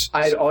Avengers.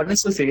 I'd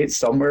honestly say it's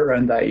somewhere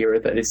around that era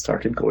that it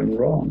started going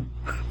wrong.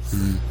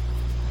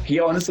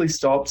 He honestly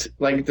stopped,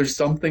 like, there's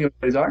something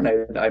about his art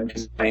now that I'm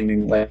just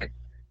finding, like,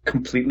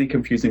 completely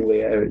confusing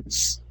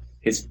layouts.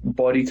 His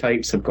body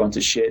types have gone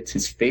to shit.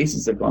 His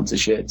faces have gone to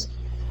shit.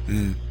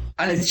 And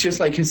it's just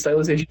like his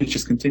stylization has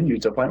just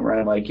continued to a point where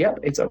I'm like, yep,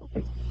 it's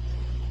okay.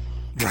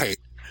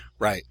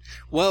 Right.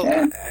 Well,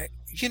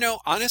 yeah.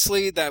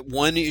 Honestly, that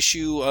one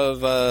issue of,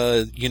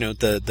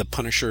 the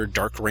Punisher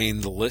Dark Reign,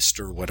 the List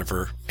or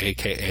whatever,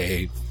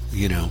 a.k.a.,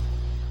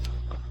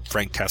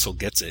 Frank Castle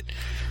Gets It.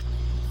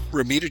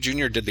 Romita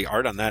Jr. did the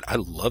art on that. I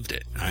loved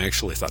it. I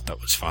actually thought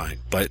that was fine.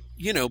 But,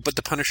 but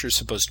the Punisher's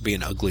supposed to be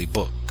an ugly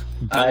book.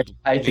 I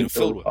think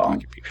filled with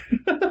wrong.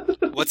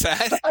 What's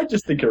that? I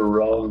just think you're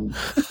wrong.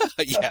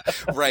 Yeah,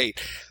 right.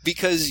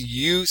 Because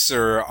you,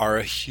 sir, are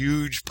a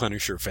huge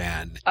Punisher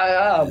fan. I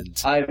am.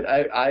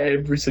 I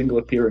every single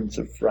appearance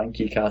of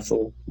Frankie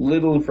Castle.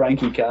 Little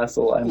Frankie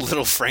Castle.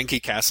 Little Frankie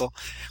Castle.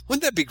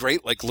 Wouldn't that be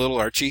great? Like Little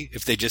Archie,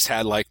 if they just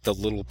had like the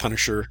little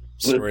Punisher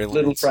storyline.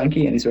 Little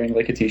Frankie, and he's wearing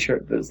like a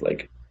t-shirt that's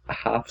like a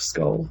half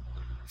skull.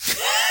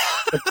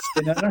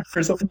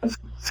 Or something.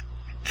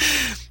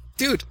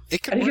 Dude,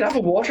 it could and he can have a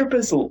water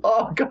pistol.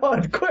 Oh,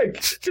 God, quick.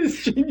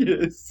 It's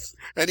genius.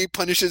 And he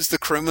punishes the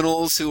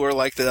criminals who are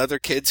like the other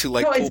kids who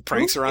like pull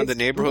pranks around the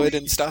neighborhood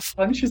and stuff.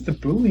 Punishes the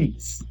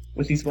bullies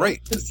with his water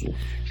pistol.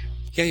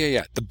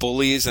 Yeah. The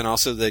bullies and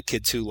also the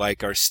kids who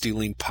like are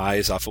stealing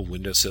pies off of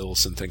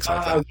windowsills and things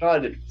like that. Oh,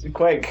 God,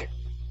 quick.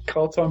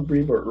 Call Tom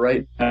Brevoort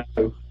right now.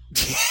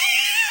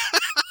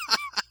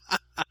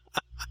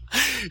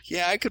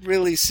 Yeah, I could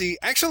really see.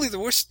 Actually,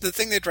 the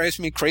thing that drives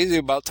me crazy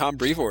about Tom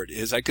Brevoort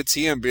is I could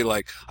see him be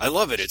like, I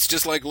love it. It's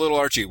just like Little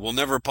Archie. We'll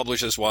never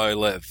publish this while I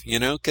live,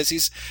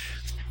 because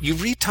you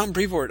read Tom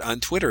Brevoort on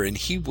Twitter and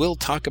he will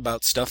talk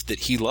about stuff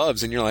that he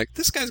loves and you're like,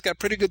 this guy's got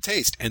pretty good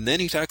taste. And then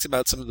he talks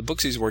about some of the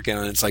books he's working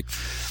on and it's like,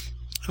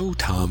 oh,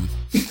 Tom.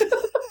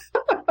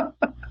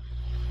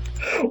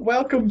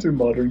 Welcome to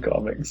modern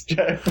comics,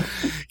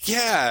 Jeff.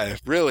 Yeah,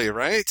 really,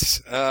 right?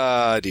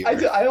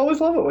 Dear. I always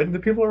love it when the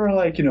people are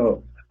like,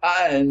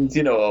 and,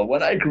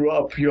 when I grew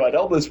up, you had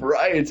all this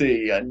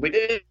variety, and we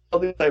did all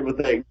this type of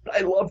thing. I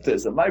loved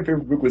this, and my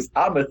favorite book was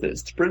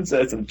Amethyst,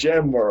 Princess of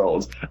Gem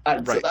World,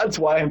 and so that's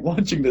why I'm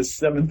launching the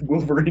 7th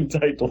Wolverine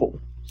title.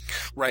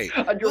 Right.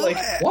 And you're like,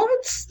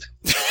 what?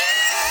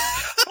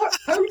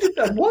 How did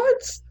that?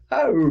 What?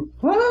 How?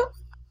 Huh?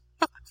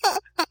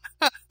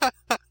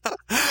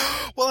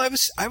 Well,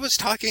 I was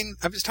talking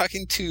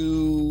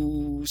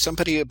to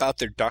somebody about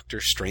their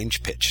Doctor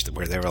Strange pitch,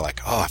 where they were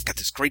like, "Oh, I've got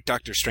this great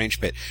Doctor Strange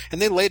pitch,"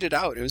 and they laid it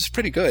out. It was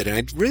pretty good, and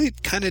I really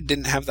kind of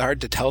didn't have the heart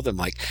to tell them,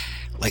 like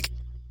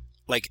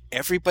like,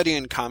 everybody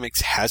in comics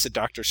has a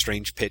Doctor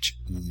Strange pitch.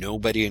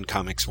 Nobody in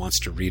comics wants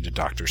to read a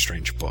Doctor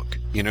Strange book.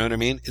 You know what I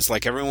mean? It's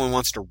like everyone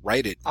wants to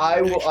write it.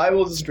 I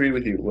will disagree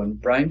with you. When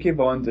Brian K.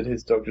 Vaughan did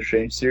his Doctor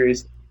Strange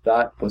series,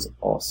 that was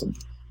awesome.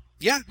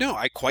 Yeah, no,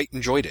 I quite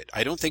enjoyed it.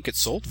 I don't think it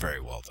sold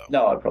very well, though.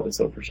 No, I probably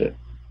sold for shit.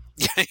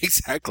 Yeah,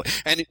 exactly.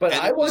 But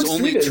I wanted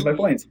to read it, is my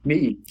point.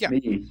 Me.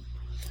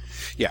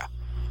 Yeah.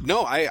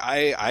 No,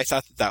 I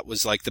thought that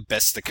was like the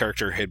best the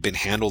character had been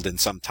handled in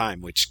some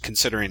time, which,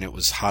 considering it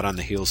was hot on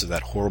the heels of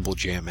that horrible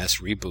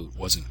JMS reboot,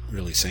 wasn't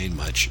really saying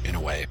much in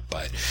a way.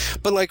 But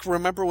like,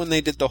 remember when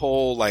they did the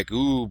whole, like,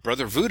 ooh,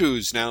 Brother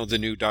Voodoo's now the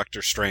new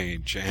Doctor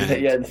Strange?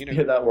 And, yeah,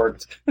 that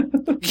worked.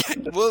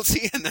 Yeah, well,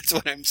 see, and that's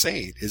what I'm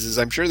saying, is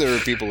I'm sure there are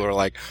people who are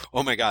like,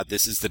 oh my god,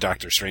 this is the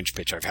Doctor Strange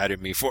pitch I've had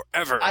in me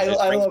forever. I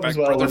love as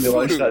well when they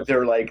launched that,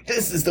 they're like,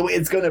 this is the way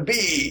it's going to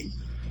be.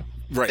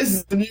 Right. This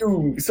is the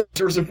new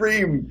Sorcerer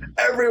Supreme.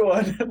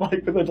 Everyone,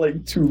 like, within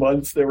like 2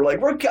 months, they were like,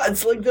 we're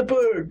cancelling the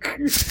book.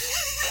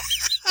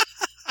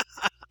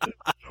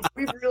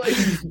 We've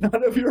realized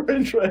none of you are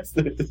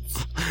interested.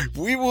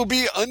 We will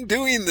be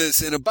undoing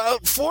this in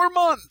about 4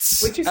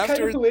 months. Which is kind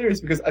of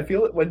hilarious, because I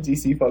feel that when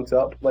DC fucks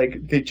up,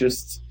 like, they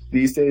just,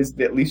 these days,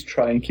 they at least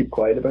try and keep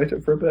quiet about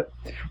it for a bit.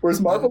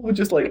 Whereas Marvel would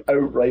just, like,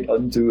 outright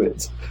undo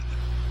it.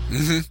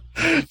 Mm-hmm.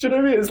 Do you know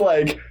what I mean? It's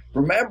like,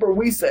 remember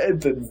we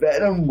said that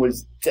Venom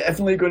was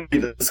definitely going to be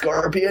the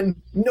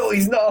Scorpion? No,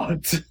 he's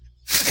not.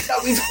 Now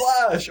he's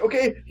Flash,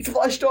 okay? He's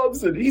Flash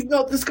Thompson. He's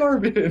not the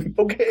Scorpion,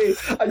 okay?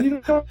 And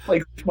you know,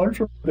 like,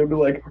 they'll be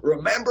like,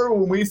 remember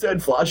when we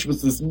said Flash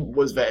was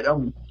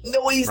Venom?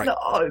 No, he's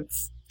not.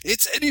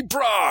 It's Eddie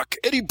Brock.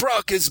 Eddie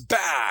Brock is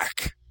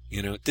back.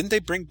 You know, didn't they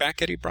bring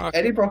back Eddie Brock?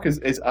 Eddie Brock is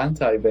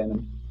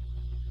anti-Venom.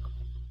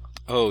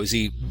 Oh, is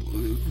he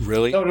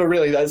really? No,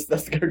 really. That's the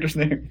character's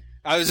name.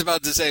 I was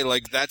about to say,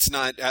 like, that's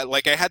not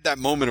like, I had that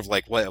moment of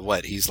like,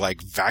 what? He's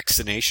like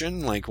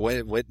vaccination? Like,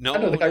 what?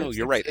 No,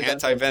 you're right.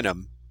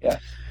 Anti-Venom. Yeah.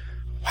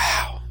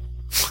 Wow.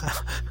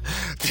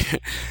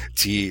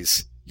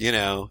 Jeez. You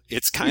know,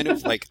 it's kind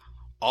of like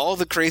all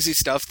the crazy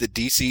stuff that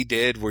DC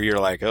did where you're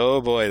like,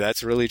 oh boy,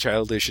 that's really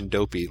childish and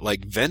dopey.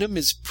 Like, Venom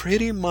is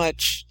pretty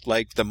much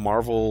like the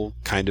Marvel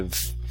kind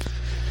of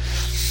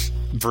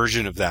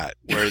version of that,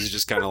 where it's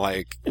just kind of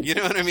like, you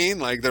know what I mean?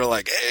 Like, they're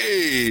like,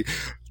 hey,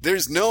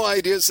 there's no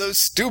idea so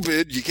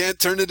stupid you can't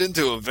turn it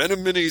into a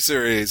Venom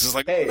miniseries. It's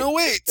like, hey, no,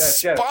 wait,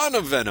 Spawn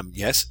of Venom.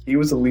 Yes? He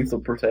was a lethal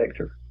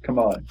protector. Come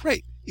on.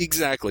 Right.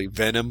 Exactly.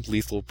 Venom,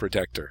 lethal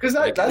protector. Because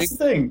that's the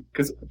thing.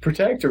 Because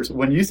protectors,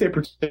 when you say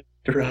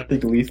protector, I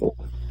think lethal.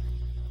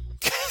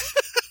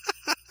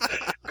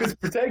 Because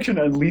protection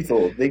and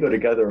lethal, they go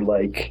together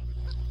like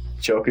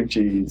chalk and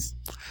cheese.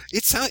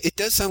 It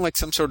does sound like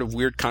some sort of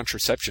weird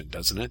contraception,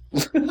 doesn't it?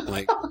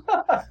 Like,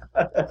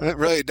 it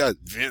really does.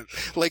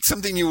 Like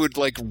something you would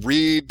like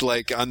read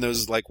like on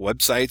those like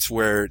websites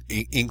where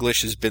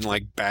English has been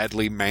like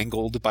badly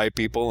mangled by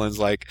people, and it's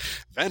like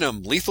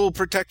Venom, lethal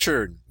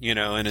protector, you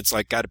know, and it's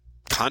like got a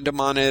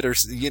condom on it, or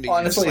you know.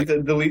 Honestly, like,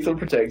 the lethal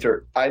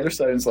protector either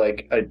sounds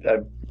like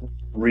a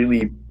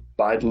really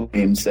badly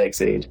named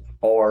sex aid,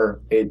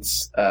 or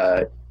it's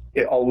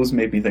it always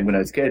made me think when I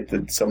was a kid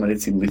that someone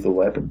had seen Lethal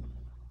Weapon.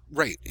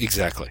 Right,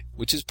 exactly.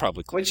 Which is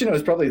probably cool. Which, you know,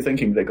 is probably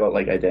thinking they got,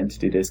 like,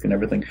 Identity Disc and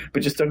everything.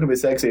 But just talking about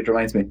sex aid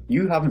reminds me,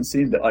 you haven't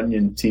seen the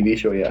Onion TV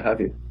show yet, have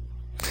you?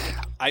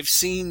 I've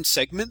seen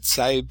segments.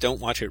 I don't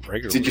watch it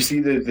regularly. Did you see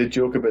the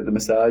joke about the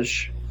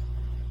massage?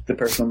 The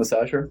personal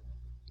massager?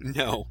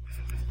 No.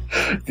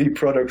 The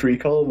product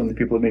recall, when the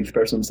people who make the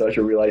personal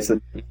massager realise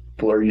that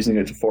people are using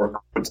it for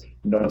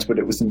not what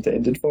it was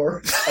intended for.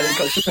 And it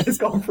comes to press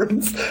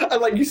conference. And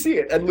like, you see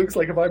it, and it looks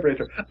like a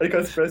vibrator. And it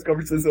comes to press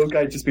conference, and this old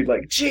guy just be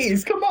like,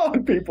 "Jeez, come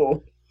on,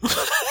 people.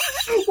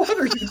 What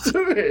are you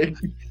doing?"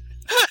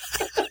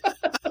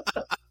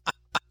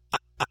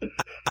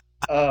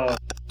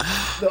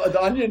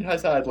 The Onion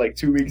has had like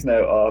 2 weeks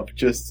now of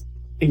just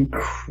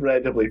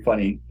incredibly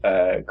funny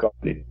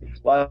comedy.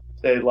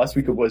 Last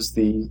week it was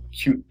the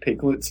cute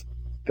piglet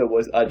that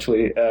was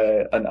actually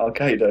an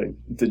Al-Qaeda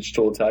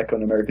digital attack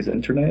on America's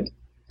internet.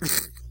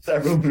 So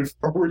everyone would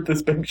forward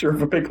this picture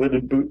of a piglet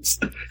in boots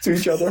to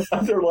each other,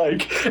 and they're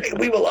like, "Hey,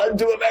 we will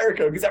undo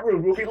America because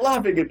everyone will be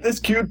laughing at this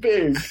cute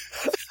pig."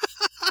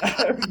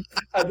 And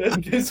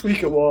then this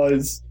week it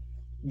was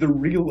the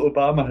real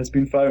Obama has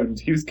been found.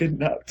 He was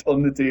kidnapped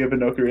on the day of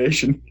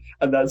inauguration,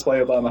 and that's why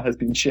Obama has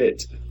been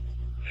shit.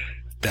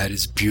 That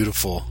is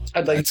beautiful.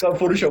 And like some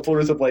Photoshop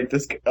photos of like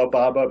this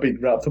Obama being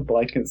wrapped in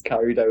blankets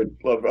carried out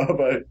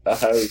about a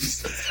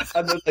house.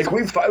 And then like,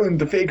 we found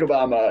the fake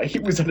Obama. He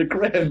was at a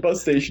Grand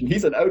bus station.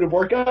 He's an out of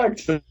work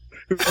actor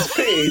who was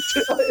paid.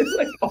 It's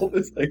like all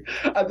this thing.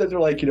 And then they're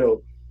like, you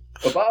know,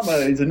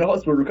 Obama is in the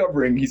hospital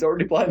recovering. He's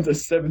already planned a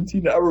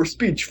 17-hour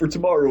speech for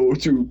tomorrow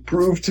to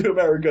prove to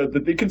America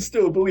that they can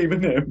still believe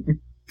in him.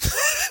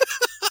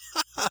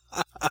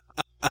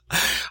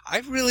 I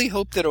really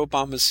hope that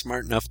Obama's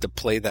smart enough to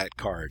play that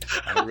card.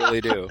 I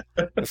really do.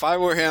 If I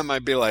were him,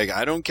 I'd be like,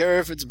 I don't care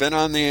if it's been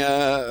on the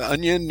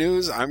Onion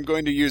News. I'm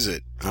going to use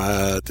it.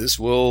 This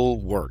will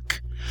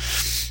work.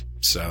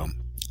 So,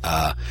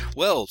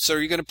 Well, so are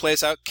you going to play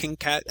us out King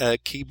Cat,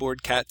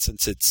 Keyboard Cat,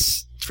 since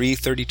it's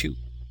 3:32?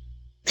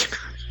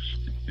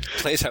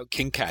 Play us out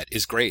King Cat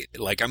is great.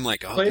 Like, I'm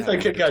like, oh, Play us out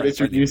King Cat is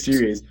your new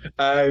series.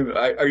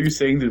 Are you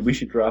saying that we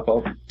should wrap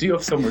up? Do you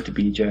have somewhere to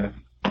be, Jeff?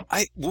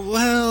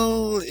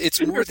 Well,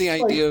 it's more the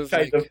idea of,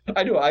 like,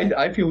 I know.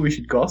 I feel we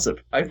should gossip.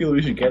 I feel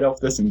we should get off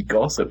this and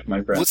gossip,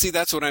 my friend. Well, see,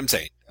 that's what I'm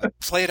saying.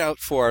 Play it out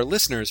for our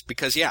listeners,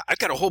 because, yeah, I've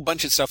got a whole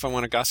bunch of stuff I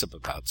want to gossip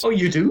about. So. Oh,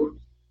 you do?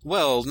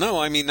 Well, no,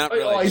 I mean, not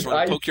really. I just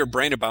want to poke your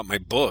brain about my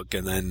book,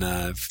 and then...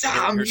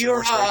 damn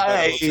your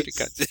eyes!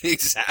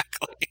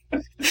 Exactly.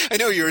 I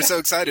know, you were so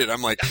excited.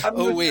 I'm like,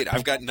 wait,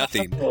 I've got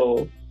nothing.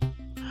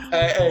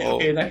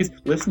 Okay, nice.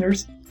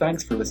 Listeners,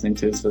 thanks for listening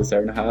to us for this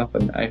hour and a half,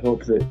 and I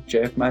hope that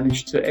Jeff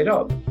managed to edit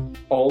out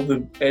all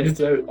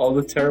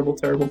the terrible,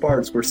 terrible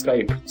parts where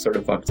Skype sort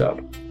of fucked up.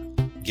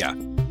 Yeah,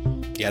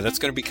 that's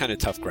going to be kind of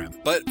tough, Graham.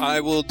 But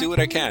I will do what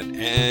I can,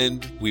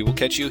 and we will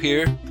catch you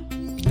here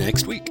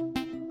next week.